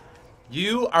 Pickle.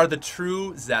 You are the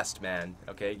true zest, man.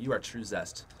 Okay, you are true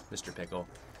zest, Mr. Pickle.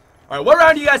 All right, what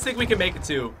round do you guys think we can make it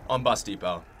to on Bus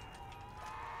Depot?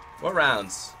 What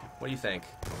rounds? What do you think?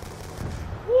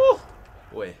 Woo!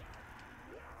 Boy.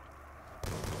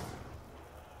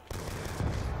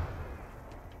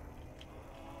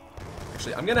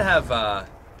 Actually, I'm gonna have,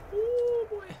 ooh,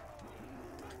 boy.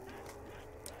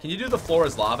 Can you do the floor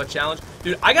is lava challenge?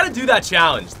 Dude, I gotta do that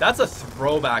challenge. That's a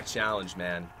throwback challenge,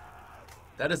 man.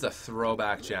 That is a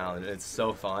throwback challenge. It's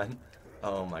so fun.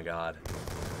 Oh my god.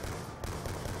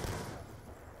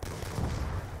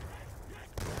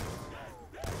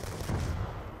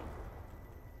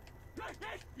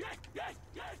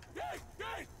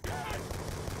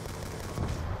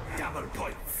 Double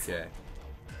points. Okay.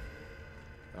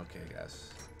 Okay,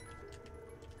 guys.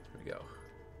 Here we go.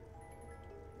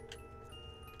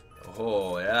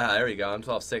 Oh, yeah, there we go.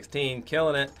 M1216,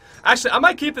 killing it. Actually, I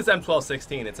might keep this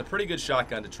M1216. It's a pretty good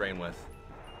shotgun to train with.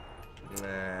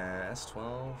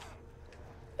 S12.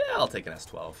 I'll take an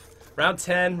S12. Round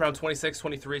 10, round 26,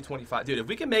 23, 25. Dude, if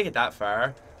we can make it that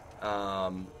far,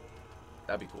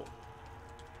 that'd be cool.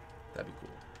 That'd be cool.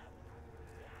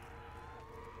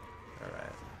 All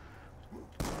right.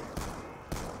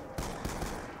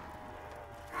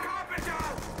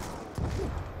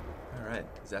 All right,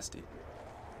 zesty.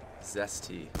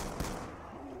 Zesty.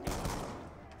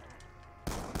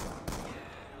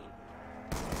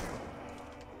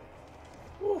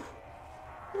 Woo.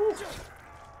 Woo.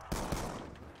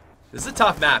 This is a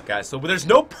tough map, guys. So there's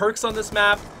no perks on this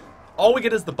map. All we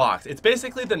get is the box. It's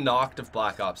basically the knocked of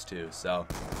Black Ops 2, so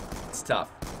it's tough.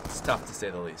 It's tough to say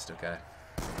the least, okay?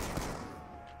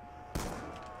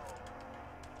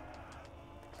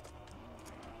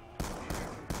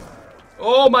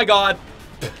 Oh my god.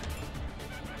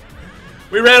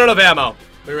 We ran out of ammo.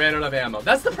 We ran out of ammo.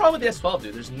 That's the problem with the S12,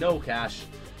 dude. There's no cash.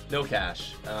 No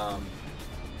cash.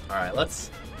 Alright, let's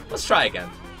try again.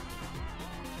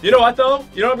 You know what, though?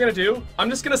 You know what I'm going to do? I'm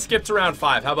just going to skip to round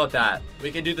 5. How about that? We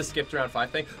can do the skip to round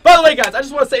 5 thing. By the way, guys, I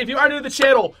just want to say, if you are new to the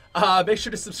channel, make sure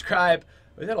to subscribe.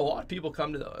 We've had a lot of people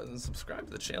come to and subscribe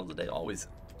to the channel today. Always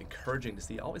encouraging to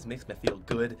see. Always makes me feel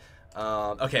good.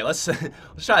 Okay, let's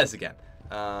try this again.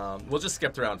 We'll just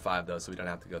skip to round 5, though, so we don't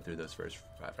have to go through those first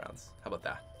 5 rounds. How about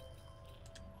that?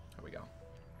 Here we go.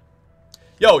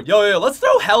 Yo, let's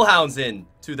throw Hellhounds in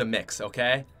to the mix,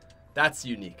 okay? That's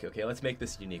unique, okay? Let's make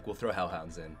this unique. We'll throw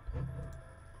Hellhounds in.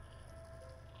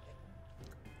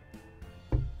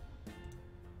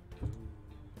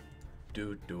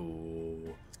 Dude,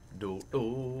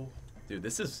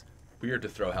 this is weird to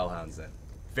throw Hellhounds in.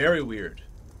 Very weird.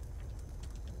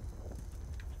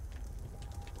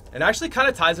 And actually kind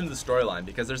of ties into the storyline,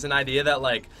 because there's an idea that,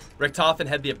 like, Richtofen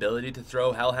had the ability to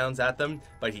throw Hellhounds at them,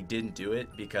 but he didn't do it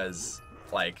because,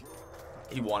 like,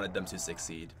 he wanted them to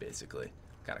succeed, basically.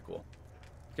 Kind of cool.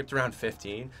 Skip to round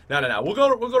 15. No. We'll go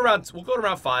to round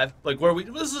 5. Like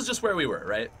this is just where we were,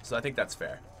 right? So I think that's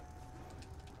fair.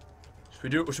 We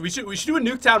should do a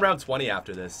Nuketown round 20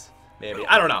 after this. Maybe.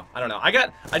 I don't know. I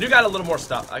do got a little more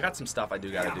stuff. I got some stuff I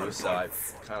do gotta do, so I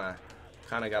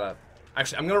kinda gotta.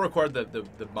 Actually, I'm gonna record the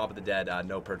Mob of the Dead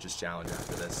no purchase challenge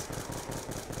after this.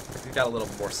 We got a little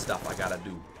more stuff I gotta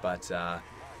do, but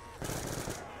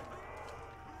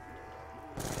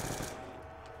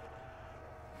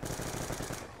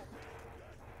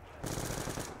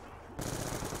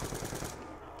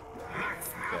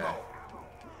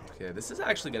Okay, this is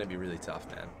actually going to be really tough,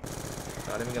 man.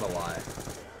 Not even going to lie.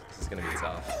 This is going to be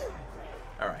tough.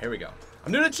 Alright, here we go.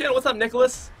 I'm new to the channel. What's up,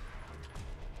 Nicholas?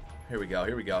 Here we go.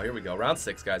 Round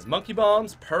 6, guys. Monkey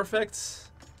bombs. Perfect.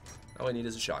 All I need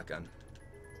is a shotgun.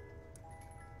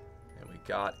 And we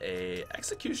got a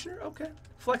executioner. Okay.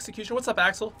 Full executioner. What's up,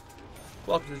 Axel?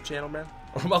 Welcome to the channel, man.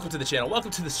 Or welcome to the channel. Welcome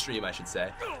to the stream, I should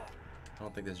say. I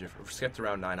don't think this is your... We're skipped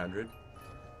around 900.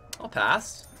 I'll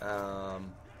pass.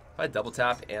 If I double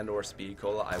tap and or speed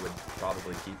cola, I would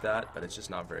probably keep that, but it's just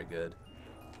not very good.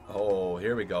 Oh,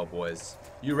 here we go, boys.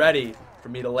 You ready for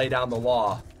me to lay down the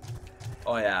law?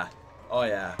 Oh yeah. Oh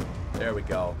yeah. There we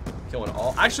go. Killing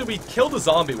all. Actually, we killed a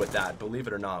zombie with that, believe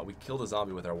it or not. We killed a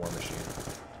zombie with our war machine.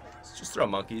 Let's just throw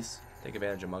monkeys. Take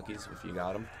advantage of monkeys if you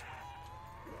got them.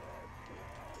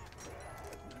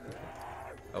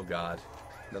 Oh god.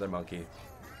 Another monkey.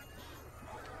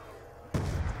 Oh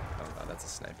god, that's a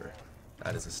sniper.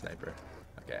 That is a sniper.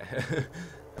 Okay.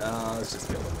 Let's just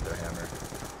kill them with their hammer.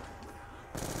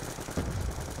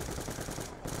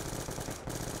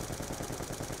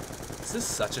 This is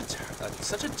such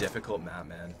a difficult map,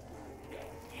 man.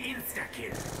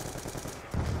 Insta-kill.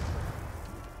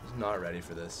 I'm not ready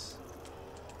for this.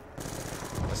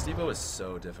 West Depot is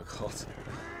so difficult.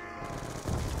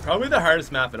 Probably the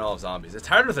hardest map in all of Zombies. It's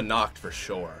harder than Knocked for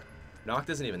sure. Knocked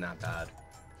isn't even that bad.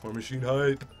 War machine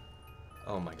hype.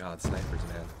 Oh my god, snipers,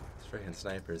 man. It's freaking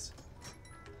snipers.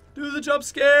 Do the jump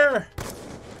scare!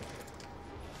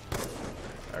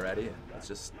 Alrighty, let's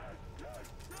just...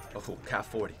 Oh, CAF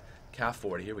 40. CAF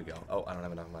 40, here we go. Oh, I don't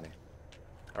have enough money.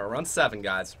 Alright, round 7,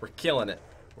 guys. We're killing it.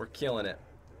 We're killing it.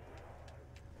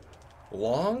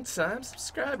 Long-time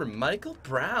subscriber, Michael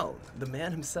Brown. The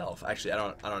man himself. Actually,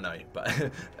 I don't know you,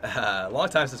 but...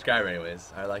 long-time subscriber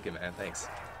anyways. I like it, man. Thanks.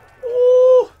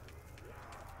 Ooh!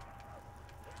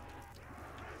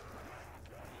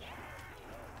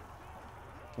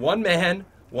 One man,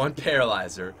 one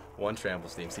paralyzer, one trample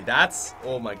steam. See, that's,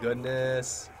 oh my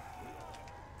goodness.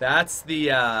 That's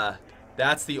the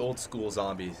old school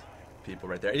zombies people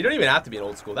right there. You don't even have to be an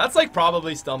old school. That's like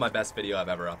probably still my best video I've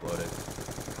ever uploaded.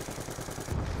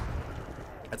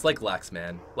 That's like Lex,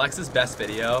 man. Lex's best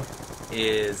video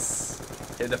is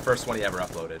the first one he ever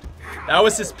uploaded. That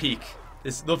was his peak.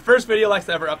 The first video Lex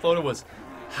ever uploaded was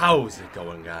How's it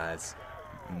going, guys?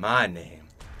 My name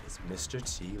is Mr.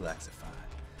 T Lexified.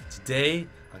 Today,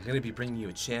 I'm going to be bringing you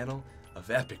a channel of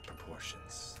epic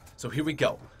proportions. So here we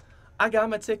go. I got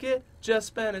my ticket, just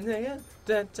spent a nigga.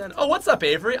 Dun, dun. Oh, what's up,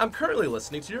 Avery? I'm currently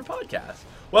listening to your podcast.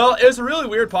 Well, it was a really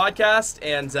weird podcast,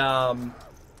 and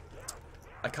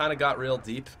I kind of got real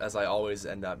deep, as I always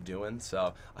end up doing,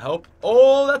 so I hope...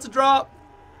 Oh, that's a drop!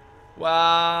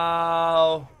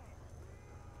 Wow.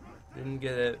 Didn't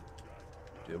get it.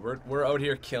 Dude, we're out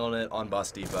here killing it on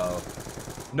Bus Depot.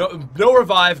 No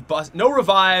revive,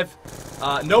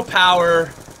 no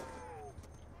power,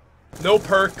 no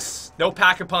perks, no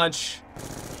pack-a-punch,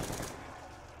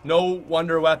 no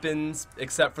wonder weapons,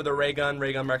 except for the ray gun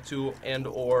Mark II, and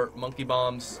or monkey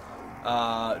bombs.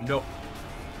 No.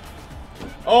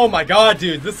 Oh my god,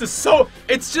 dude, this is so...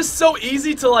 It's just so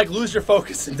easy to, like, lose your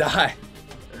focus and die.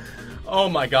 Oh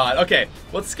my god. Okay,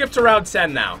 let's skip to round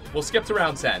 10 now. We'll skip to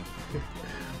round 10.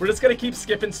 We're just gonna keep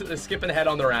skipping ahead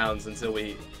on the rounds until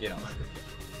we, you know.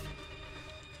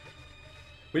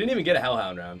 We didn't even get a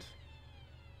Hellhound round.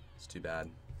 It's too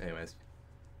bad. Anyways.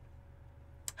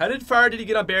 How far did he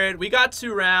get unburied? We got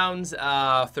to round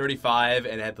 35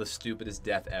 and had the stupidest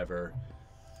death ever.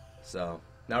 So,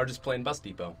 now we're just playing Bus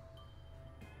Depot.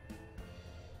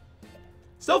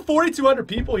 Still 4,200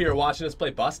 people here watching us play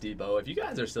Bus Depot. If you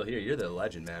guys are still here, you're the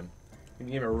legend, man. You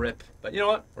can give him a rip. But you know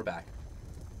what? We're back.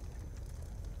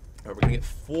 Alright, we're gonna get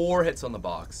 4 hits on the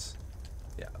box.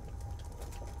 Yeah.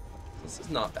 This is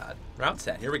not bad. Round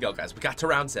 10. Here we go, guys. We got to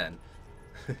round 10.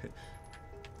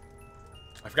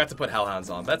 I forgot to put Hellhounds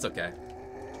on. That's okay.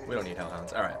 We don't need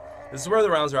Hellhounds. Alright. This is where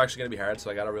the rounds are actually gonna be hard, so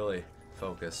I gotta really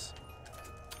focus.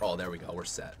 Oh, there we go. We're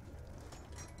set.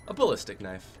 A ballistic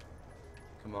knife.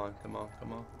 Come on, come on,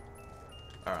 come on.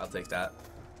 Alright, I'll take that.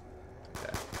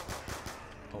 Okay.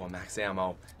 Oh, max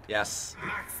ammo. Yes.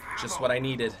 Just what I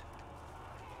needed.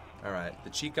 Alright, the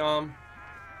Chicom.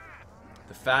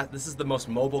 This is the most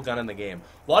mobile gun in the game.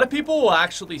 A lot of people will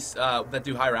actually, that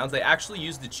do high rounds, they actually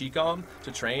use the Chicom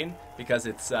to train because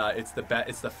it's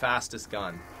the fastest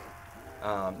gun.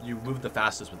 You move the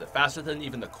fastest with it. Faster than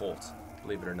even the Colt,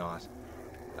 believe it or not.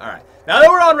 Alright, now that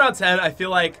we're on round 10, I feel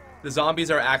like the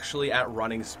zombies are actually at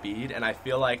running speed, and I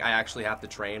feel like I actually have to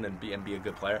train and be a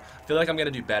good player. I feel like I'm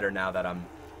going to do better now that I'm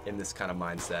in this kind of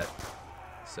mindset.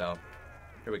 So,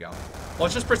 here we go.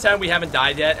 Let's just pretend we haven't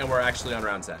died yet, and we're actually on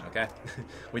round 10, okay?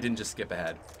 We didn't just skip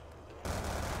ahead.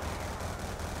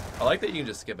 I like that you can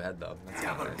just skip ahead, though. That's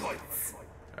kind of nice.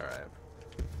 Alright.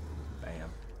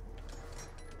 Bam.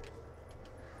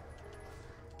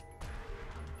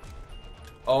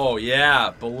 Oh,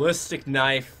 yeah. Ballistic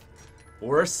knife.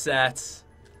 We're set.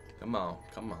 Come on.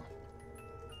 Come on.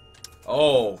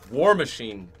 Oh, War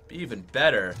Machine. Even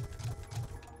better.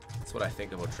 That's what I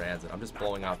think about transit. I'm just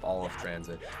blowing up all of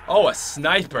transit. Oh, a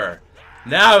sniper.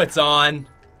 Now it's on.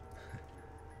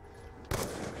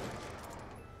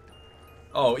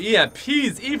 Oh,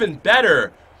 EMP's even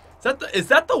better. Is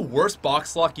that the worst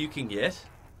box lock you can get?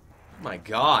 Oh my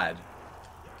god.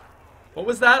 What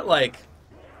was that like?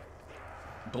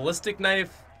 Ballistic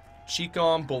knife,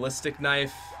 Chicom, ballistic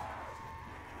knife,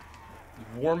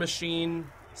 War Machine,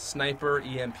 sniper,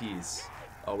 EMPs.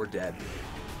 Oh, we're dead.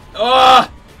 Ah!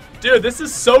 Dude, this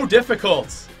is so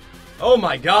difficult. Oh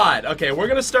my god. Okay, we're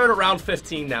gonna start at round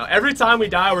 15 now. Every time we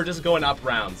die, we're just going up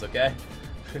rounds, okay?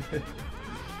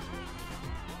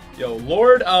 Yo,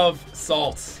 Lord of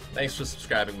Salt. Thanks for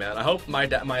subscribing, man. I hope my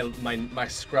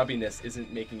scrubbiness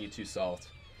isn't making you too salt.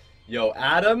 Yo,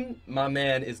 Adam, my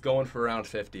man, is going for round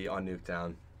 50 on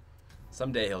Nuketown.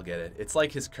 Someday he'll get it. It's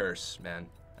like his curse, man.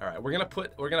 All right, we're gonna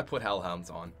put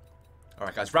Hellhounds on. All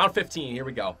right, guys, round 15. Here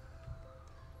we go.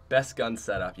 Best gun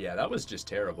setup. Yeah, that was just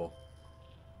terrible.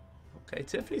 Okay,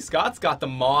 Tiffany Scott's got the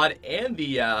mod and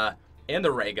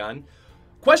the ray gun.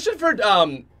 Question for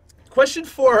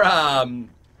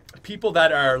people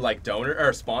that are like donor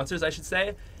or sponsors, I should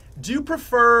say. Do you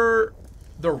prefer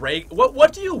the ray?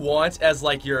 What do you want as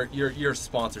like your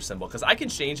sponsor symbol? Because I can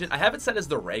change it. I have it set as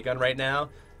the ray gun right now,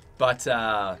 but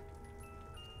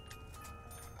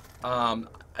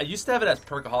I used to have it as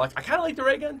Perkaholic. I kind of like the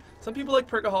ray gun. Some people like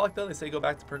Perkaholic though. They say go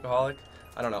back to Perkaholic.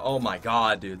 I don't know. Oh my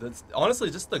god, dude. That's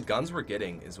honestly just the guns we're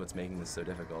getting is what's making this so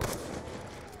difficult.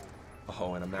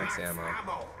 Oh, and a max ammo.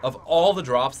 Of all the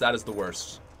drops, that is the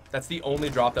worst. That's the only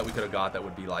drop that we could have got that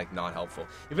would be like not helpful.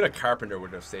 Even a carpenter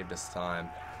would have saved us time.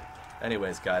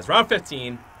 Anyways, guys, round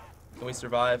 15. Can we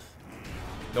survive?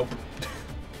 Nope.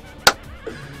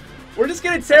 We're just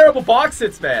getting terrible box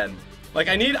hits, man. Like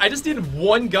I just need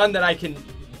one gun that I can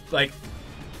like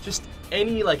just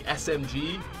any like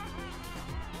SMG.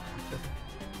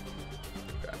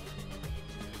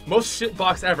 Most shit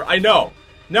box ever. I know.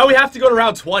 No, we have to go to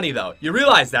round 20 though. You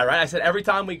realize that, right? I said every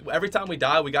time we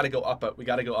die, we gotta go up. We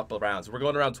gotta go up a round. So we're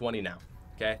going to round 20 now.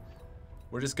 Okay.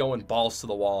 We're just going balls to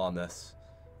the wall on this.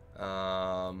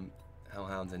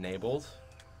 Hellhound's enabled.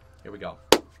 Here we go.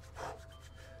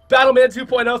 Battleman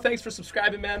 2.0. Thanks for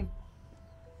subscribing, man.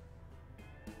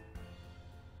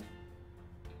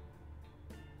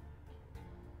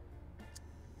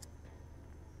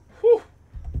 Whew.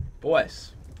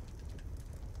 Boys.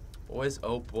 Boys,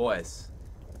 oh boys.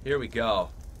 Here we go.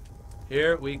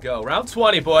 Here we go. Round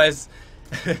 20, boys.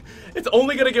 It's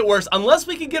only gonna get worse unless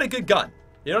we can get a good gun.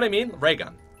 You know what I mean? Ray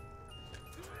gun.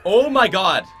 Oh my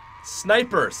god.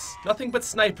 Snipers. Nothing but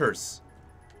snipers.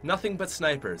 Nothing but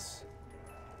snipers.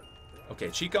 Okay,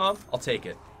 cheek off. I'll take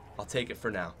it. I'll take it for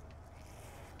now.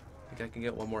 I think I can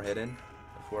get one more hit in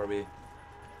before we...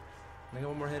 Can I get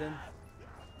one more hit in?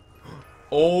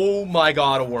 Oh my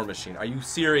god, a war machine. Are you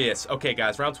serious? Okay,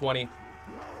 guys, round 20. Here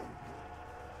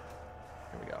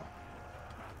we go.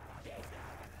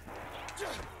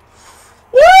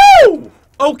 Woo!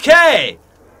 Okay!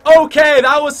 Okay,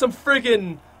 that was some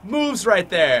friggin' moves right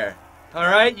there.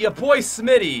 Alright, your boy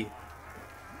Smitty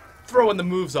throwing the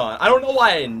moves on. I don't know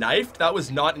why I knifed. That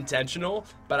was not intentional,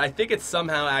 but I think it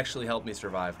somehow actually helped me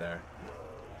survive there.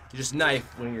 You just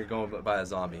knife when you're going by a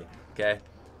zombie, okay?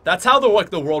 That's how the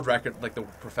world record, like the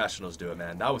professionals do it,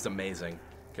 man. That was amazing.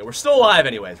 Okay, we're still alive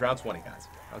anyways. Round 20, guys.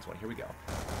 Round 20, here we go.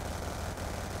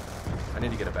 I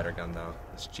need to get a better gun, though.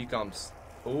 This G-Com's...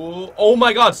 Oh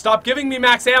my god, stop giving me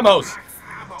max ammos!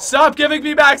 Stop giving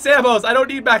me max ammos! I don't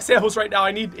need max ammos right now.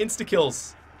 I need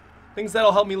insta-kills. Things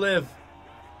that'll help me live.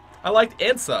 I liked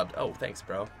and subbed. Oh, thanks,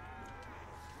 bro.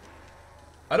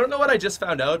 I don't know what I just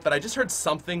found out, but I just heard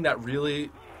something that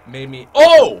really made me...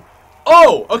 Oh!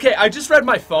 Oh! Okay, I just read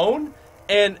my phone,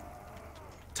 and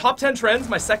Top 10 Trends,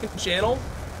 my second channel,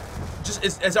 just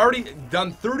has already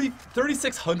done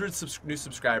 3,600 new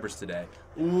subscribers today.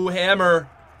 Ooh, hammer.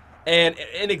 And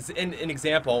an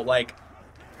example, like...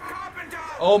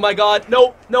 Oh my god,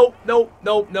 no, no, no,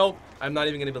 no, no. I'm not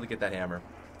even gonna be able to get that hammer.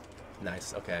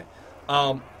 Nice, okay.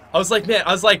 I was like, man,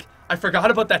 I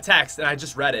forgot about that text, and I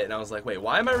just read it, and I was like, wait,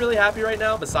 why am I really happy right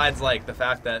now? Besides, like, the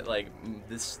fact that, like,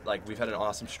 we've had an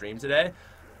awesome stream today.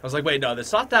 I was like, wait, no,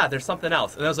 there's not that, there's something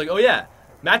else. And I was like, oh yeah,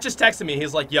 Matt just texted me,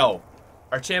 he's like, yo,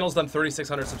 our channel's done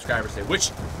 3,600 subscribers today,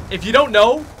 which, if you don't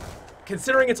know,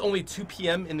 considering it's only 2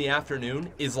 p.m. in the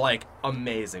afternoon, is, like,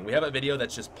 amazing. We have a video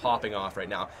that's just popping off right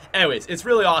now. Anyways, it's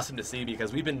really awesome to see,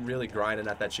 because we've been really grinding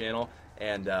at that channel,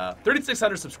 and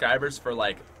 3,600 subscribers for,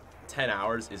 like, 10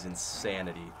 hours is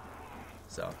insanity.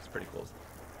 So, it's pretty cool.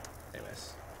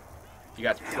 Anyways. You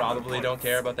guys probably don't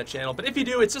care about that channel, but if you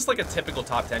do, it's just like a typical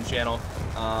top 10 channel.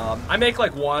 I make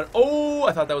like one. Oh,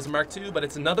 I thought that was a Mark II, but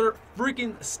it's another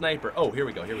freaking sniper. Oh, here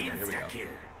we go, here we go, here we go.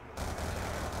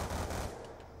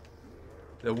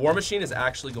 The war machine is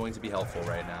actually going to be helpful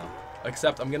right now.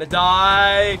 Except I'm gonna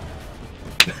die.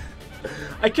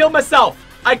 I killed myself.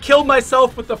 I killed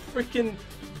myself with the freaking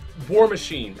war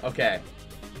machine. Okay.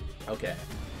 Okay.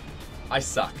 I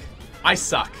suck. I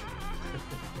suck.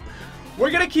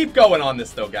 We're gonna keep going on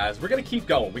this though, guys. We're gonna keep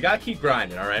going. We gotta keep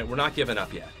grinding, alright? We're not giving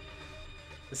up yet.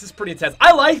 This is pretty intense.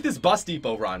 I like this bus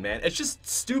depot run, man. It's just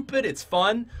stupid, it's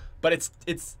fun, but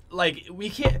it's like we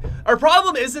can't... Our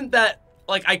problem isn't that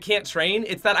like I can't train,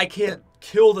 it's that I can't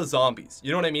kill the zombies.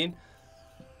 You know what I mean?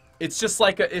 It's just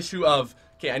like an issue of,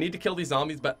 okay, I need to kill these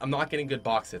zombies, but I'm not getting good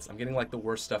box hits. I'm getting like the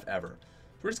worst stuff ever.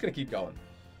 We're just gonna keep going.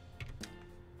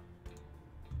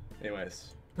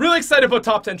 Anyways, really excited about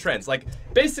top 10 trends. Like,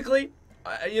 basically,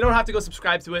 you don't have to go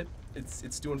subscribe to it.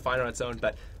 It's doing fine on its own.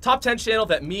 But top 10 channel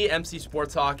that me, MC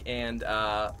Sports Talk, and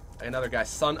another guy,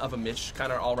 Son of a Mitch,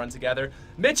 kind of all run together.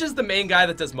 Mitch is the main guy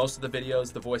that does most of the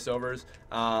videos, the voiceovers.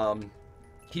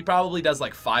 He probably does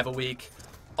like 5 a week.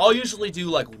 I'll usually do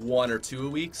like 1 or 2 a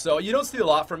week. So you don't see a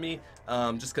lot from me,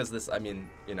 just because this, I mean,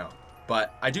 you know.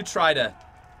 But I do try to...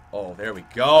 Oh, there we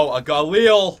go. A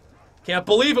Galil. Can't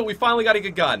believe it. We finally got a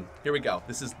good gun. Here we go.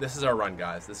 This is our run,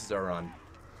 guys. This is our run.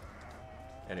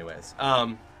 Anyways,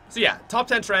 so yeah, top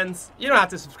 10 trends. You don't have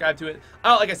to subscribe to it.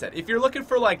 Like I said, if you're looking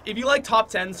for like, if you like top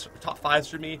 10s, top 5s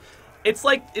for me, it's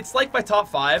like my top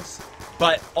 5s,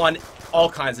 but on all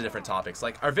kinds of different topics.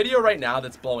 Like our video right now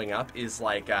that's blowing up is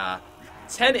like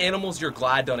 10 animals you're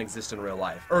glad don't exist in real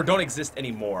life or don't exist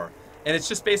anymore. And it's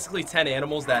just basically 10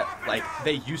 animals that like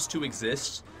they used to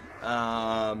exist.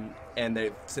 And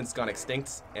they've since gone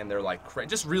extinct, and they're like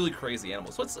just really crazy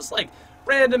animals. So it's just like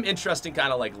random, interesting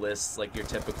kind of like lists, like your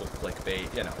typical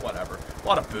clickbait, you know, whatever. A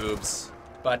lot of boobs,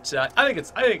 but I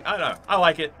don't know, I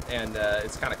like it, and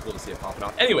it's kind of cool to see it popping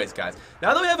off. Anyways, guys,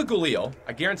 now that we have a Galil,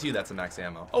 I guarantee you that's a max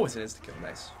ammo. Oh, it's an insta kill.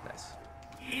 Nice, nice.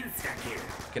 We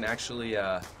can actually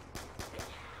hit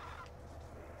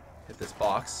this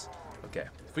box. Okay,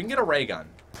 if we can get a ray gun,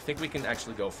 I think we can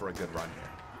actually go for a good run here.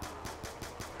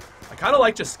 I kind of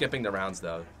like just skipping the rounds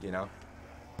though, you know?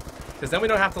 Because then we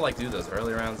don't have to like do those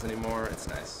early rounds anymore. It's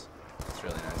nice. It's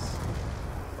really nice.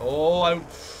 Oh,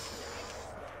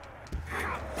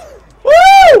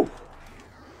 Woo!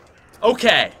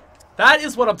 Okay. That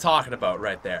is what I'm talking about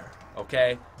right there.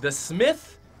 Okay? The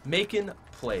Smith making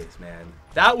plays, man.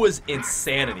 That was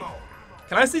insanity.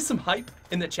 Can I see some hype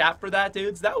in the chat for that,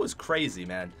 dudes? That was crazy,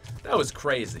 man. That was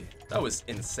crazy. That was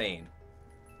insane.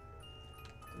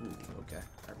 Ooh, okay.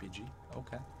 RPG.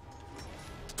 Okay.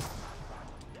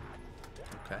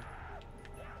 Okay.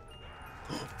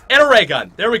 And a ray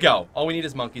gun. There we go. All we need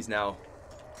is monkeys now.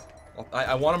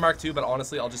 I want a Mark II, but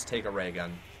honestly, I'll just take a ray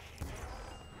gun.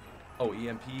 Oh,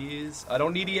 EMPs. I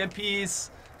don't need EMPs.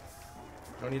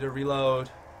 I don't need to reload.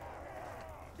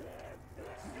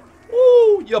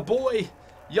 Ooh, ya boy.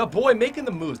 Ya boy making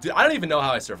the moves. Dude, I don't even know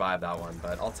how I survived that one,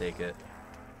 but I'll take it.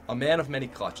 A man of many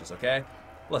clutches, okay?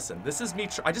 Listen, this is me.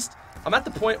 I'm at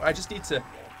the point where I just need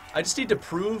to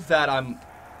prove that I'm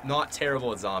not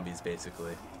terrible at zombies,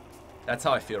 basically. That's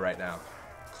how I feel right now.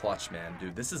 Clutch, man,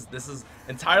 dude. This is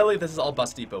all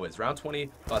Bus Depot is. Round 20,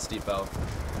 Bus Depot.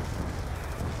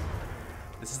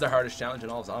 This is the hardest challenge in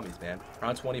all of zombies, man.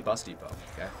 Round 20, Bus Depot,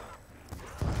 okay?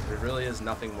 There really is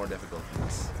nothing more difficult than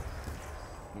this.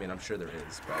 I mean, I'm sure there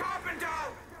is, but...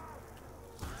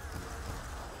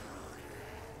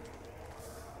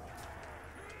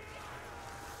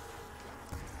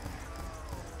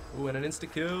 Ooh, and an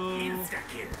insta-kill.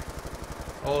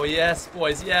 Oh, yes,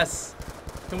 boys, yes.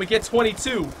 Can we get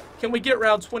 22? Can we get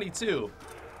round 22?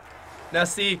 Now,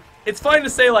 see, it's fine to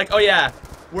say, like, oh, yeah,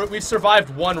 we've survived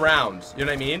one round. You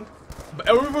know what I mean?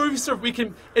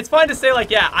 It's fine to say, like,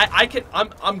 yeah,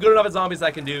 I'm good enough at zombies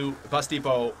I can do Bus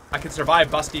Depot. I can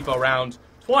survive Bus Depot round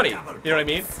 20. You know what I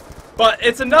mean? But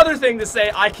it's another thing to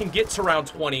say I can get to round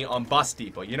 20 on Bus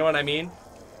Depot. You know what I mean?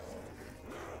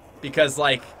 Because,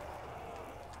 like,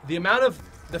 the amount of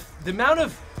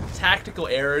tactical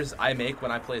errors I make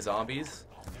when I play zombies,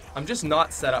 I'm just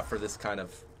not set up for this kind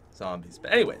of zombies.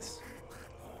 But anyways,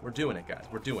 we're doing it, guys.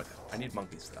 We're doing it. I need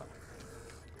monkeys, though.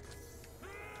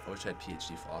 I wish I had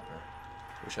PhD flopper.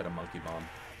 I wish I had a monkey bomb.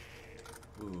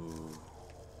 Ooh.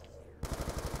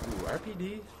 Ooh,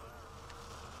 RPD?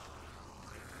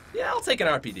 Yeah, I'll take an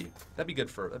RPD. That'd be good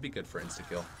for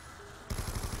insta-kill.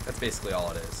 That's basically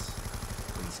all it is.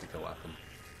 Insta-kill weapon.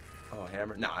 Oh,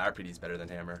 hammer. Nah, RPD's better than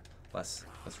hammer. Less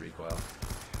recoil.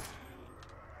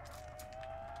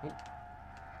 Ooh.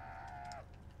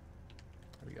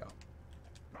 There we go.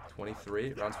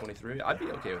 23, round 23. I'd be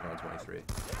okay with round 23.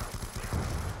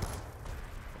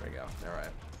 There we go. Alright.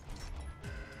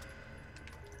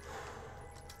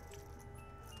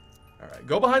 Alright.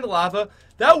 Go behind the lava.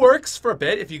 That works for a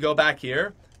bit if you go back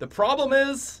here. The problem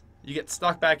is you get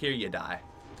stuck back here, you die.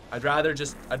 I'd rather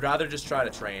just try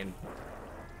to train.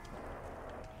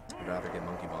 I'd rather get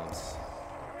monkey bombs.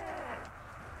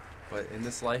 But in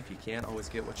this life, you can't always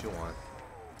get what you want.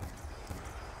 I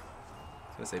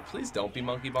was gonna say, please don't be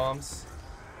monkey bombs,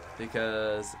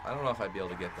 because I don't know if I'd be able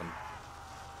to get them.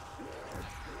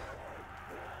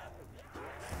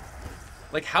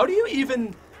 Like, how do you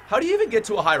even get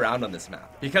to a high round on this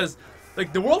map? Because,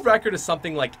 like, the world record is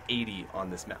something like 80 on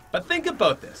this map. But think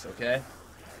about this, okay?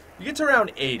 You get to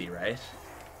around 80, right?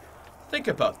 Think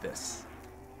about this.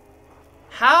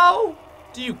 How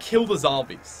do you kill the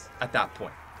zombies at that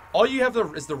point? All you have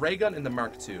is the ray gun and the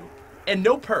Mark II. And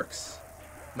no perks,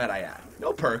 might I add.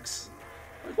 No perks.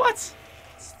 Like, what?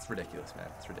 It's ridiculous, man.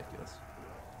 It's ridiculous.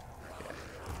 Okay.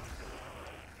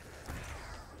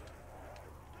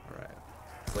 Alright.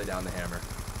 Let's lay down the hammer.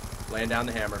 Laying down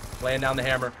the hammer. Laying down the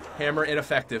hammer. Hammer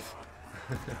ineffective.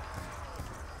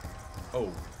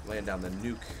 Oh, laying down the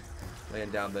nuke.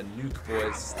 Laying down the nuke,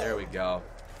 boys. There we go.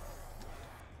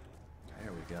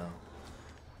 There we go.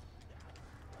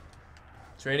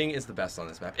 Training is the best on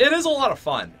this map. It is a lot of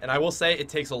fun, and I will say it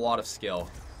takes a lot of skill.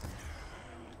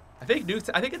 I think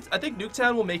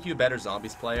Nuketown will make you a better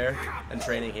zombies player than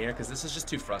training here, because this is just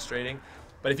too frustrating.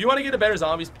 But if you want to get a better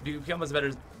zombies, become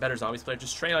a better zombies player,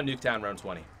 just train on Nuketown round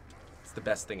 20. It's the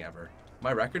best thing ever.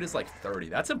 My record is like 30.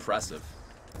 That's impressive.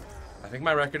 I think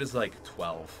my record is like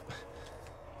 12.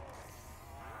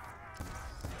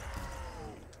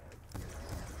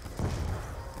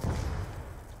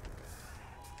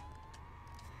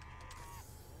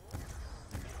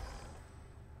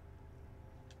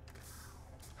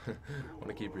 I want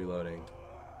to keep reloading.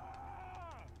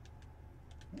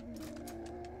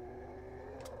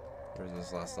 Where's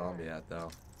this last zombie at, though?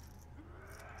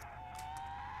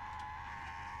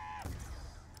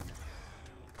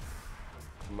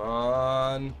 Come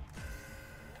on.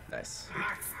 Nice.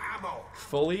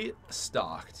 Fully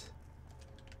stocked.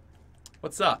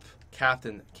 What's up,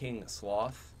 Captain King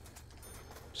Sloth?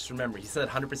 Just remember, he said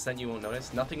 100% you won't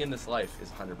notice. Nothing in this life is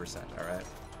 100%, alright?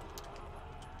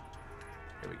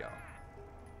 Here we go.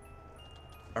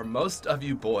 Are most of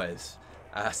you boys,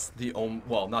 asked the only,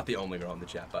 well, not the only girl in the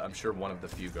chat, but I'm sure one of the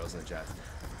few girls in the chat.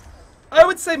 I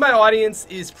would say my audience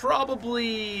is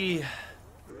probably...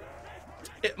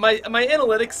 My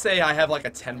analytics say I have like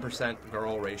a 10%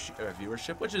 girl ratio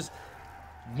viewership, which is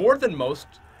more than most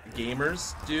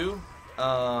gamers do.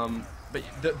 But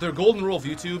the golden rule of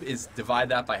YouTube is divide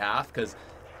that by half, because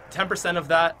 10% of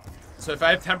that, so if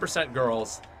I have 10%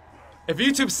 girls, if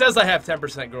YouTube says I have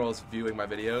 10% girls viewing my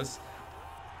videos,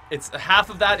 it's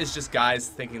half of that is just guys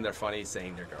thinking they're funny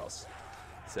saying they're girls.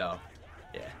 So,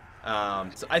 yeah.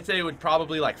 So I'd say it would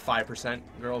probably like 5%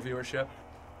 girl viewership.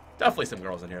 Definitely some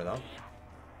girls in here though.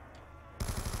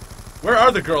 Where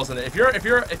are the girls in it? If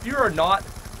you're not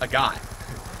a guy,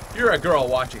 if you're a girl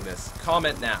watching this,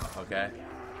 comment now, okay?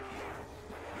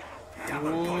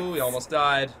 Ooh, we almost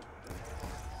died.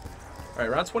 Alright,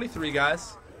 round 23,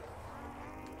 guys.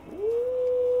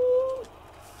 Ooh.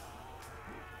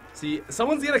 See,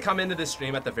 someone's gonna come into this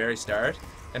stream at the very start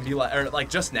and be like, or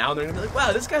like just now, they're gonna be like,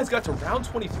 wow, this guy's got to round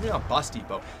 23 on Bus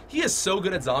Depot. He is so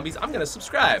good at zombies, I'm gonna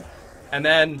subscribe. And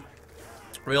then,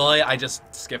 really, I just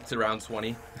skipped to round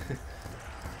 20.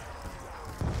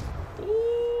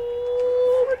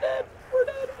 Ooh, we're dead, we're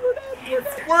dead, we're dead, we're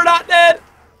dead. We're not dead!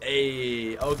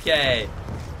 Hey, okay.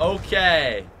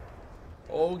 Okay.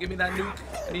 Oh, give me that nuke.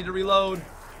 I need to reload.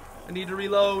 I need to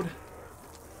reload.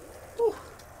 Whew.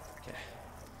 Okay.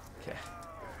 Okay.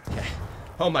 Okay.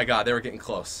 Oh my god, they were getting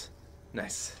close.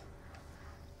 Nice.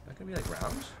 Not gonna be like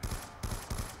round?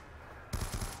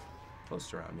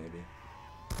 Close to round, maybe.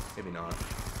 Maybe not.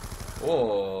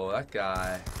 Oh, that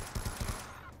guy.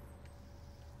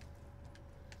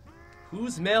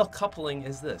 Whose male coupling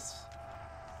is this?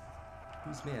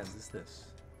 Whose man is this?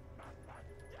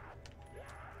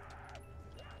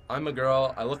 I'm a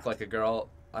girl. I look like a girl.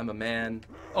 I'm a man.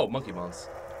 Oh, monkey bones.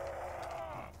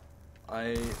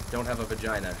 I don't have a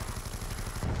vagina.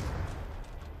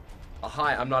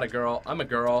 Hi, I'm not a girl. I'm a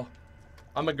girl.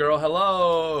 I'm a girl.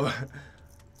 Hello.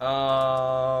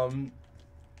 I'm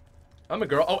a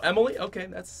girl. Oh, Emily. Okay,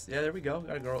 that's yeah. There we go.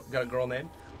 Got a girl. Got a girl name.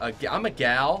 I'm a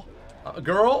gal. A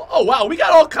girl. Oh wow, we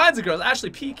got all kinds of girls. Ashley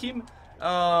P. Kim.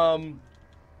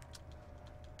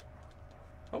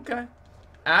 Okay.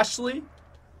 Ashley.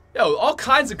 Yo, all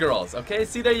kinds of girls. Okay,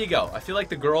 see, there you go. I feel like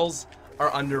the girls are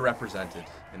underrepresented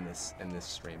in this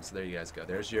stream. So there you guys go.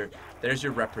 There's your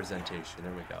representation.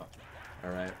 There we go.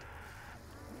 All right.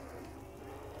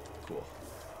 Cool.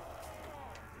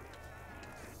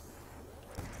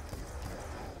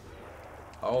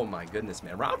 Oh my goodness,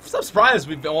 man. I'm so surprised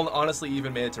we've honestly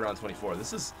even made it to round 24.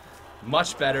 This is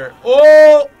much better.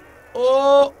 Oh!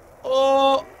 Oh!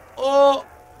 Oh! Oh!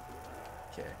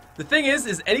 Okay. The thing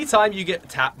is anytime you get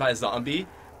tapped by a zombie,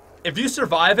 if you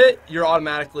survive it, you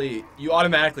automatically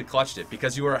clutched it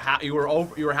because you were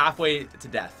halfway to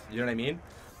death. You know what I mean?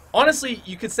 Honestly,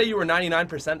 you could say you were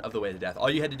 99% of the way to death. All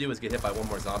you had to do was get hit by one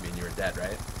more zombie and you were dead,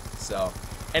 right? So,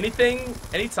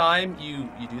 anytime you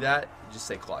do that, you just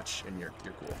say clutch and you're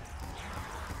cool.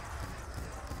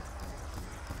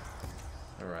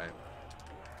 All right.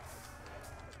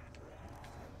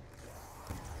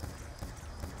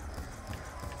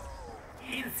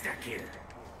 Insta-kill.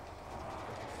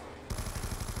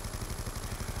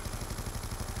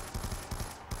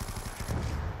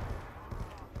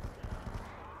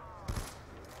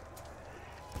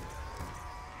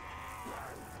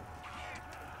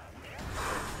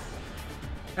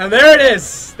 And there it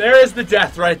is. There is the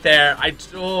death right there. I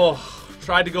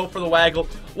tried to go for the waggle.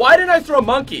 Why didn't I throw a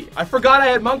monkey? I forgot I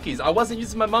had monkeys. I wasn't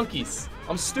using my monkeys.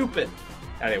 I'm stupid.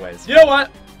 Anyways, you know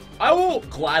what? I will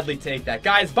gladly take that.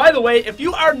 Guys, by the way, if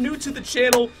you are new to the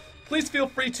channel, please feel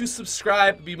free to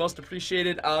subscribe. It'd be most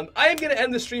appreciated. I am going to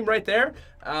end the stream right there.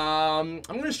 I'm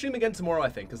going to stream again tomorrow, I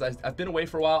think, because I've been away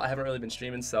for a while. I haven't really been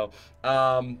streaming, so...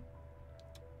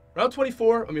 round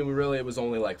 24, I mean, it was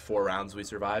only like 4 rounds we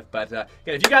survived. But, again,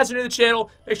 if you guys are new to the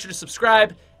channel, make sure to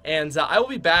subscribe. And I will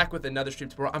be back with another stream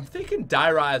tomorrow. I'm thinking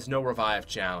Dairei's No Revive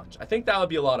Challenge. I think that would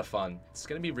be a lot of fun. It's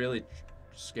going to be really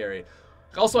scary.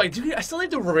 Also, I still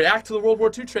need to react to the World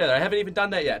War II trailer. I haven't even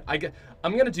done that yet.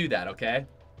 I'm going to do that, okay?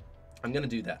 I'm going to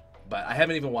do that. But I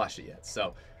haven't even watched it yet.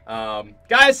 So,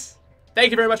 guys,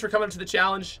 thank you very much for coming to the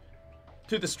challenge,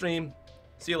 to the stream.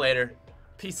 See you later.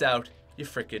 Peace out, you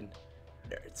freaking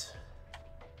nerds.